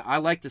on it. I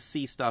like to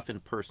see stuff in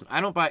person. I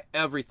don't buy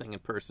everything in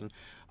person.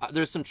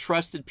 There's some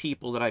trusted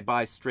people that I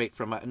buy straight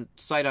from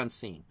sight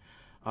unseen.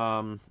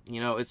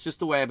 It's just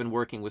the way I've been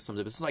working with some of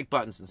it. It's like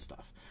buttons and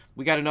stuff.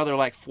 We got another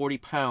like 40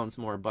 pounds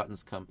more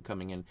buttons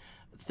coming in.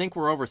 I think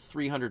we're over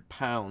 300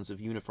 pounds of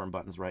uniform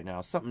buttons right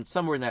now.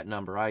 Somewhere in that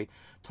number. I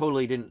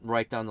totally didn't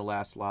write down the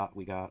last lot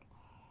we got.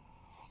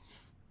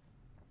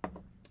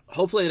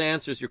 Hopefully it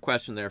answers your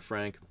question there,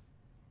 Frank.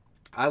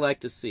 I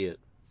like to see it.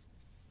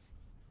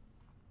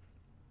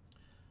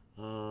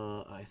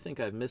 I think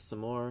I've missed some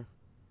more.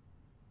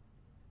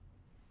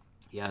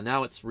 Yeah,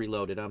 now it's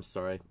reloaded. I'm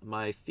sorry.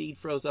 My feed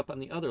froze up on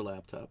the other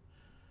laptop.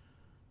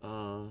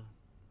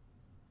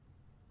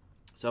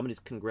 Somebody's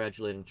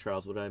congratulating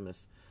Charles. What did I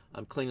miss?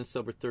 I'm clean and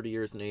sober 30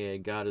 years in AA.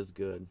 God is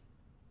good.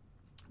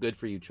 Good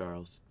for you,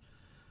 Charles.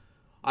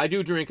 I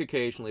do drink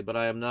occasionally, but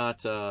I'm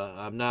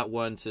not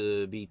one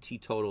to be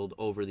teetotaled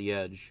over the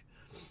edge.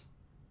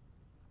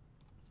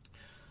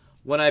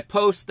 When I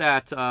post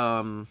that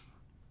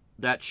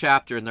that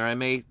chapter in there, I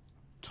may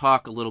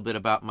talk a little bit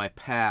about my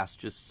past,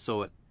 just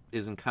so it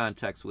is in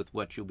context with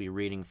what you'll be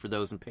reading for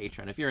those in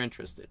Patreon, if you're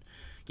interested.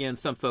 Again,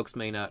 some folks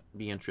may not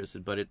be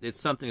interested, but it's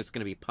something that's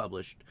going to be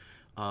published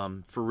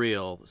for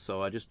real,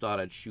 so I just thought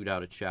I'd shoot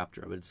out a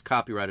chapter of it. It's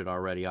copyrighted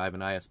already. I have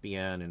an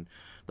ISBN and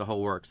the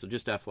whole works, so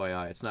just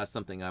FYI, it's not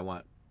something I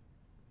want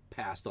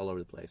passed all over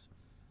the place.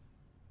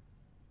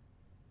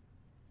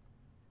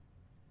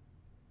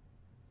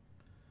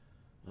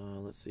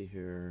 Let's see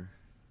here.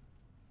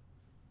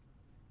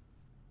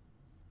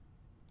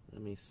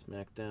 Let me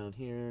smack down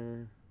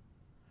here.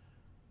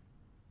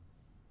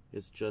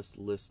 It's just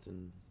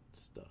listing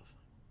stuff.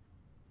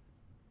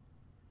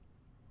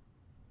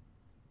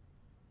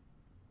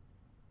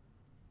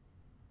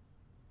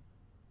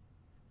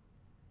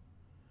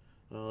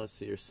 Let's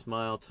see your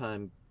Smile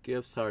Time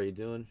Gifts. How are you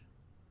doing?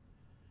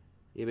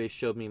 eBay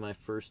showed me my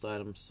first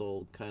item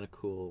sold. Kind of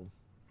cool.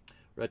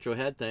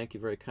 Retrohead, thank you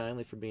very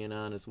kindly for being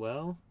on as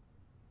well.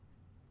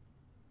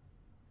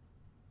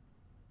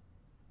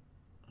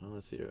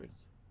 Let's see here.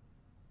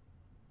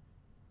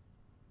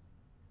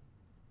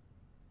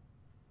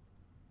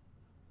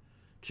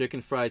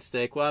 Chicken fried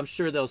steak. Well, I'm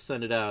sure they'll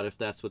send it out if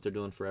that's what they're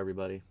doing for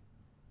everybody.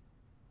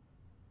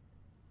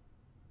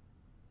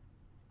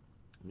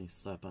 Let me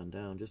slap on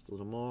down just a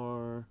little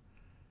more.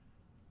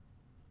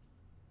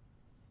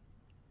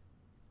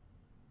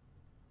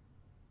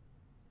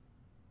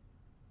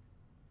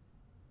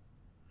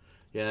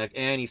 Yeah,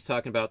 Annie's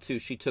talking about too.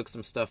 She took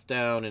some stuff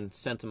down and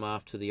sent them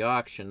off to the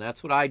auction.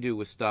 That's what I do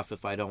with stuff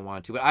if I don't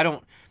want to.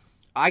 But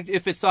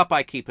if it's up,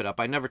 I keep it up.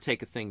 I never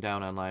take a thing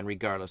down online,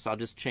 regardless. I'll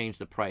just change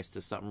the price to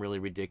something really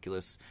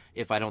ridiculous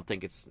if I don't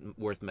think it's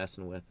worth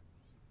messing with.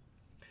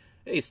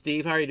 Hey,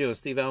 Steve, how are you doing?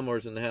 Steve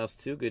Elmore's in the house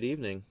too. Good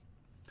evening.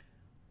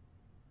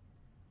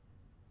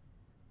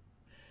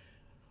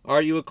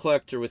 Are you a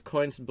collector? With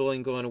coins and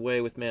bullion going away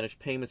with managed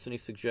payments, any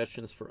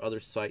suggestions for other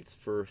sites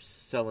for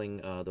selling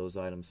those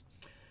items?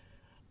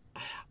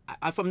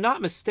 If I'm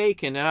not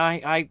mistaken, and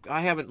I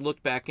haven't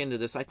looked back into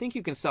this, I think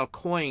you can sell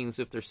coins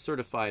if they're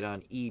certified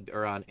on eBay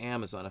or on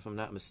Amazon, if I'm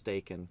not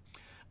mistaken.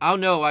 Oh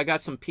no, I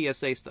got some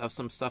PSA stuff,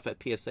 some stuff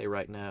at PSA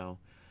right now.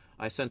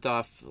 I sent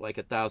off like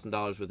 $1,000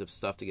 worth of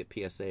stuff to get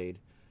PSA'd.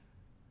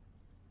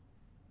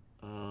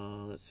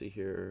 Let's see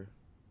here.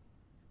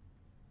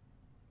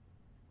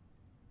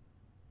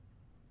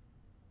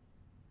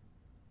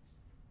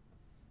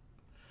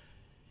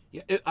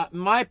 Yeah,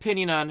 my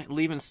opinion on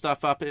leaving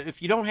stuff up, if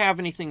you don't have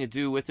anything to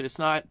do with it, it's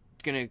not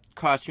going to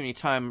cost you any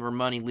time or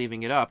money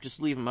leaving it up.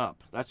 Just leave them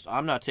up.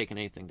 I'm not taking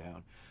anything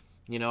down.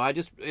 You know,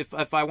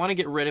 if I want to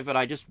get rid of it,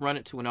 I just run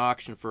it to an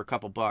auction for a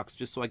couple bucks,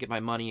 just so I get my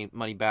money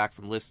back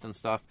from lists and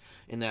stuff,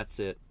 and that's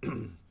it.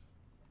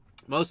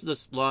 Most of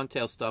this long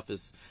tail stuff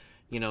is,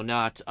 you know,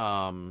 not.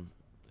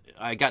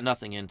 I got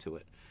nothing into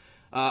it.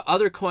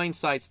 Other coin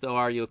sites, though,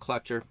 are you a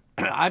collector?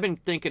 I've been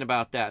thinking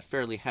about that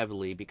fairly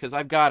heavily because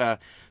I've got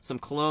some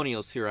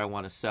colonials here I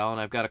want to sell, and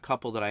I've got a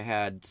couple that I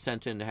had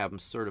sent in to have them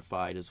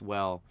certified as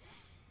well.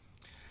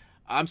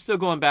 I'm still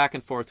going back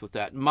and forth with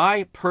that.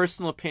 My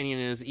personal opinion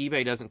is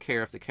eBay doesn't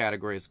care if the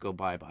categories go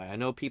bye-bye. I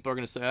know people are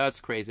going to say, oh, that's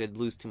crazy, I'd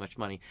lose too much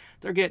money.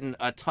 They're getting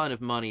a ton of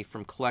money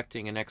from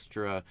collecting an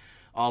extra,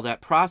 all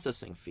that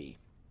processing fee.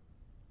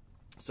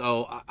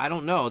 So I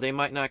don't know. They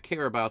might not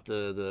care about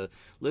the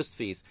list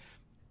fees.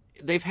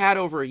 They've had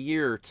over a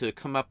year to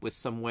come up with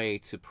some way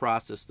to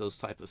process those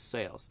type of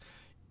sales.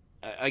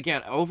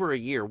 Again, over a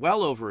year,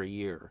 well over a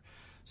year.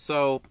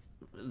 So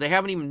they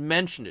haven't even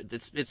mentioned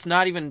it. It's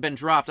not even been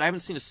dropped. I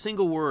haven't seen a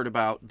single word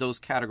about those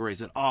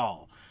categories at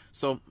all.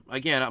 So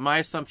again, my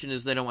assumption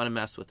is they don't want to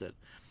mess with it.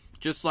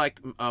 Just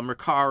like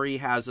Mercari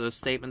has a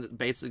statement that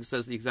basically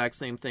says the exact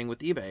same thing with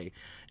eBay.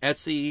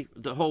 Etsy,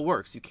 the whole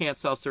works. You can't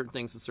sell certain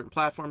things on certain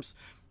platforms.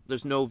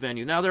 There's no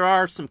venue. Now, there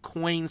are some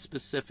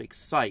coin-specific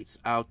sites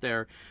out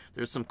there.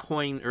 There's some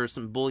coin or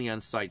some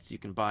bullion sites you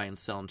can buy and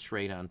sell and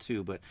trade on,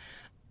 too. But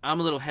I'm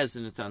a little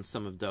hesitant on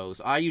some of those.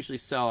 I usually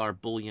sell our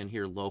bullion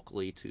here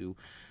locally to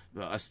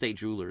estate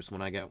jewelers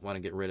when I want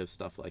to get rid of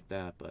stuff like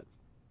that. But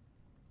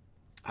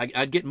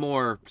I'd get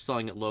more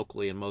selling it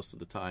locally and most of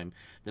the time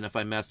than if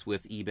I mess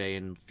with eBay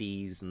and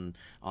fees and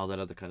all that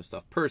other kind of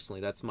stuff. Personally,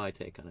 that's my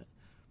take on it.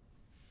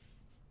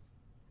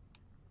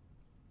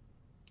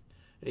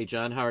 Hey,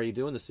 John, how are you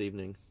doing this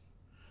evening?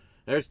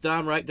 There's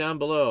Dom right down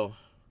below.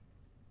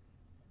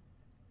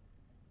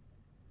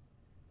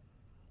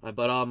 I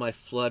bought all my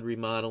flood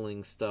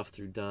remodeling stuff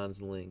through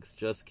Don's links.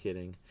 Just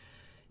kidding.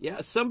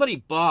 Yeah, somebody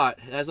bought,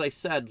 as I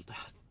said,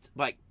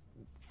 like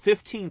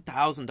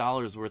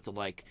 $15,000 worth of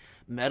like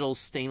metal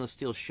stainless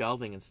steel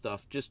shelving and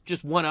stuff.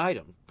 Just one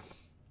item.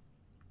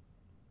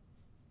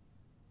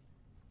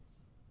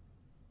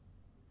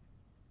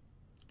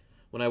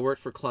 When I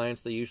worked for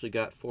clients, they usually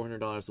got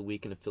 $400 a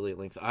week in affiliate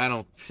links. I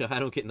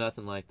don't get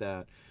nothing like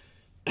that.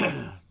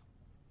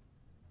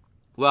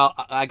 Well,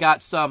 I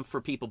got some for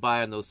people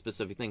buying those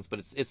specific things, but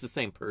it's the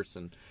same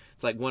person.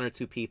 It's like 1 or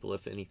 2 people,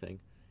 if anything.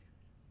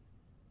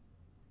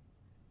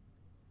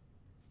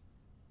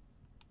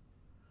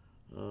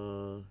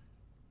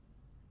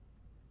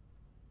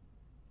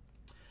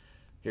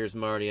 Here's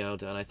Marty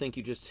Outdown. I think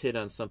you just hit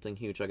on something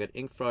huge. I got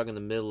Ink Frog in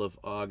the middle of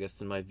August,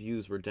 and my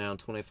views were down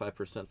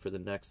 25% for the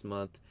next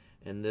month,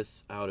 and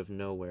this out of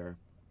nowhere.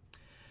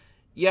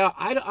 Yeah,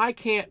 I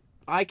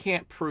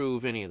can't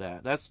prove any of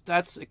that.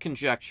 That's a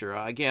conjecture.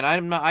 Again,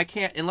 I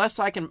can't unless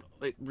I can.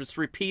 It's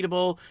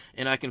repeatable,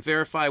 and I can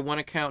verify one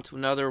account to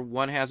another.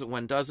 One has it,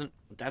 one doesn't.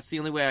 That's the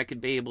only way I could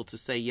be able to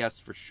say yes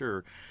for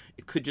sure.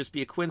 It could just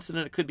be a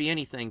coincidence. It could be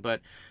anything,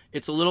 but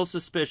it's a little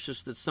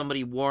suspicious that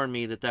somebody warned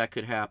me that that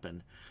could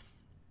happen.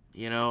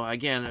 You know,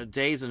 again,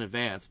 days in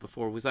advance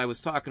before, because I was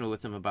talking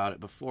with him about it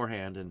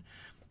beforehand, and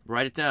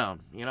write it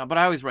down. You know, but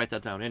I always write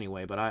that down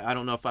anyway. But I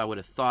don't know if I would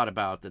have thought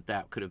about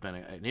that could have been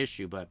an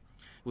issue, but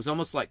it was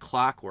almost like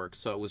clockwork.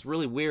 So it was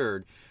really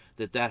weird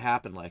that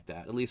happened like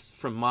that, at least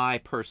from my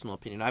personal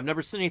opinion. I've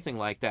never seen anything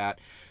like that,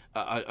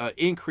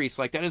 increase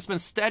like that. And it's been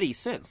steady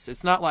since.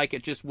 It's not like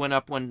it just went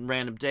up one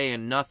random day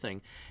and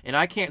nothing. And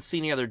I can't see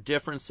any other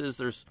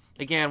differences.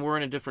 Again, we're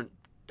in a different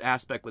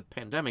aspect with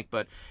pandemic,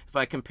 but if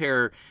I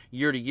compare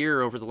year to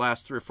year over the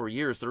last 3 or 4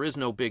 years, there is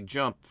no big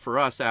jump for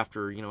us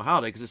after,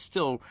 holiday, because it's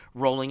still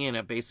rolling in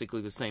at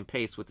basically the same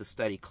pace with a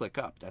steady click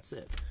up. That's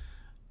it.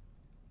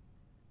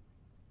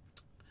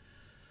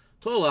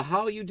 Tola,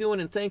 how are you doing?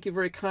 And thank you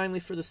very kindly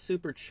for the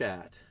super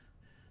chat.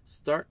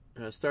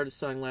 Started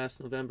selling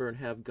last November and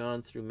have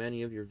gone through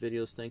many of your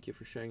videos. Thank you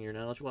for sharing your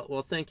knowledge.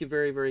 Well, thank you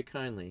very, very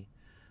kindly.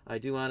 I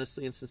do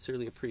honestly and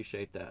sincerely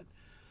appreciate that.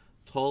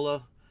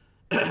 Tola,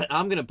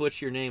 I'm going to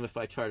butcher your name if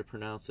I try to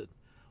pronounce it.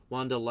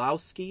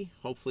 Wandalowski,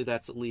 hopefully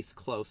that's at least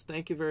close.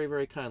 Thank you very,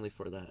 very kindly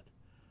for that.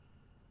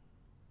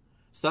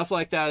 Stuff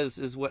like that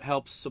is what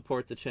helps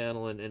support the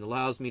channel and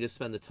allows me to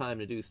spend the time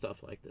to do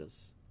stuff like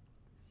this.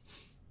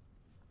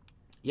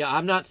 Yeah,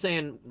 I'm not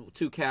saying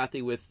to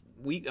Kathy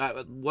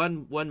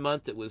one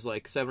month it was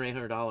like $700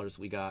 or $800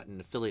 we got in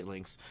affiliate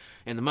links,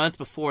 and the month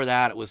before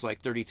that it was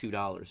like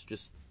 $32.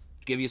 Just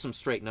give you some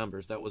straight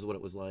numbers. That was what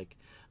it was like.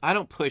 I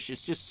don't push.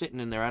 It's just sitting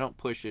in there. I don't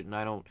push it, and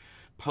I don't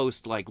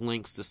post like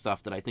links to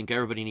stuff that I think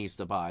everybody needs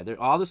to buy.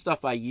 All the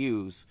stuff I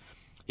use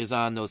is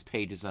on those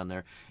pages on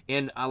there.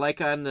 And I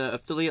like on the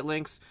affiliate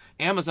links,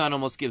 Amazon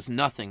almost gives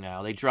nothing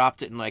now. They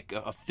dropped it in like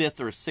a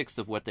fifth or a sixth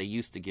of what they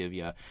used to give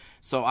you.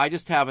 So I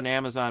just have an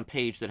Amazon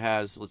page that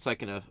has, it's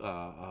like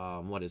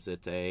what is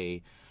it,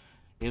 a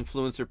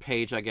influencer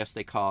page, I guess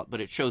they call it,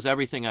 but it shows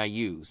everything I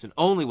use and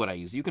only what I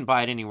use. You can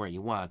buy it anywhere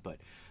you want, but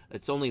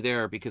it's only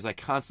there because I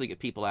constantly get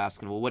people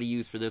asking, well, what do you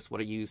use for this?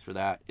 What do you use for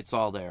that? It's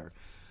all there.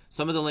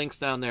 Some of the links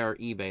down there are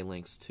eBay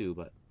links too,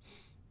 but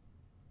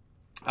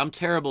I'm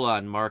terrible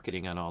on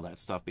marketing on all that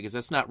stuff because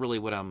that's not really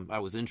what I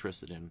was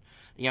interested in.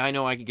 Yeah, I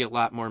know I could get a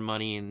lot more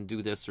money and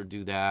do this or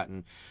do that,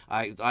 and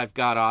I've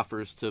got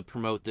offers to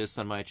promote this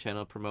on my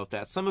channel, promote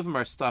that. Some of them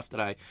are stuff that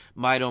I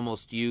might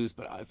almost use,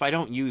 but if I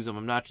don't use them,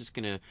 I'm not just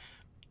going to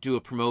do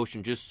a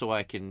promotion just so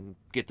I can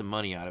get the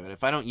money out of it.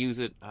 If I don't use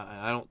it,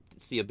 I don't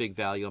see a big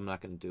value, I'm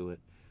not going to do it.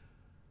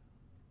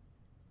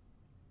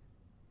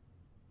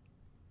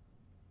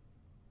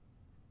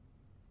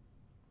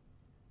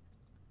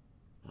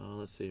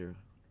 Let's see here.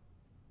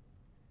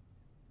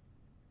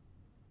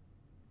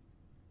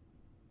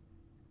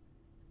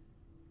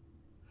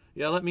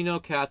 Yeah, let me know,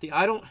 Kathy.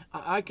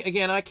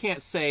 Again, I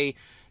can't say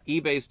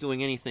eBay's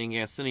doing anything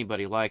against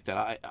anybody like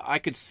that. I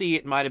could see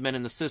it might have been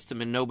in the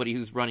system, and nobody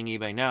who's running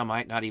eBay now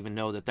might not even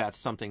know that that's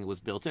something that was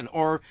built in.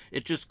 Or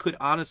it just could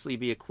honestly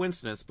be a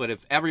coincidence. But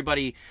if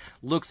everybody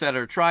looks at it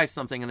or tries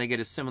something and they get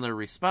a similar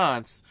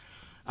response,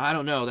 I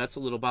don't know. That's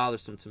a little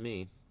bothersome to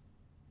me.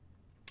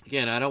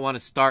 Again, I don't want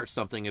to start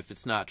something if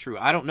it's not true.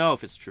 I don't know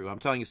if it's true. I'm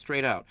telling you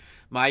straight out.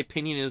 My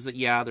opinion is that,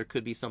 yeah, there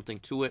could be something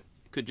to it.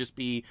 It could just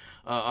be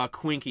a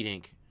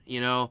quinky-dink,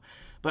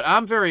 But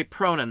I'm very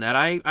prone on that.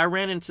 I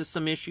ran into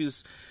some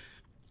issues.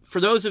 For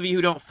those of you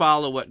who don't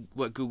follow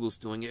what Google's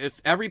doing, if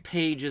every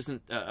page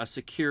isn't a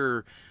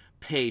secure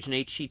page, an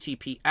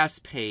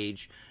HTTPS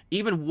page,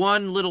 even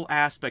one little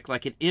aspect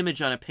like an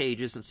image on a page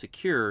isn't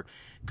secure,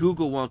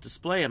 Google won't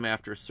display them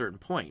after a certain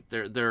point.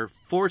 They're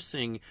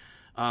forcing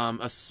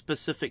a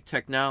specific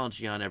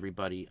technology on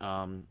everybody.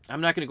 I'm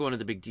not going to go into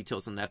the big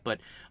details on that, but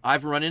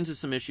I've run into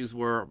some issues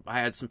where I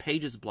had some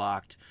pages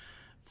blocked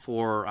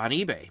on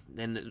eBay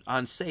and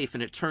on Safe,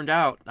 and it turned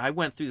out, I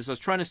went through this, I was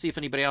trying to see if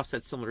anybody else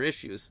had similar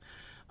issues,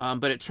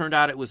 but it turned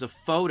out it was a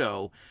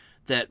photo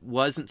that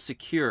wasn't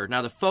secure.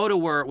 Now the photo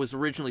where it was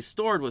originally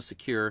stored was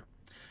secure,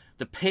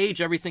 the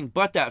page, everything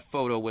but that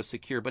photo was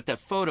secure, but that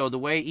photo, the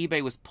way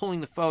eBay was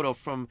pulling the photo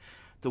from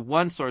the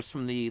one source,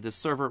 from the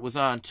server it was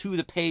on, to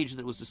the page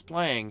that it was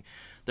displaying,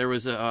 there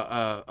was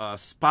a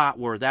spot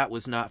where that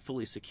was not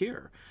fully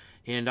secure.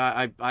 And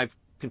I've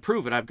can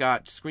prove it. I've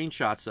got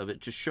screenshots of it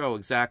to show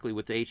exactly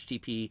with the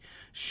HTTP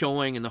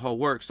showing and the whole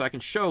work, so I can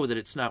show that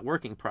it's not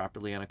working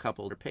properly on a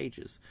couple of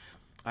pages.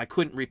 I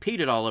couldn't repeat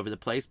it all over the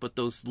place, but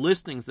those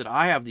listings that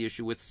I have the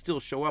issue with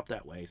still show up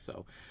that way.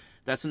 So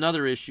That's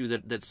another issue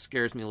that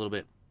scares me a little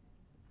bit.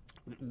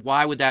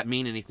 Why would that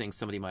mean anything,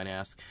 somebody might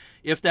ask?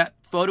 If that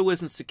photo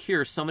isn't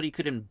secure, somebody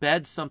could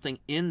embed something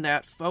in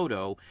that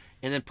photo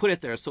and then put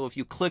it there. So if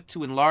you click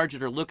to enlarge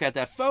it or look at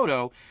that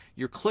photo,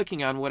 you're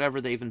clicking on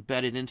whatever they've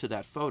embedded into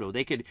that photo.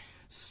 They could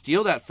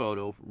steal that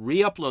photo,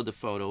 re-upload the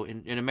photo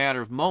in a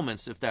matter of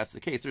moments if that's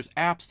the case. There's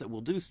apps that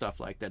will do stuff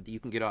like that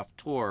you can get off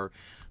Tor,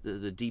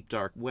 the deep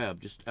dark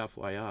web, just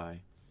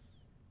FYI.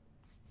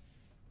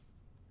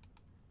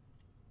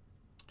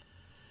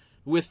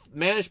 With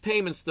managed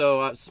payments,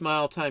 though,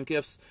 Smile Time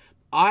Gifts,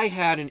 I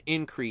had an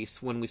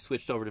increase when we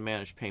switched over to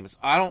managed payments.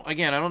 I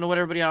don't know what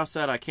everybody else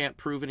said. I can't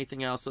prove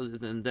anything else other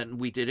than that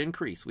we did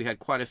increase. We had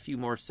quite a few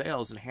more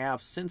sales and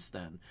have since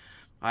then.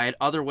 I had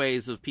other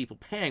ways of people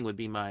paying would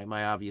be my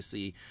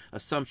obviously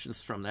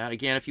assumptions from that.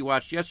 Again, if you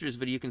watched yesterday's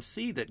video, you can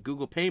see that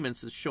Google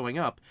Payments is showing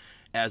up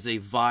as a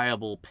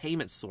viable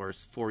payment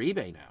source for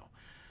eBay now.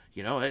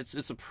 You know,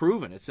 it's a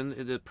proven.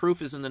 The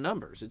proof is in the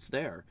numbers. It's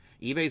there.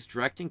 eBay's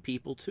directing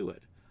people to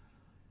it.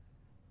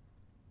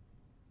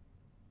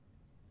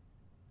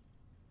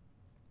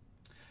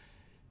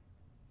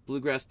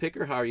 Bluegrass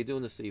Picker, how are you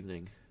doing this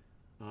evening?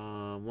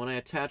 When I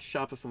attached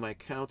Shopify, my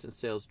account and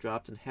sales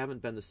dropped and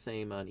haven't been the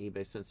same on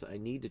eBay since. I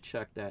need to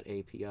check that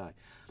API.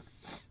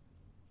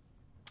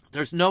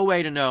 There's no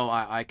way to know,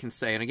 I can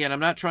say. And again, I'm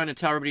not trying to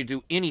tell everybody to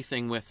do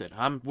anything with it.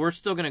 We're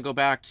still going to go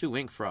back to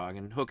InkFrog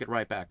and hook it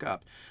right back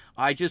up.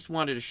 I just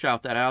wanted to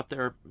shout that out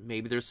there.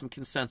 Maybe there's some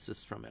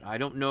consensus from it. I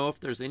don't know if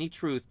there's any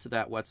truth to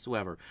that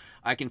whatsoever.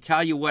 I can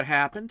tell you what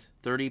happened.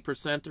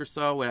 30% or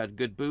so. It had a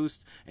good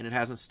boost, and it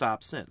hasn't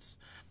stopped since.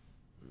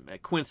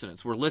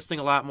 Coincidence. We're listing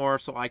a lot more,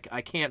 so I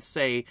can't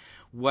say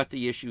what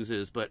the issues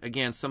is. But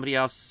again, somebody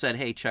else said,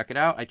 hey, check it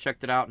out. I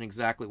checked it out, and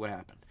exactly what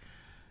happened.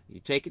 You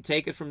take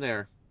it from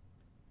there.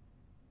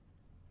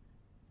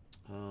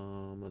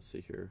 Let's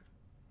see here.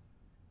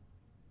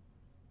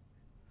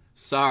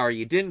 Sorry,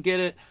 you didn't get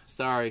it.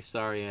 Sorry,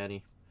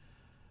 Annie.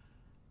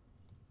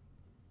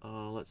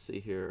 Let's see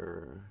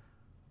here.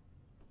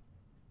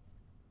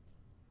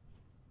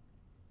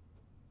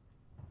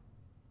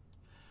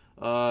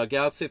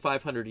 Galaxy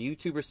 500, a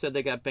YouTuber said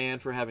they got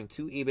banned for having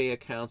 2 eBay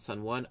accounts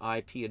on one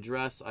IP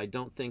address. I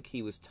don't think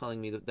he was telling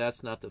me that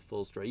that's not the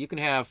full story. You can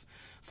have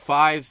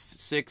 5,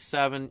 6,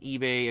 7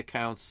 eBay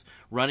accounts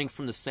running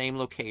from the same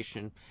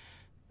location.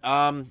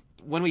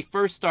 When we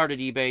first started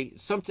eBay,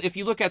 if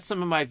you look at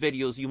some of my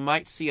videos, you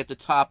might see at the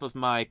top of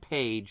my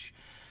page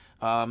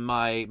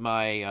my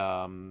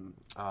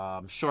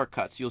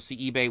shortcuts. You'll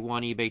see eBay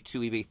 1, eBay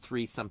 2, eBay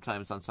 3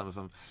 sometimes on some of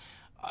them.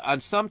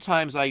 And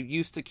sometimes I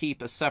used to keep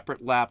a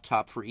separate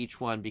laptop for each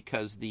one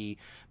because the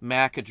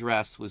MAC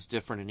address was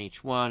different in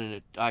each one,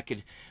 and I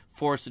could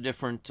force a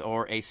different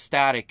or a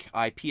static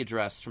IP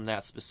address from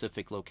that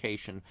specific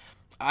location.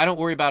 I don't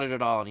worry about it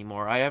at all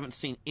anymore. I haven't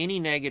seen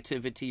any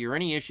negativity or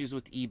any issues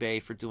with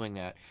eBay for doing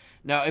that.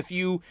 Now, if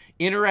you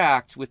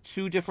interact with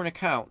 2 different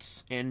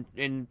accounts and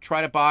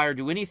try to buy or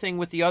do anything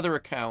with the other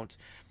account,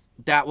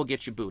 that will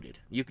get you booted.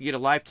 You could get a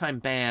lifetime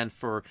ban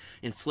for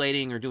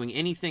inflating or doing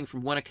anything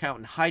from one account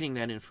and hiding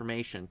that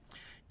information.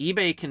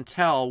 eBay can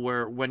tell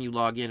when you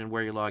log in and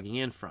where you're logging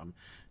in from.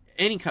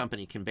 Any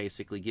company can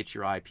basically get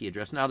your IP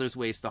address. Now there's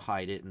ways to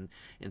hide it and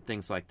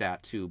things like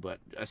that too, but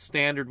a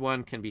standard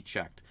one can be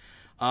checked.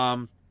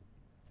 And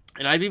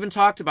I've even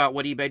talked about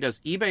what eBay does.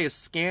 eBay is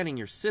scanning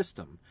your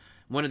system.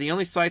 One of the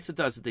only sites that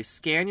does it, they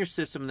scan your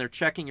system and they're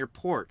checking your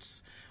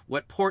ports,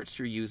 what ports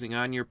you're using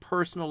on your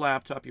personal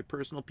laptop, your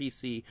personal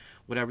PC,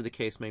 whatever the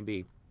case may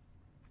be.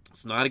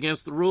 It's not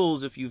against the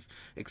rules if you've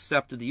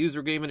accepted the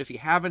user agreement. If you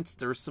haven't,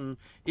 there's some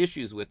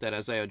issues with that,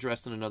 as I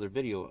addressed in another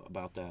video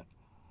about that.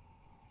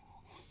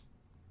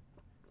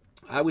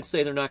 I would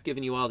say they're not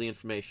giving you all the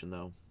information,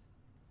 though.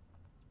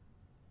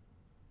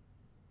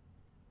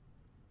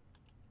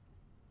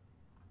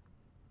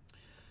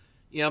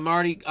 Yeah,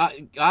 Marty,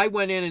 I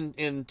went in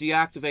and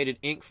deactivated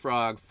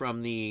InkFrog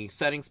from the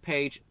settings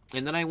page,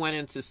 and then I went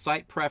into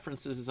site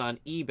preferences on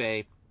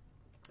eBay,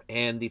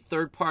 and the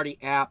third-party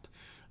app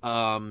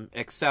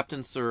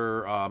acceptance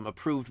or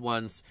approved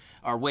ones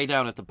are way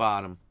down at the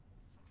bottom.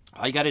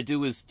 All you got to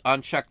do is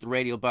uncheck the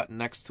radio button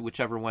next to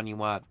whichever one you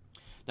want.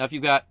 Now, if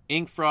you've got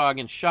InkFrog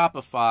and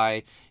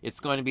Shopify, it's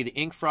going to be the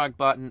InkFrog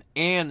button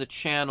and the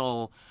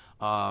channel.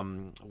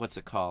 What's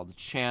it called? The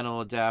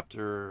channel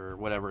adapter, or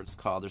whatever it's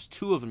called. There's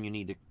 2 of them you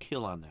need to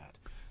kill on that.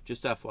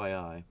 Just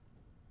FYI.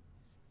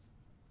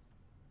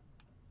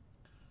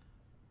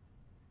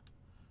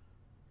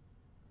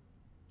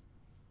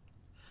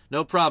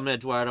 No problem,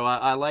 Eduardo.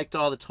 I liked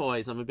all the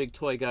toys. I'm a big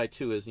toy guy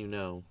too, as you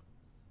know.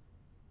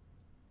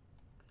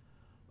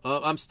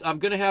 I'm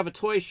going to have a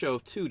toy show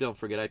too, don't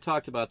forget. I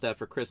talked about that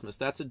for Christmas.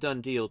 That's a done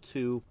deal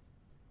too.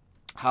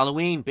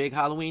 Halloween, big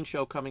Halloween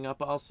show coming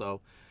up also.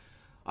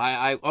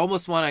 I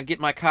almost want to get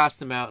my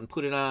costume out and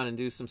put it on and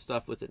do some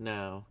stuff with it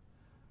now.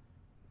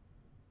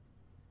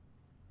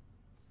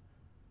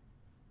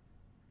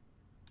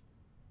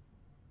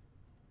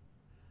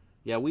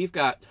 Yeah, we've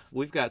got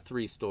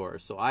 3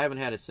 stores, so I haven't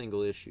had a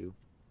single issue.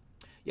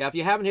 Yeah, if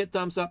you haven't hit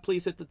thumbs up,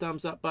 please hit the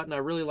thumbs up button. I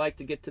really like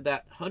to get to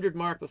that 100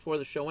 mark before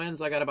the show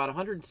ends. I got about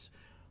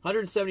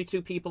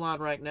 172 people on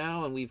right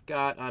now, and we've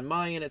got, on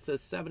my end, it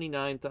says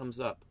 79 thumbs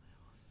up.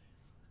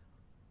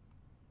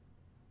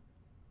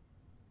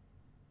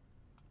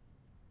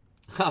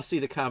 I'll see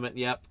the comment.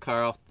 Yep,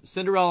 Carl.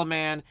 Cinderella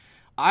Man.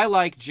 I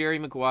like Jerry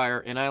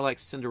Maguire, and I like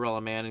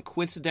Cinderella Man. And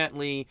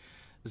coincidentally,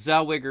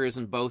 Zellweger is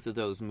in both of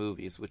those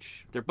movies,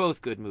 which they're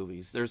both good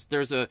movies. There's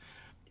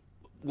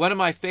one of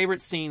my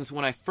favorite scenes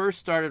when I first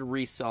started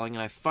reselling,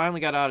 and I finally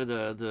got out of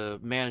the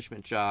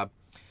management job,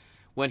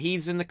 when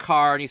he's in the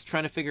car and he's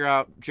trying to figure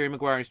out, Jerry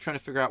Maguire, and he's trying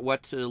to figure out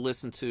what to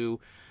listen to,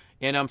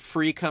 and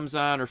Free comes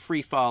on, or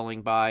Free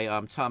Falling by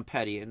Tom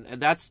Petty. And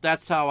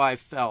that's how I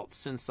felt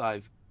since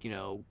I've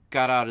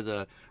got out of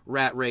the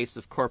rat race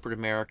of corporate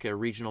America,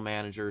 regional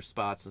manager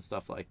spots and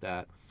stuff like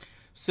that.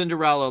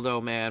 Cinderella,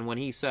 though, man, when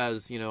he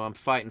says, I'm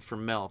fighting for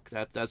milk,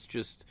 that's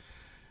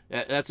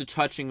a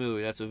touching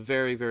movie. That's a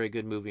very, very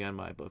good movie on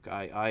my book.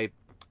 I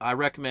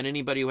recommend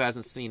anybody who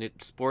hasn't seen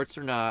it, sports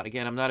or not.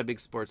 Again, I'm not a big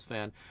sports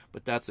fan,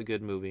 but that's a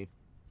good movie.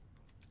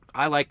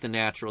 I like The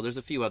Natural. There's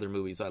a few other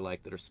movies I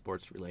like that are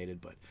sports related,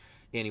 but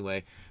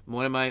anyway,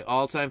 one of my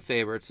all-time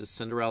favorites is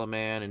Cinderella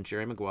Man and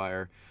Jerry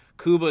Maguire.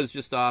 Cuba is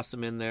just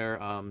awesome in there.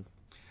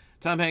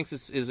 Tom Hanks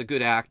is a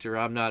good actor.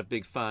 I'm not a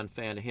big fan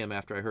of him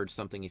after I heard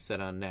something he said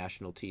on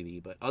national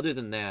TV. But other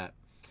than that,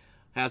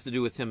 has to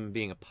do with him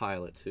being a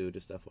pilot, too,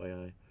 just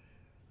FYI.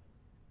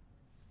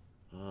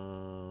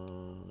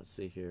 Let's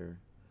see here.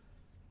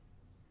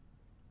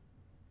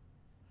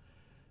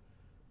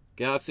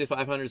 Galaxy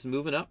 500 is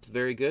moving up.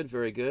 Very good,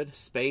 very good.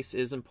 Space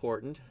is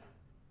important.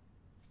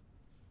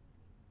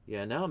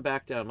 Yeah, now I'm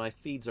back down. My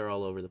feeds are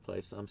all over the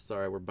place. I'm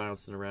sorry, we're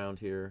bouncing around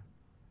here.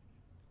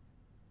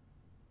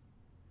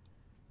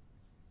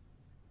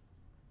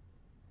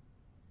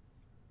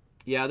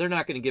 Yeah, they're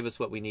not going to give us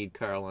what we need,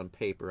 Carl, on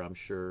paper, I'm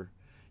sure.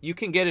 You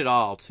can get it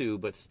all, too,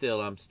 but still,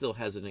 I'm still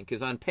hesitant.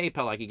 Because on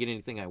PayPal, I could get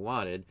anything I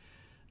wanted.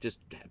 Just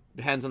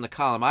depends on the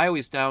column. I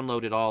always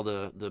downloaded all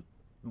the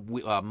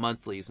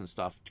monthlies and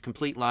stuff.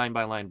 Complete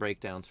line-by-line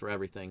breakdowns for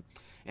everything.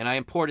 And I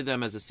imported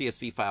them as a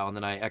CSV file, and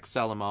then I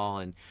Excel them all.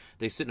 And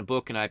they sit in a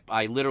book, and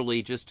I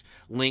literally just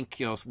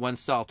link one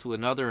cell to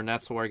another, and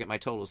that's where I get my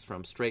totals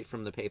from, straight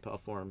from the PayPal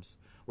forms.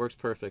 Works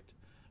perfect.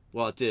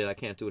 Well, it did. I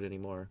can't do it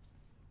anymore.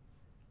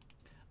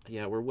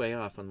 Yeah, we're way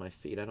off on my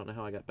feed. I don't know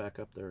how I got back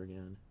up there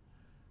again.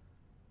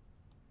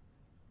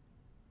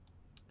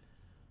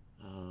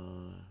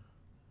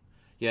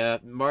 Yeah,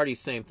 Marty,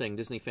 same thing.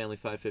 Disney Family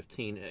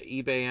 515.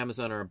 eBay,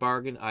 Amazon are a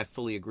bargain. I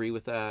fully agree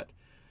with that.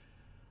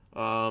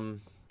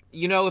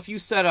 If you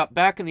set up,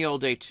 back in the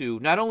old day too,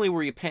 not only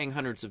were you paying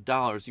hundreds of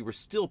dollars, you were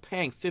still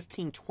paying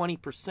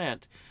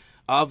 15-20%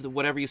 of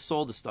whatever you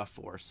sold the stuff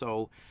for.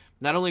 So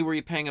not only were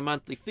you paying a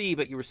monthly fee,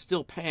 but you were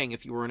still paying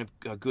if you were in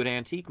a good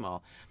antique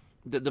mall.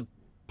 The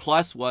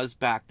plus was,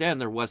 back then,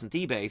 there wasn't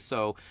eBay,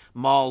 so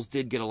malls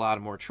did get a lot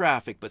of more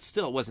traffic, but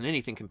still it wasn't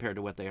anything compared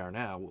to what they are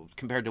now,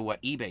 compared to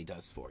what eBay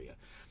does for you.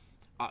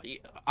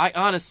 I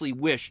honestly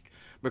wished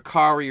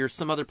Mercari or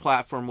some other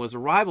platform was a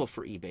rival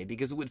for eBay,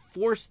 because it would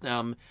force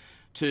them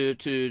to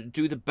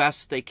do the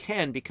best they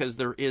can, because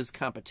there is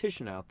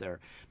competition out there.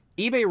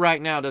 eBay right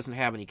now doesn't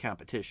have any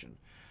competition.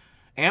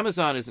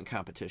 Amazon isn't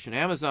competition.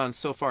 Amazon's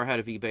so far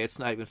ahead of eBay, it's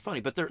not even funny.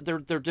 But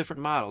they're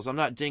different models. I'm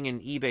not dinging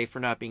eBay for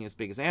not being as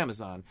big as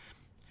Amazon.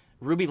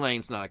 Ruby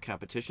Lane's not a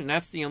competition.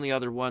 That's the only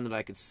other one that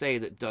I could say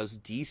that does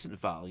decent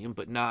volume,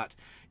 but not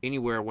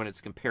anywhere when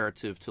it's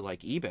comparative to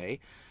like eBay.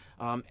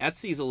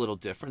 Etsy's a little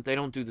different. They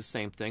don't do the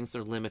same things.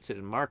 They're limited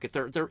in market.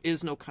 There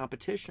is no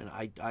competition.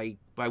 I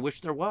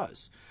wish there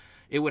was.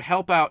 It would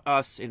help out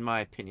us, in my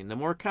opinion. The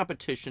more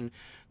competition,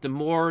 the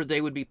more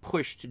they would be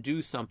pushed to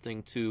do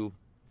something to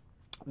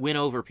win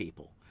over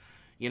people.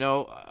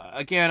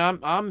 Again,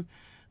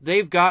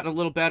 they've gotten a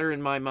little better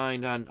in my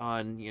mind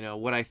on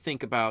what I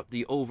think about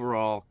the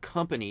overall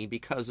company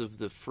because of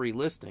the free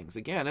listings.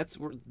 Again, that's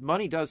where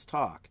money does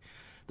talk.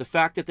 The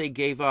fact that they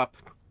gave up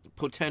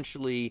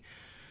potentially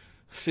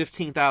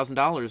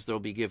 $15,000 they'll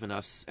be giving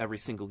us every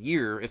single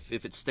year if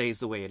it stays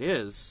the way it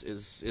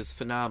is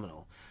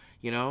phenomenal.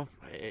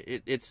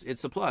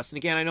 It's a plus. And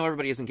again, I know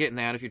everybody isn't getting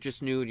that. If you're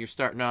just new and you're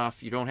starting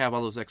off, you don't have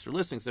all those extra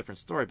listings, different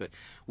story. But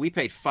we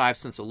paid 5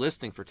 cents a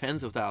listing for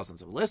tens of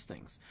thousands of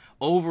listings,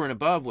 over and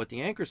above what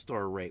the Anchor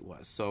Store rate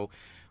was. So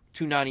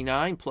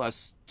 $2.99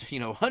 plus,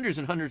 hundreds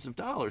and hundreds of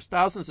dollars,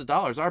 thousands of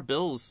dollars. Our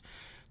bills,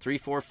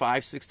 $3,000, $4,000,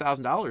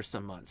 $5,000, $6,000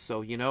 some months.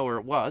 So or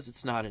it was.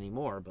 It's not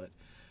anymore, but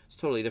it's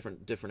totally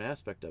different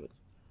aspect of it.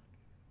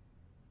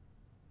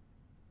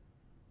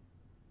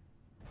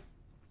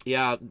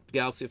 Yeah,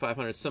 Galaxy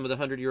 500. Some of the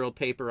 100-year-old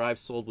paper I've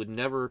sold would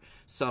never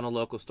sell in a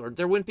local store.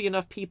 There wouldn't be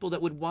enough people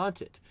that would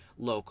want it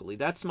locally.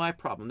 That's my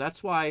problem.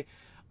 That's why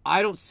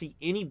I don't see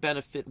any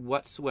benefit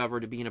whatsoever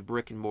to being a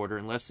brick and mortar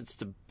unless it's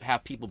to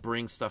have people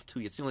bring stuff to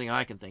you. It's the only thing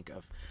I can think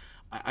of.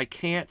 I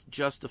can't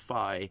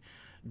justify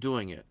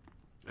doing it.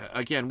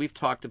 Again, we've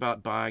talked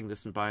about buying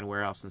this and buying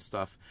warehouse and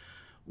stuff.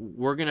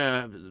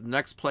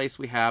 Next place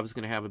we have is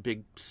going to have a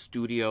big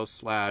studio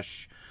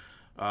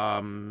 /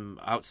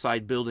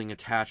 outside building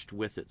attached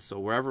with it. So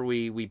wherever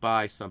we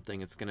buy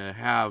something, it's going to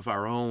have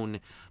our own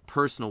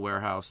personal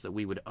warehouse that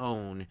we would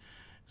own,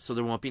 so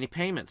there won't be any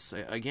payments.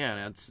 Again,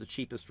 that's the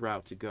cheapest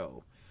route to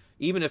go.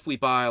 Even if we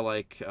buy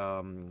like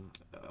a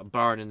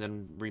barn and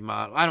then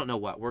remodel, I don't know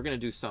what, we're going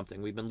to do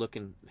something. We've been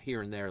looking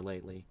here and there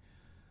lately.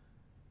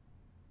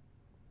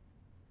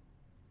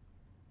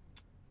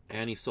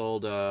 And he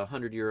sold a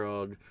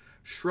 100-year-old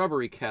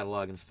shrubbery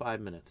catalog in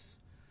 5 minutes.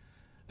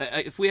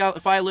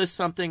 If I list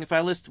something,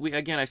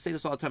 again, I say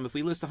this all the time, if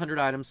we list 100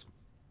 items,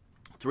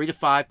 3 to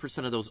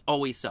 5% of those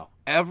always sell.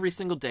 Every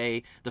single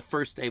day, the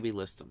first day we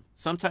list them.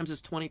 Sometimes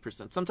it's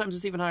 20%. Sometimes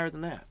it's even higher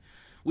than that.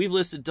 We've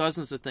listed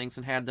dozens of things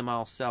and had them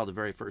all sell the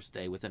very first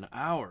day within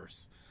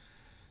hours.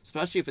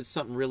 Especially if it's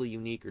something really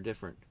unique or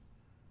different.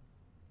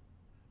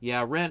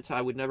 Yeah, rent,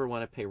 I would never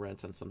want to pay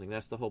rent on something.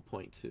 That's the whole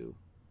point, too.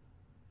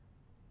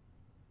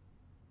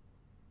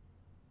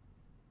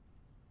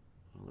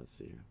 Well, let's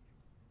see here.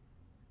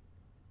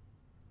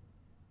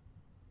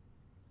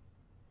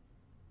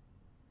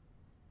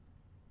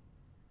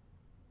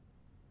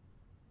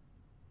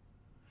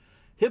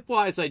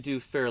 Hip-wise, I do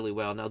fairly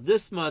well. Now,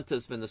 this month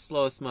has been the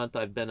slowest month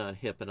I've been on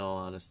hip, in all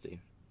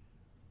honesty.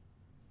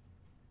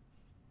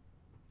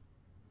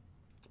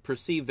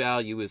 Perceived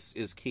value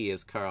is key,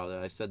 as Carl,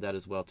 I said that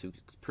as well, too.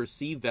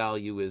 Perceived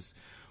value is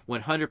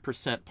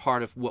 100%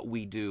 part of what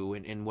we do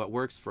and what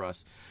works for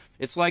us.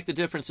 It's like the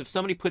difference, if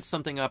somebody puts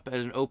something up at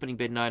an opening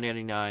bid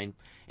 $9.99,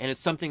 and it's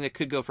something that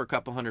could go for a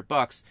couple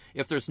 $100,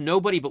 if there's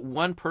nobody but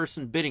one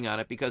person bidding on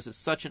it because it's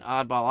such an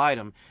oddball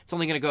item, it's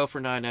only going to go for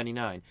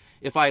 $9.99.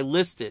 If I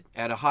list it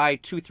at a high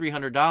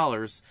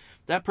 $200-300,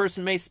 that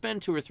person may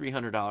spend $200 or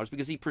 $300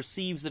 because he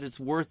perceives that it's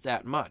worth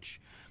that much.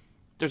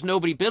 There's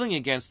nobody bidding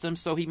against him,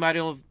 so he might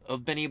have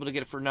been able to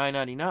get it for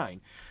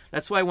 $9.99.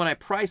 That's why when I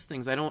price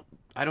things, I don't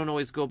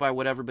always go by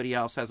what everybody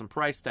else has them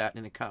priced at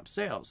in the comp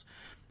sales.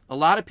 A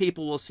lot of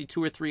people will see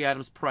 2 or 3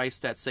 items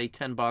priced at, say,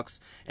 $10,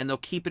 and they'll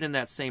keep it in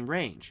that same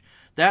range.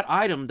 That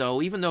item,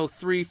 though, even though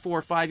 3,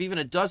 4, 5, even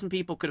a dozen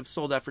people could have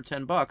sold that for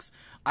 $10,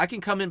 I can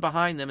come in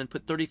behind them and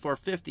put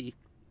 $34.50,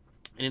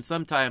 and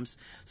sometimes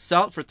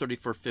sell it for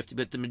 $34.50.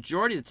 But the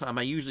majority of the time,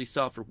 I usually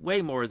sell it for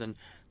way more than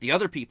the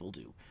other people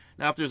do.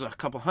 Now, if there's a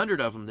couple hundred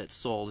of them that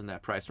sold in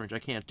that price range, I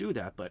can't do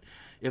that. But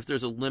if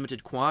there's a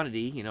limited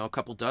quantity, a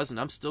couple dozen,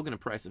 I'm still going to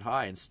price it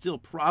high and still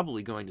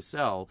probably going to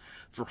sell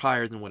for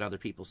higher than what other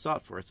people sell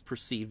it for. It's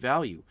perceived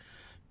value.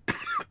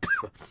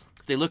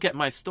 If they look at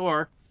my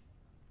store,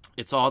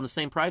 it's all in the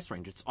same price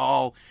range. It's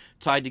all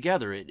tied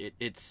together.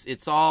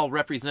 It's all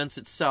represents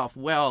itself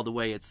well the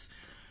way it's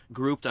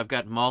grouped. I've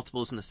got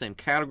multiples in the same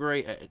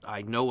category.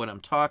 I know what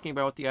I'm talking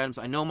about with the items.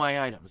 I know my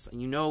items.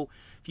 And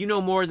if you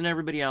know more than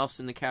everybody else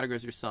in the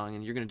categories you're selling,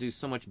 and you're going to do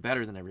so much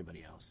better than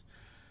everybody else.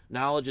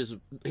 Knowledge is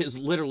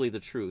literally the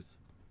truth.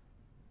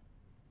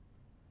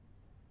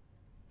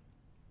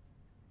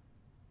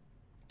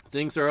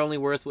 Things are only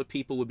worth what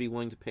people would be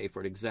willing to pay for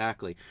it.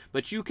 Exactly.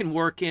 But you can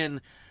work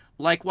in,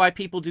 like why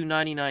people do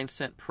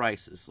 99-cent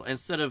prices.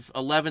 Instead of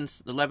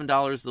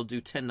 $11, they'll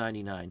do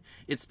 $10.99.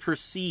 It's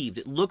perceived.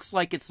 It looks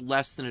like it's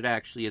less than it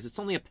actually is. It's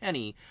only a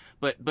penny,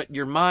 but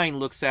your mind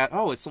looks at,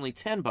 oh, it's only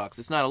 $10.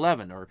 It's not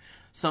 11, or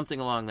something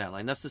along that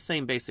line. That's the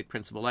same basic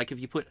principle. Like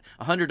if you put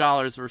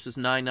 $100 versus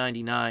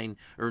 $9.99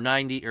 or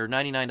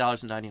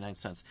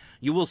 $99.99,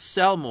 you will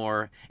sell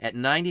more at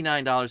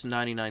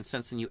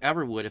 $99.99 than you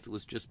ever would if it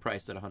was just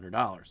priced at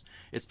 $100.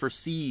 It's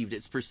perceived.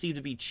 It's perceived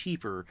to be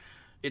cheaper.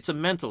 It's a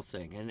mental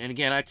thing. And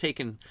again, I've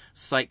taken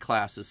psych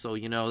classes, so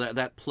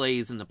that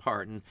plays in the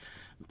part. And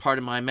part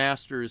of my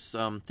master's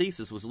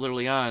thesis was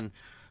literally on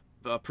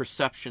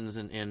perceptions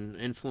and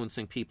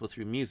influencing people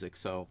through music.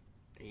 So,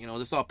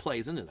 this all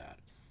plays into that.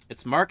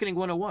 It's marketing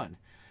 101.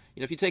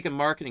 If you take a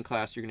marketing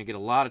class, you're going to get a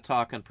lot of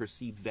talk on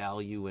perceived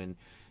value and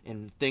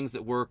things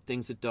that work,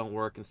 things that don't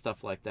work, and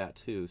stuff like that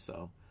too.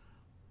 So,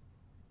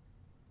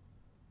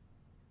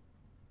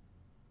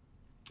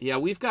 yeah,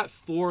 we've got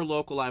 4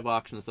 local live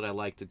auctions that I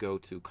like to go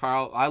to.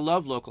 Carl, I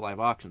love local live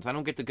auctions. I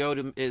don't get to go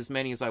to as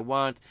many as I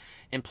want.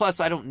 And plus,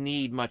 I don't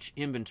need much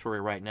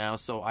inventory right now,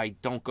 so I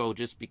don't go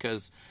just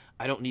because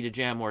I don't need to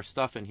jam more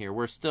stuff in here.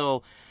 We're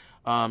still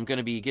going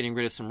to be getting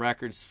rid of some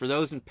records. For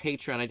those in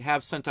Patreon, I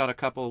have sent out a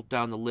couple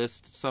down the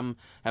list. Some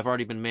have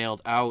already been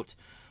mailed out.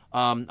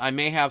 I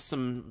may have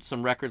some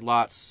record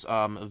lots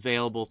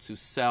available to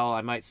sell.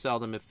 I might sell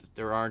them if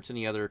there aren't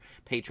any other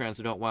patrons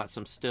who don't want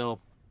some still.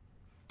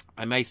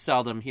 I may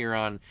sell them here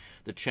on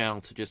the channel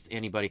to just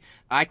anybody.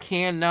 I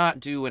cannot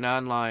do an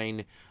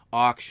online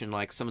auction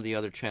like some of the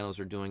other channels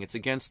are doing. It's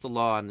against the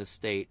law in this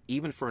state.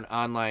 Even for an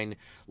online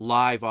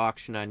live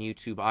auction on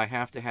YouTube, I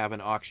have to have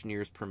an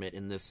auctioneer's permit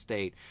in this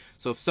state.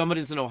 So if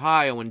somebody's in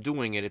Ohio and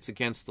doing it, it's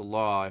against the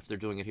law if they're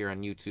doing it here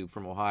on YouTube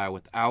from Ohio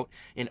without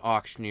an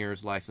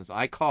auctioneer's license.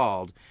 I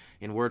called,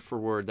 and word for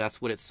word,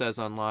 that's what it says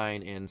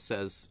online, and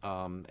says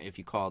if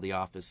you call the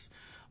office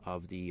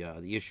of the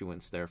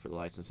issuance there for the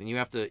license. And you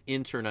have to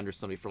intern under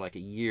somebody for like a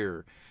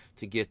year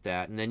to get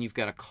that. And then you've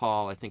got to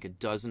call, I think, a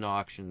dozen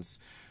auctions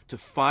to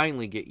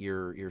finally get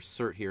your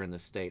cert here in the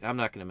state. I'm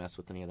not going to mess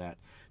with any of that,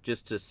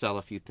 just to sell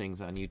a few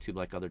things on YouTube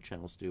like other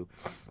channels do.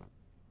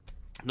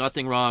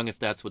 Nothing wrong if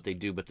that's what they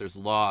do, but there's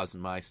laws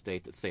in my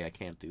state that say I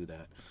can't do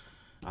that.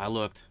 I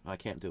looked. I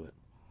can't do it.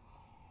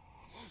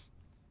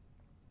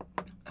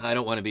 I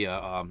don't want to be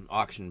a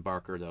auction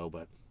barker, though,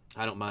 but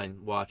I don't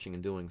mind watching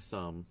and doing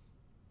some.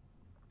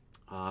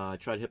 I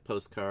tried hip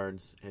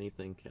postcards,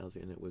 anything, Kelsey,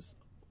 and it was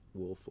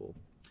woeful.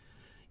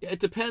 Yeah, it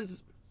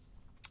depends.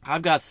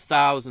 I've got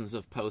thousands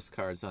of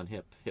postcards on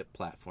hip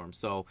platforms.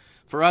 So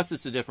for us,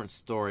 it's a different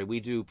story. We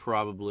do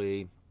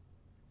probably,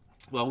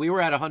 well, we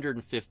were at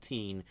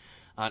 115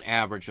 on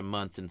average a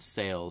month in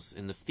sales.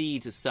 And the fee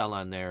to sell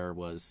on there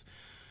was,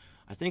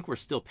 I think we're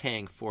still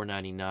paying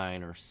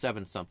 $4.99 or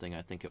 $7 something,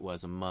 I think it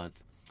was, a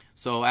month.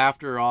 So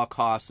after all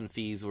costs and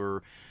fees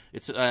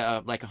it's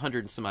like 100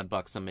 and some odd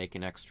bucks I'm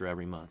making extra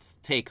every month,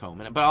 take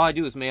home. But all I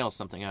do is mail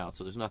something out,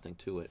 so there's nothing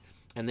to it.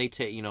 And they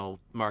take,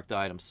 mark the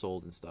items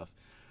sold and stuff.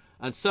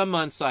 On some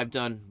months I've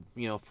done,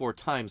 4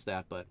 times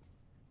that, but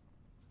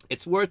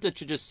it's worth it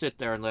to just sit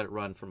there and let it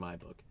run for my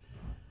book.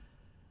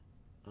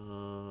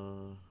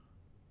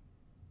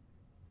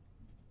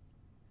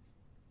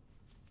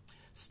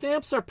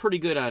 Stamps are pretty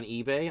good on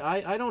eBay.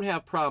 I don't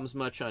have problems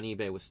much on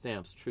eBay with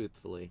stamps,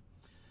 truthfully.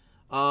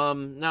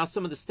 Now,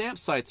 some of the stamp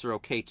sites are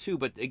okay, too,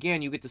 but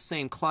again, you get the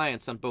same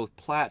clients on both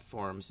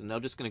platforms, and they're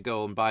just going to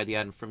go and buy the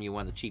item from you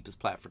on the cheapest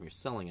platform you're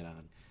selling it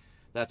on.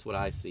 That's what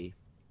I see.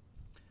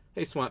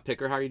 Hey, Swamp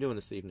Picker, how are you doing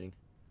this evening?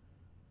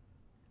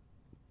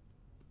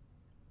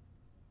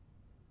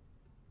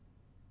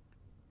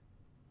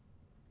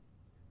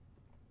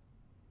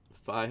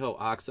 Fiho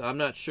Oxa, I'm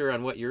not sure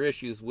on what your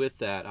issues with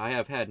that. I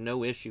have had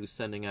no issues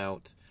sending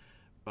out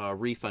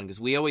refund, because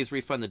we always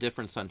refund the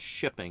difference on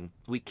shipping.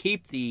 We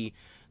keep the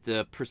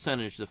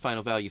percentage, the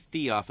final value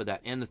fee off of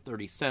that, and the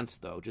 30 cents,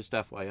 though, just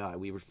FYI.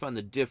 We refund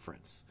the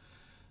difference.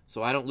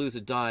 So I don't lose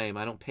a dime.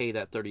 I don't pay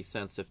that 30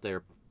 cents if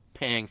they're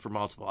paying for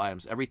multiple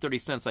items. Every 30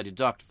 cents I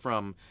deduct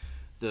from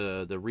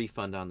the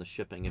refund on the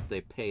shipping if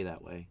they pay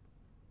that way.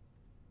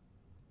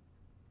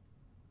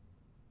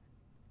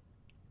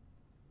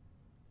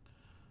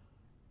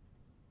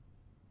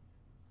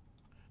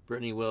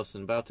 Brittany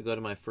Wilson, about to go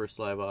to my first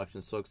live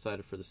auction. So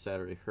excited for the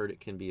Saturday. Heard it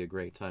can be a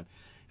great time.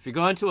 If you're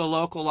going to a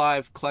local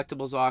live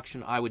collectibles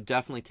auction, I would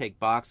definitely take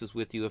boxes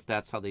with you if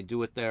that's how they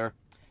do it there.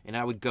 And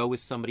I would go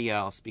with somebody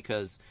else,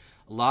 because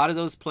a lot of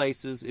those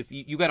places, if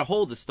you got to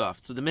hold the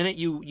stuff. So the minute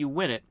you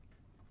win it,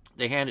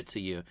 they hand it to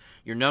you.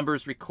 Your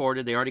number's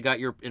recorded. They already got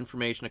your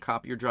information, a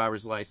copy of your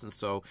driver's license.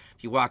 So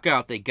if you walk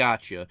out, they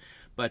got you.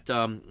 But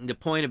the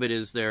point of it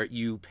is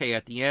you pay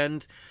at the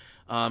end.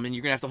 And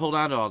you're going to have to hold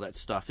on to all that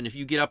stuff. And if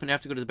you get up and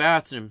have to go to the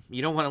bathroom,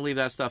 you don't want to leave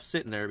that stuff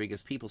sitting there,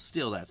 because people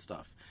steal that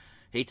stuff.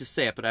 Hate to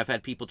say it, but I've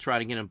had people try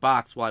to get in a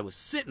box while I was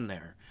sitting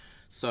there.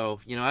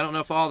 So, I don't know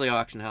if all the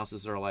auction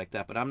houses are like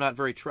that, but I'm not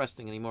very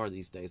trusting anymore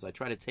these days. I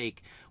try to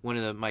take one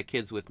of my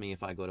kids with me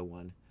if I go to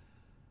one.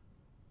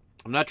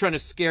 I'm not trying to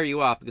scare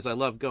you off, because I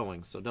love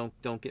going, so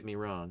don't get me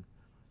wrong.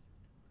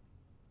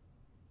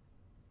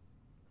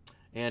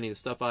 Annie, the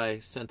stuff I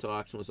sent to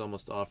auction was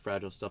almost all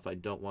fragile stuff I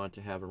don't want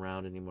to have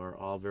around anymore.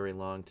 All very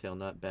long tail,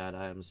 not bad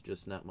items,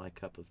 just not my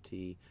cup of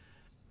tea.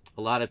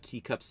 A lot of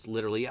teacups,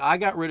 literally. I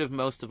got rid of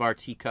most of our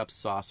teacups,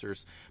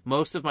 saucers,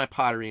 most of my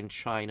pottery in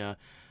China.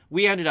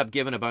 We ended up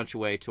giving a bunch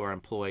away to our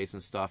employees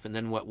and stuff, and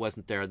then what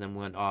wasn't there then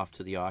went off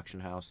to the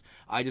auction house.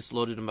 I just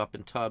loaded them up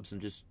in tubs and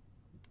just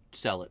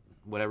sell it,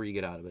 whatever you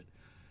get out of it.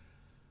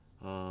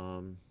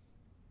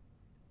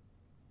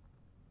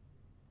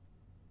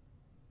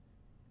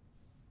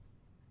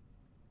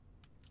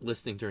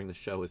 Listening during the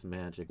show is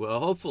magic. Well,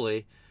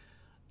 hopefully,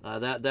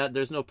 that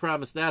there's no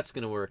promise that's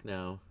going to work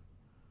now.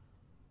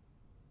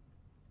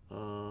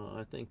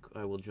 I think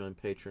I will join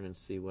Patreon and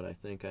see what I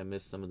think. I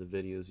missed some of the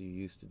videos you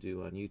used to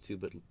do on YouTube,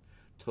 but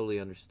totally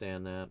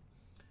understand that.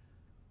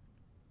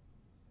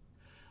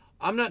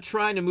 I'm not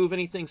trying to move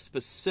anything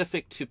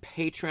specific to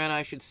Patreon,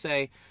 I should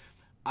say.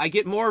 I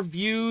get more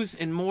views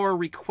and more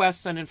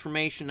requests on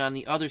information on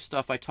the other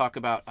stuff I talk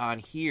about on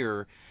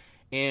here,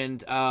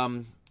 and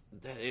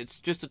it's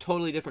just a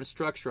totally different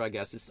structure, I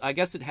guess. I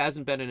guess it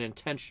hasn't been an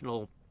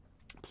intentional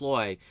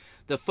ploy.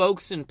 The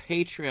folks in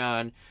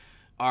Patreon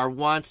are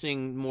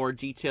wanting more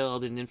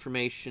detailed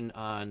information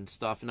on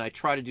stuff, and I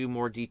try to do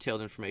more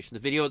detailed information. The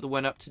video that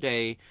went up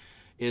today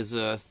is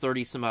a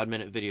 30-some-odd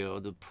minute video.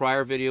 The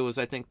prior video was,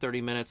 I think,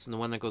 30 minutes, and the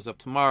one that goes up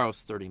tomorrow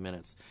is 30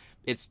 minutes.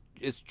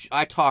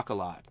 I talk a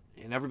lot,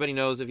 and everybody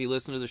knows if you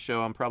listen to the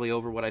show, I'm probably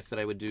over what I said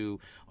I would do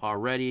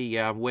already.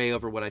 Yeah, I'm way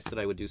over what I said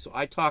I would do, so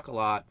I talk a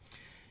lot.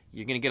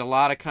 You're going to get a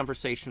lot of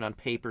conversation on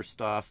paper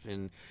stuff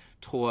and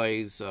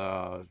toys,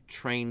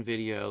 train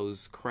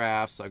videos,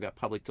 crafts. I've got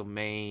public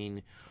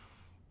domain.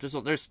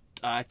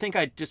 I think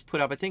I just put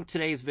up, I think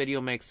today's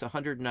video makes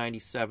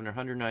 197 or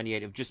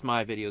 198 of just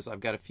my videos. I've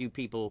got a few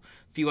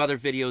other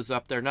videos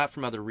up there, not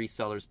from other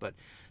resellers, but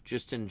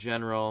just in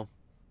general.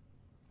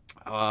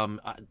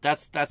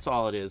 That's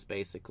all it is,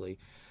 basically.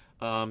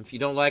 If you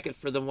don't like it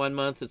for the 1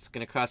 month, it's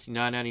going to cost you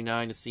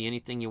 $9.99 to see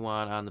anything you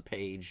want on the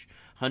page.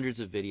 Hundreds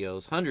of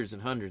videos, hundreds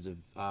and hundreds of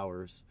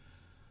hours.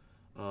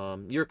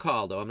 Your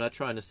call, though. I'm not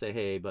trying to say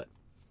hey, but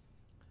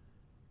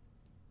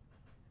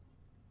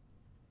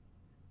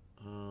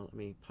let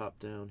me pop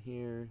down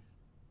here.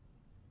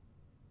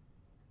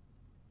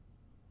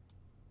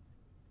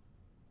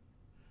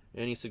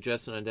 Any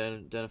suggestion on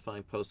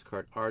identifying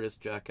postcard artist,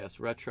 Jackass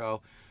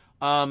Retro?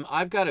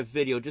 I've got a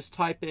video. Just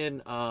type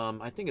in,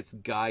 I think it's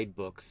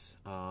guidebooks.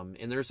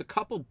 And there's a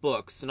couple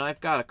books, and I've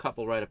got a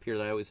couple right up here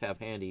that I always have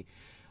handy.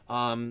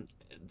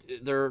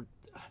 They're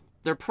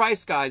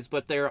price guides,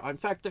 but they're, in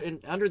fact,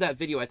 under that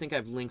video, I think I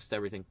have links to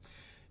everything.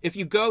 If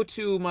you go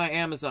to my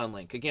Amazon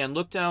link, again,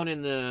 look down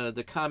in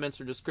the comments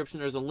or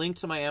description. There's a link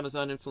to my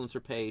Amazon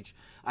influencer page.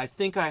 I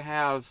think I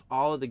have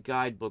all of the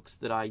guidebooks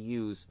that I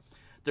use.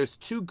 There's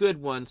 2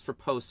 good ones for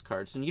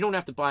postcards, and you don't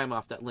have to buy them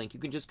off that link. You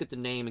can just get the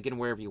name and get them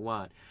wherever you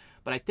want.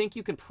 But I think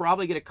you can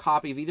probably get a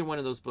copy of either one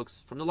of those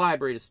books from the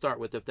library to start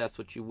with if that's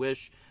what you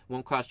wish. It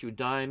won't cost you a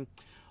dime.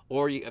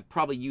 Or you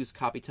probably use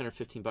copy 10 or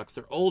 15 bucks.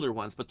 They're older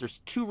ones, but there's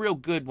 2 real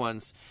good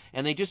ones,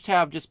 and they just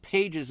have just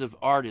pages of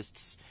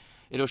artists.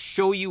 It'll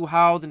show you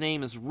how the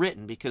name is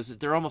written, because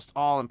they're almost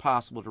all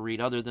impossible to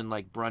read other than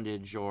like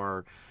Brundage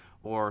or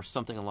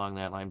something along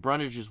that line.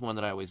 Brundage is one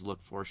that I always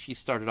look for. She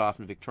started off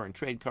in Victorian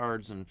trade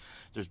cards, and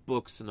there's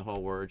books and the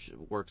whole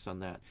works on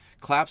that.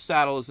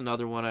 Clapsaddle is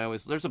another one I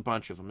always, there's a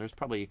bunch of them. There's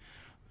probably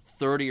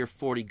 30 or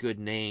 40 good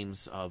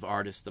names of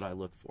artists that I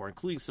look for,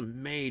 including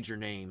some major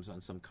names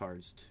on some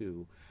cards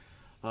too.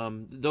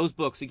 Those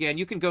books, again,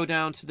 you can go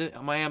down to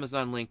my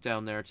Amazon link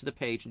down there to the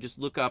page and just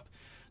look up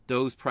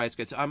those price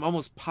guides. I'm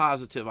almost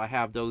positive I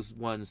have those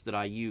ones that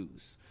I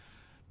use.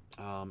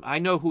 I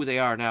know who they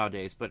are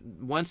nowadays, but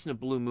once in a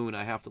blue moon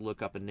I have to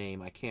look up a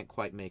name. I can't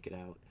quite make it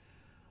out.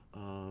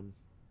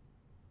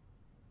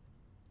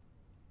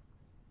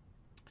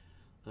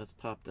 Let's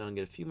pop down and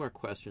get a few more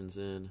questions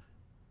in.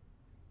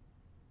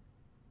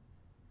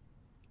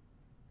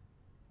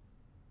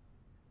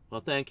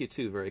 Well, thank you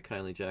too very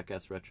kindly,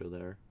 Jackass Retro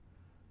there.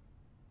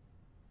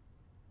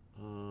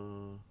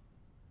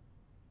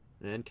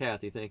 And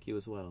Kathy, thank you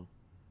as well.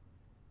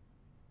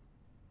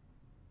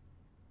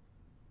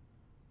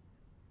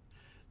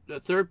 The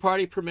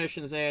third-party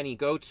permissions, Annie,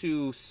 go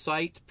to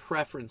Site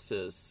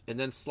Preferences and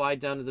then slide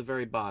down to the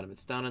very bottom.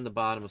 It's down on the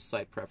bottom of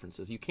Site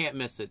Preferences. You can't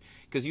miss it,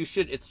 because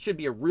it should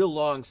be a real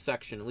long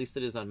section, at least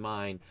it is on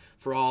mine,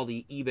 for all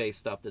the eBay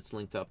stuff that's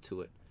linked up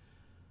to it.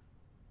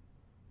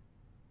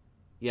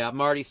 Yeah,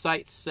 Marty,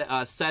 site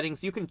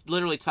settings. You can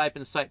literally type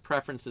in Site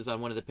Preferences on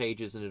one of the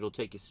pages, and it'll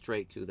take you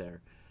straight to there.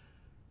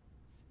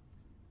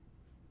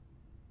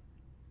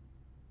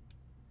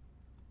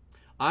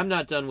 I'm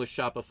not done with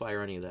Shopify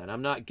or any of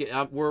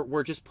that.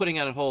 We're just putting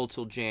on hold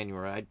till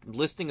January.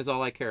 Listing is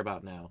all I care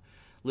about now.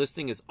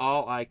 Listing is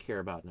all I care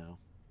about now.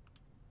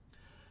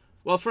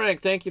 Well,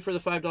 Frank, thank you for the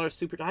 $5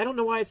 super. I don't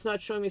know why it's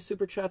not showing me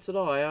super chats at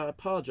all. I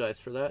apologize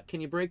for that.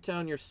 Can you break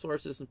down your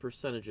sources and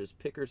percentages?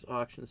 Pickers,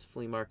 auctions,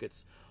 flea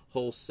markets,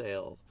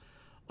 wholesale.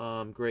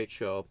 Great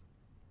show.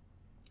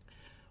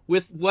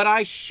 With what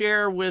I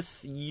share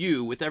with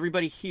you, with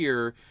everybody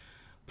here,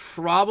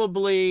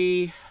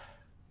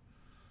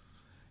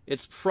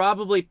 it's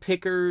probably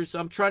pickers.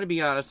 I'm trying to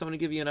be honest. I'm going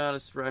to give you an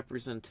honest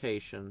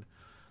representation.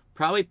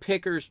 Probably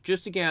pickers.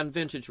 Just again,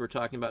 vintage we're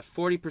talking about.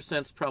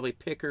 40% is probably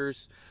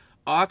pickers.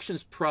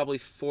 Auctions probably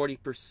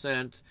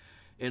 40%.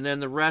 And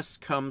then the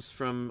rest comes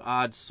from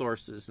odd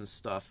sources and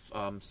stuff.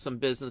 Some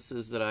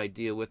businesses that I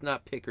deal with.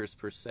 Not pickers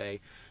per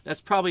se.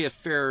 That's probably a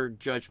fair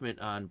judgment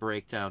on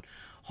breakdown.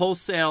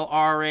 Wholesale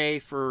RA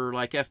for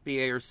like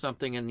FBA or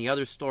something. And the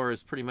other store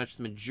is pretty much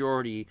the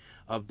majority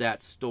of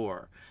that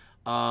store.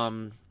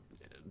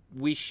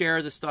 We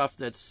share the stuff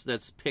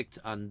that's picked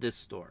on this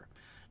store.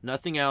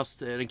 Nothing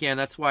else. And again,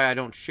 that's why I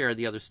don't share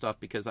the other stuff,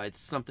 because it's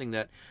something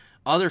that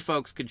other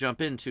folks could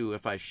jump into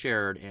if I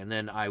shared, and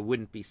then I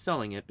wouldn't be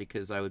selling it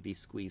because I would be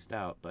squeezed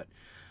out. But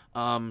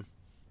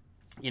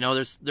you know,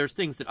 there's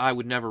things that I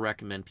would never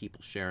recommend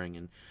people sharing,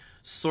 and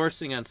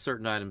sourcing on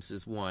certain items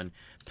is one.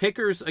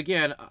 Pickers,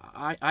 again,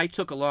 I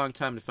took a long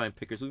time to find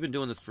pickers. We've been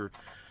doing this for,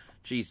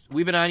 geez,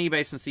 we've been on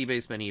eBay since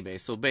eBay's been eBay,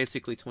 so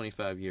basically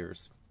 25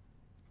 years.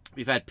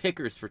 We've had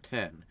pickers for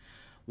 10.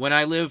 When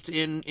I lived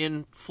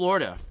in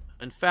Florida,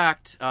 in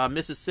fact,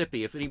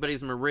 Mississippi, if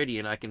anybody's in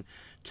Meridian, I can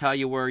tell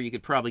you where you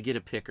could probably get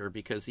a picker,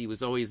 because he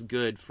was always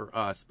good for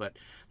us. But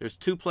there's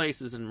 2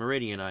 places in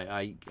Meridian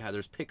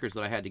there's pickers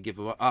that I had to give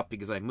up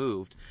because I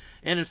moved.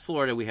 And in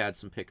Florida, we had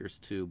some pickers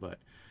too. But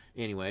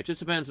anyway, it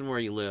just depends on where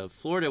you live.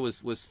 Florida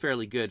was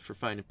fairly good for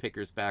finding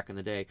pickers back in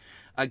the day.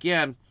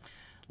 Again,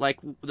 like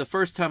the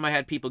first time I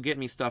had people get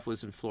me stuff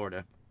was in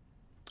Florida.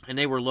 And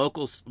they were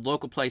local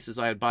places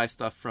I would buy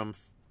stuff from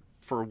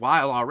for a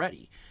while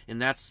already,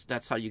 and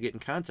that's how you get in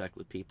contact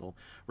with people.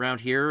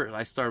 Around here,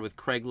 I started with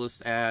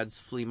Craigslist ads,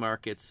 flea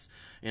markets,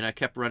 and I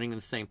kept running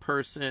the same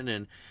person.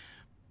 And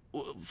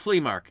flea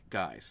market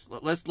guys,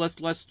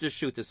 let's just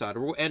shoot this out.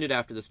 We'll end it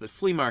after this, but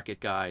flea market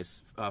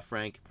guys,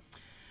 Frank,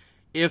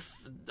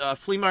 if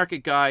flea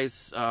market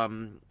guys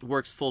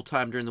works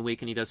full-time during the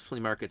week and he does flea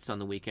markets on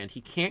the weekend,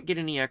 he can't get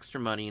any extra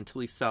money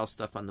until he sells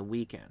stuff on the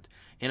weekend.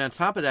 And on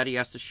top of that, he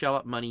has to shell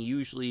out money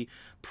usually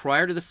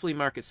prior to the flea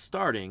market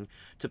starting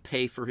to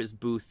pay for his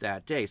booth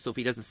that day. So if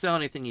he doesn't sell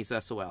anything, he's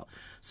SOL.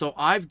 So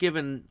I've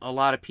given a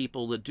lot of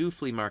people that do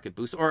flea market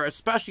booths, or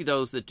especially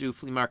those that do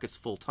flea markets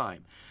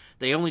full-time,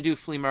 they only do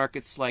flea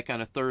markets like on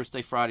a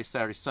Thursday, Friday,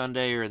 Saturday,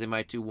 Sunday, or they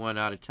might do one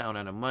out of town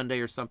on a Monday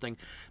or something.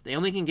 They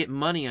only can get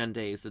money on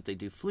days that they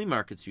do flea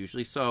markets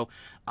usually. So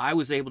I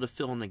was able to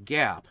fill in the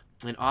gap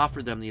and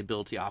offer them the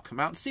ability, I'll come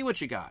out and see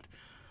what you got.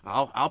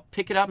 I'll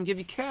pick it up and give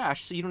you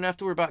cash so you don't have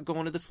to worry about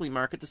going to the flea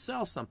market to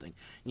sell something.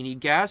 You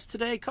need gas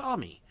today? Call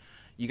me.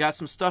 You got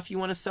some stuff you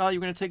want to sell, you're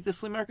going to take to the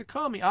flea market?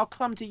 Call me. I'll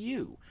come to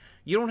you.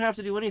 You don't have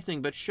to do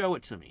anything but show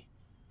it to me.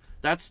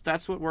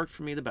 That's what worked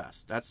for me the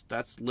best.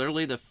 That's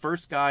literally the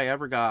first guy I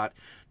ever got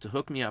to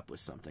hook me up with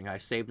something. I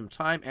saved him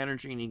time,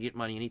 energy, and he could get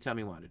money anytime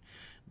he wanted.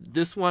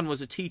 This one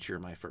was a teacher,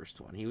 my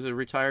first one. He was a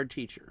retired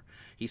teacher.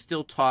 He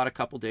still taught a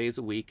couple days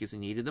a week because he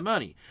needed the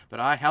money. But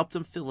I helped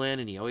him fill in,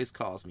 and he always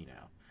calls me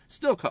now.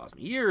 Still calls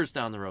me. Years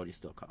down the road, he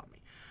still calls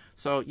me.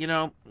 So, you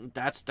know,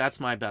 that's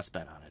my best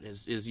bet on it,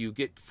 is you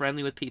get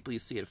friendly with people you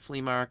see at a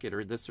flea market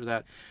or this or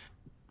that.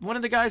 One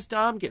of the guys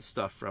Dom gets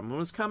stuff from, one of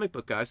his comic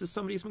book guys, is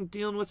somebody he's been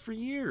dealing with for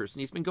years.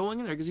 And he's been going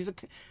in there because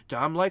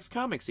Dom likes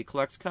comics. He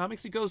collects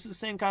comics. He goes to the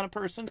same kind of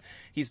person.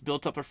 He's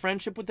built up a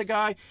friendship with the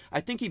guy.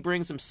 I think he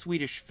brings him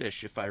Swedish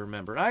fish, if I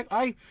remember.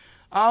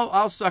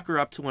 I'll sucker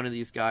up to one of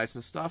these guys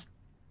and stuff.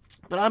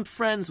 But I'm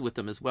friends with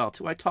them as well,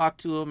 too. I talk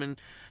to them,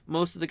 and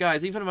most of the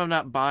guys, even if I'm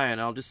not buying,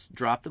 I'll just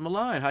drop them a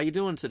line. How you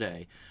doing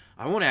today?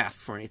 I won't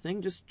ask for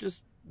anything.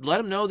 Just let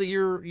them know that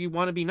you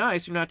want to be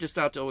nice. You're not just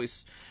out to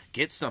always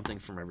get something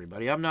from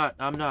everybody. I'm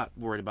not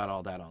worried about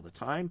all that all the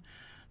time.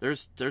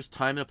 There's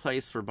time and a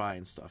place for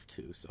buying stuff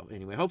too. So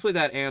anyway, hopefully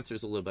that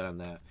answers a little bit on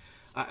that.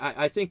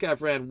 I think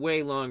I've ran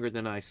way longer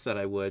than I said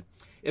I would.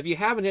 If you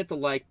haven't hit the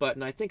like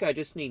button, I think I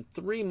just need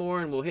 3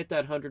 more and we'll hit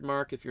that 100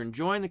 mark. If you're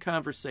enjoying the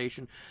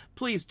conversation,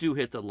 please do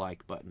hit the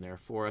like button there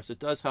for us. It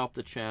does help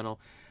the channel.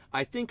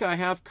 I think I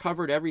have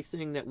covered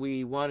everything that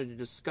we wanted to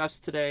discuss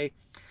today.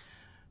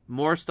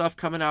 More stuff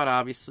coming out,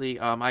 obviously.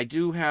 I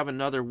do have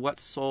another What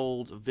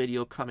Sold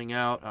video coming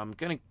out. I'm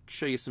going to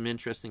show you some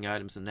interesting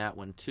items in that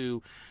one,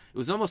 too. It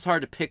was almost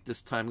hard to pick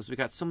this time because we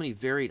got so many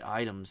varied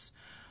items.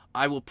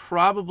 I will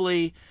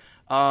probably,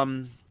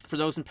 for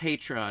those in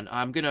Patreon,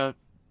 I'm going to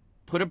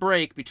put a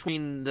break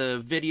between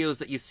the videos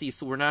that you see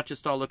so we're not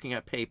just all looking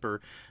at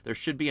paper. There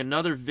should be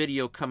another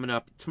video coming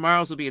up.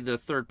 Tomorrow's will be the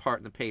third part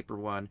in the paper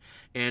one,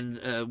 and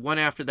one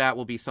after that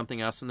will be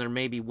something else, and there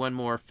may be one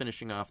more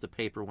finishing off the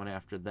paper one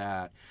after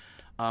that.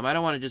 I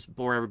don't want to just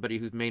bore everybody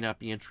who may not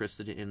be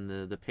interested in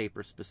the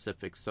paper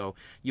specifics, so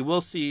you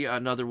will see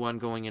another one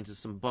going into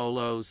some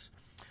bolos,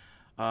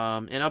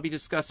 and I'll be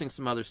discussing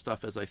some other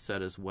stuff, as I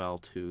said, as well,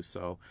 too.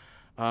 So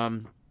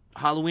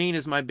Halloween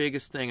is my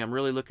biggest thing. I'm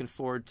really looking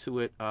forward to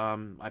it.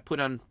 I put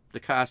on the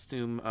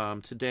costume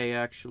today,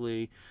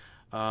 actually.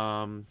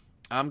 I'm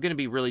going to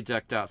be really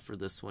decked out for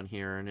this one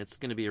here, and it's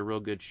going to be a real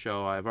good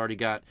show. I've already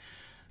got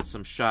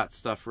some shot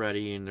stuff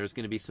ready, and there's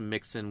going to be some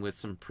mix-in with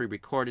some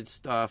pre-recorded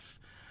stuff.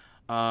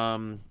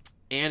 And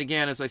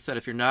again, as I said,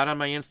 if you're not on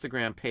my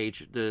Instagram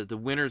page, the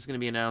winner is going to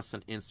be announced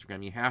on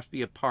Instagram. You have to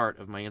be a part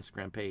of my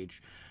Instagram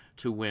page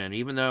to win.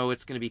 Even though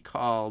it's going to be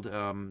called, it's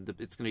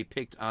going to be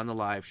picked on the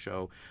live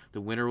show, the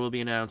winner will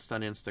be announced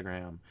on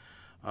Instagram.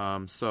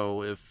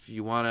 So if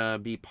you want to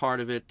be part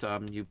of it,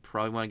 you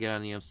probably want to get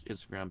on the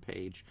Instagram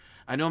page.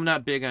 I know I'm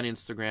not big on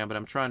Instagram, but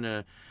I'm trying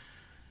to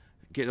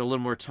get a little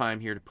more time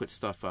here to put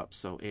stuff up.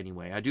 So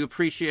anyway, I do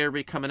appreciate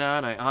everybody coming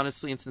on. I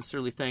honestly and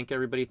sincerely thank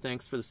everybody.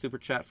 Thanks for the super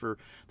chat for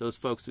those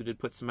folks who did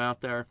put some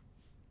out there.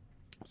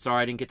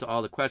 Sorry I didn't get to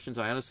all the questions.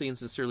 I honestly and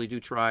sincerely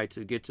do try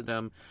to get to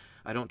them.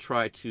 I don't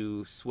try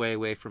to sway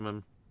away from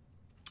them.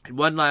 And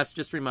one last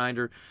just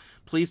reminder,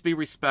 please be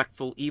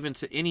respectful even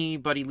to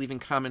anybody leaving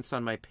comments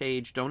on my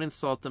page. Don't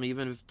insult them,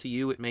 even if to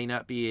you it may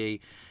not be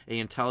a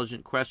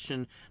intelligent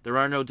question. There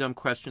are no dumb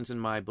questions in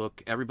my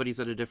book. Everybody's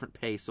at a different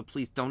pace, so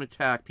please don't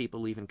attack people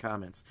leaving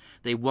comments.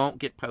 They won't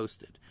get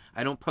posted.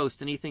 I don't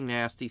post anything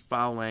nasty,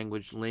 foul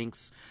language,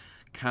 links,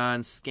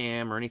 con,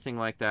 scam, or anything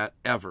like that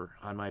ever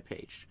on my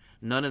page.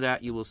 None of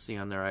that you will see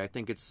on there. I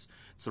think it's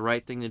the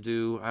right thing to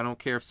do. I don't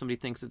care if somebody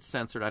thinks it's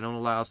censored. I don't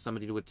allow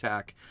somebody to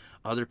attack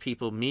other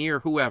people, me or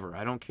whoever.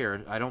 I don't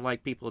care. I don't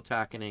like people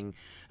attacking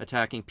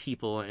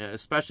people,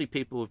 especially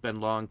people who have been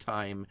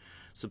long-time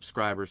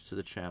subscribers to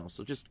the channel.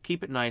 So just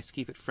keep it nice,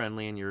 keep it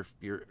friendly, and your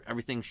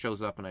everything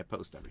shows up and I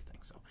post everything.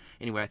 So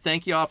anyway, I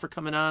thank you all for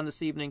coming on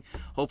this evening.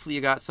 Hopefully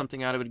you got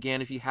something out of it.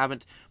 Again, if you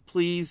haven't,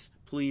 please,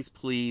 please,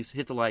 please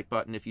hit the like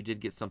button if you did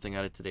get something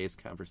out of today's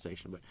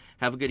conversation. But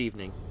have a good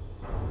evening.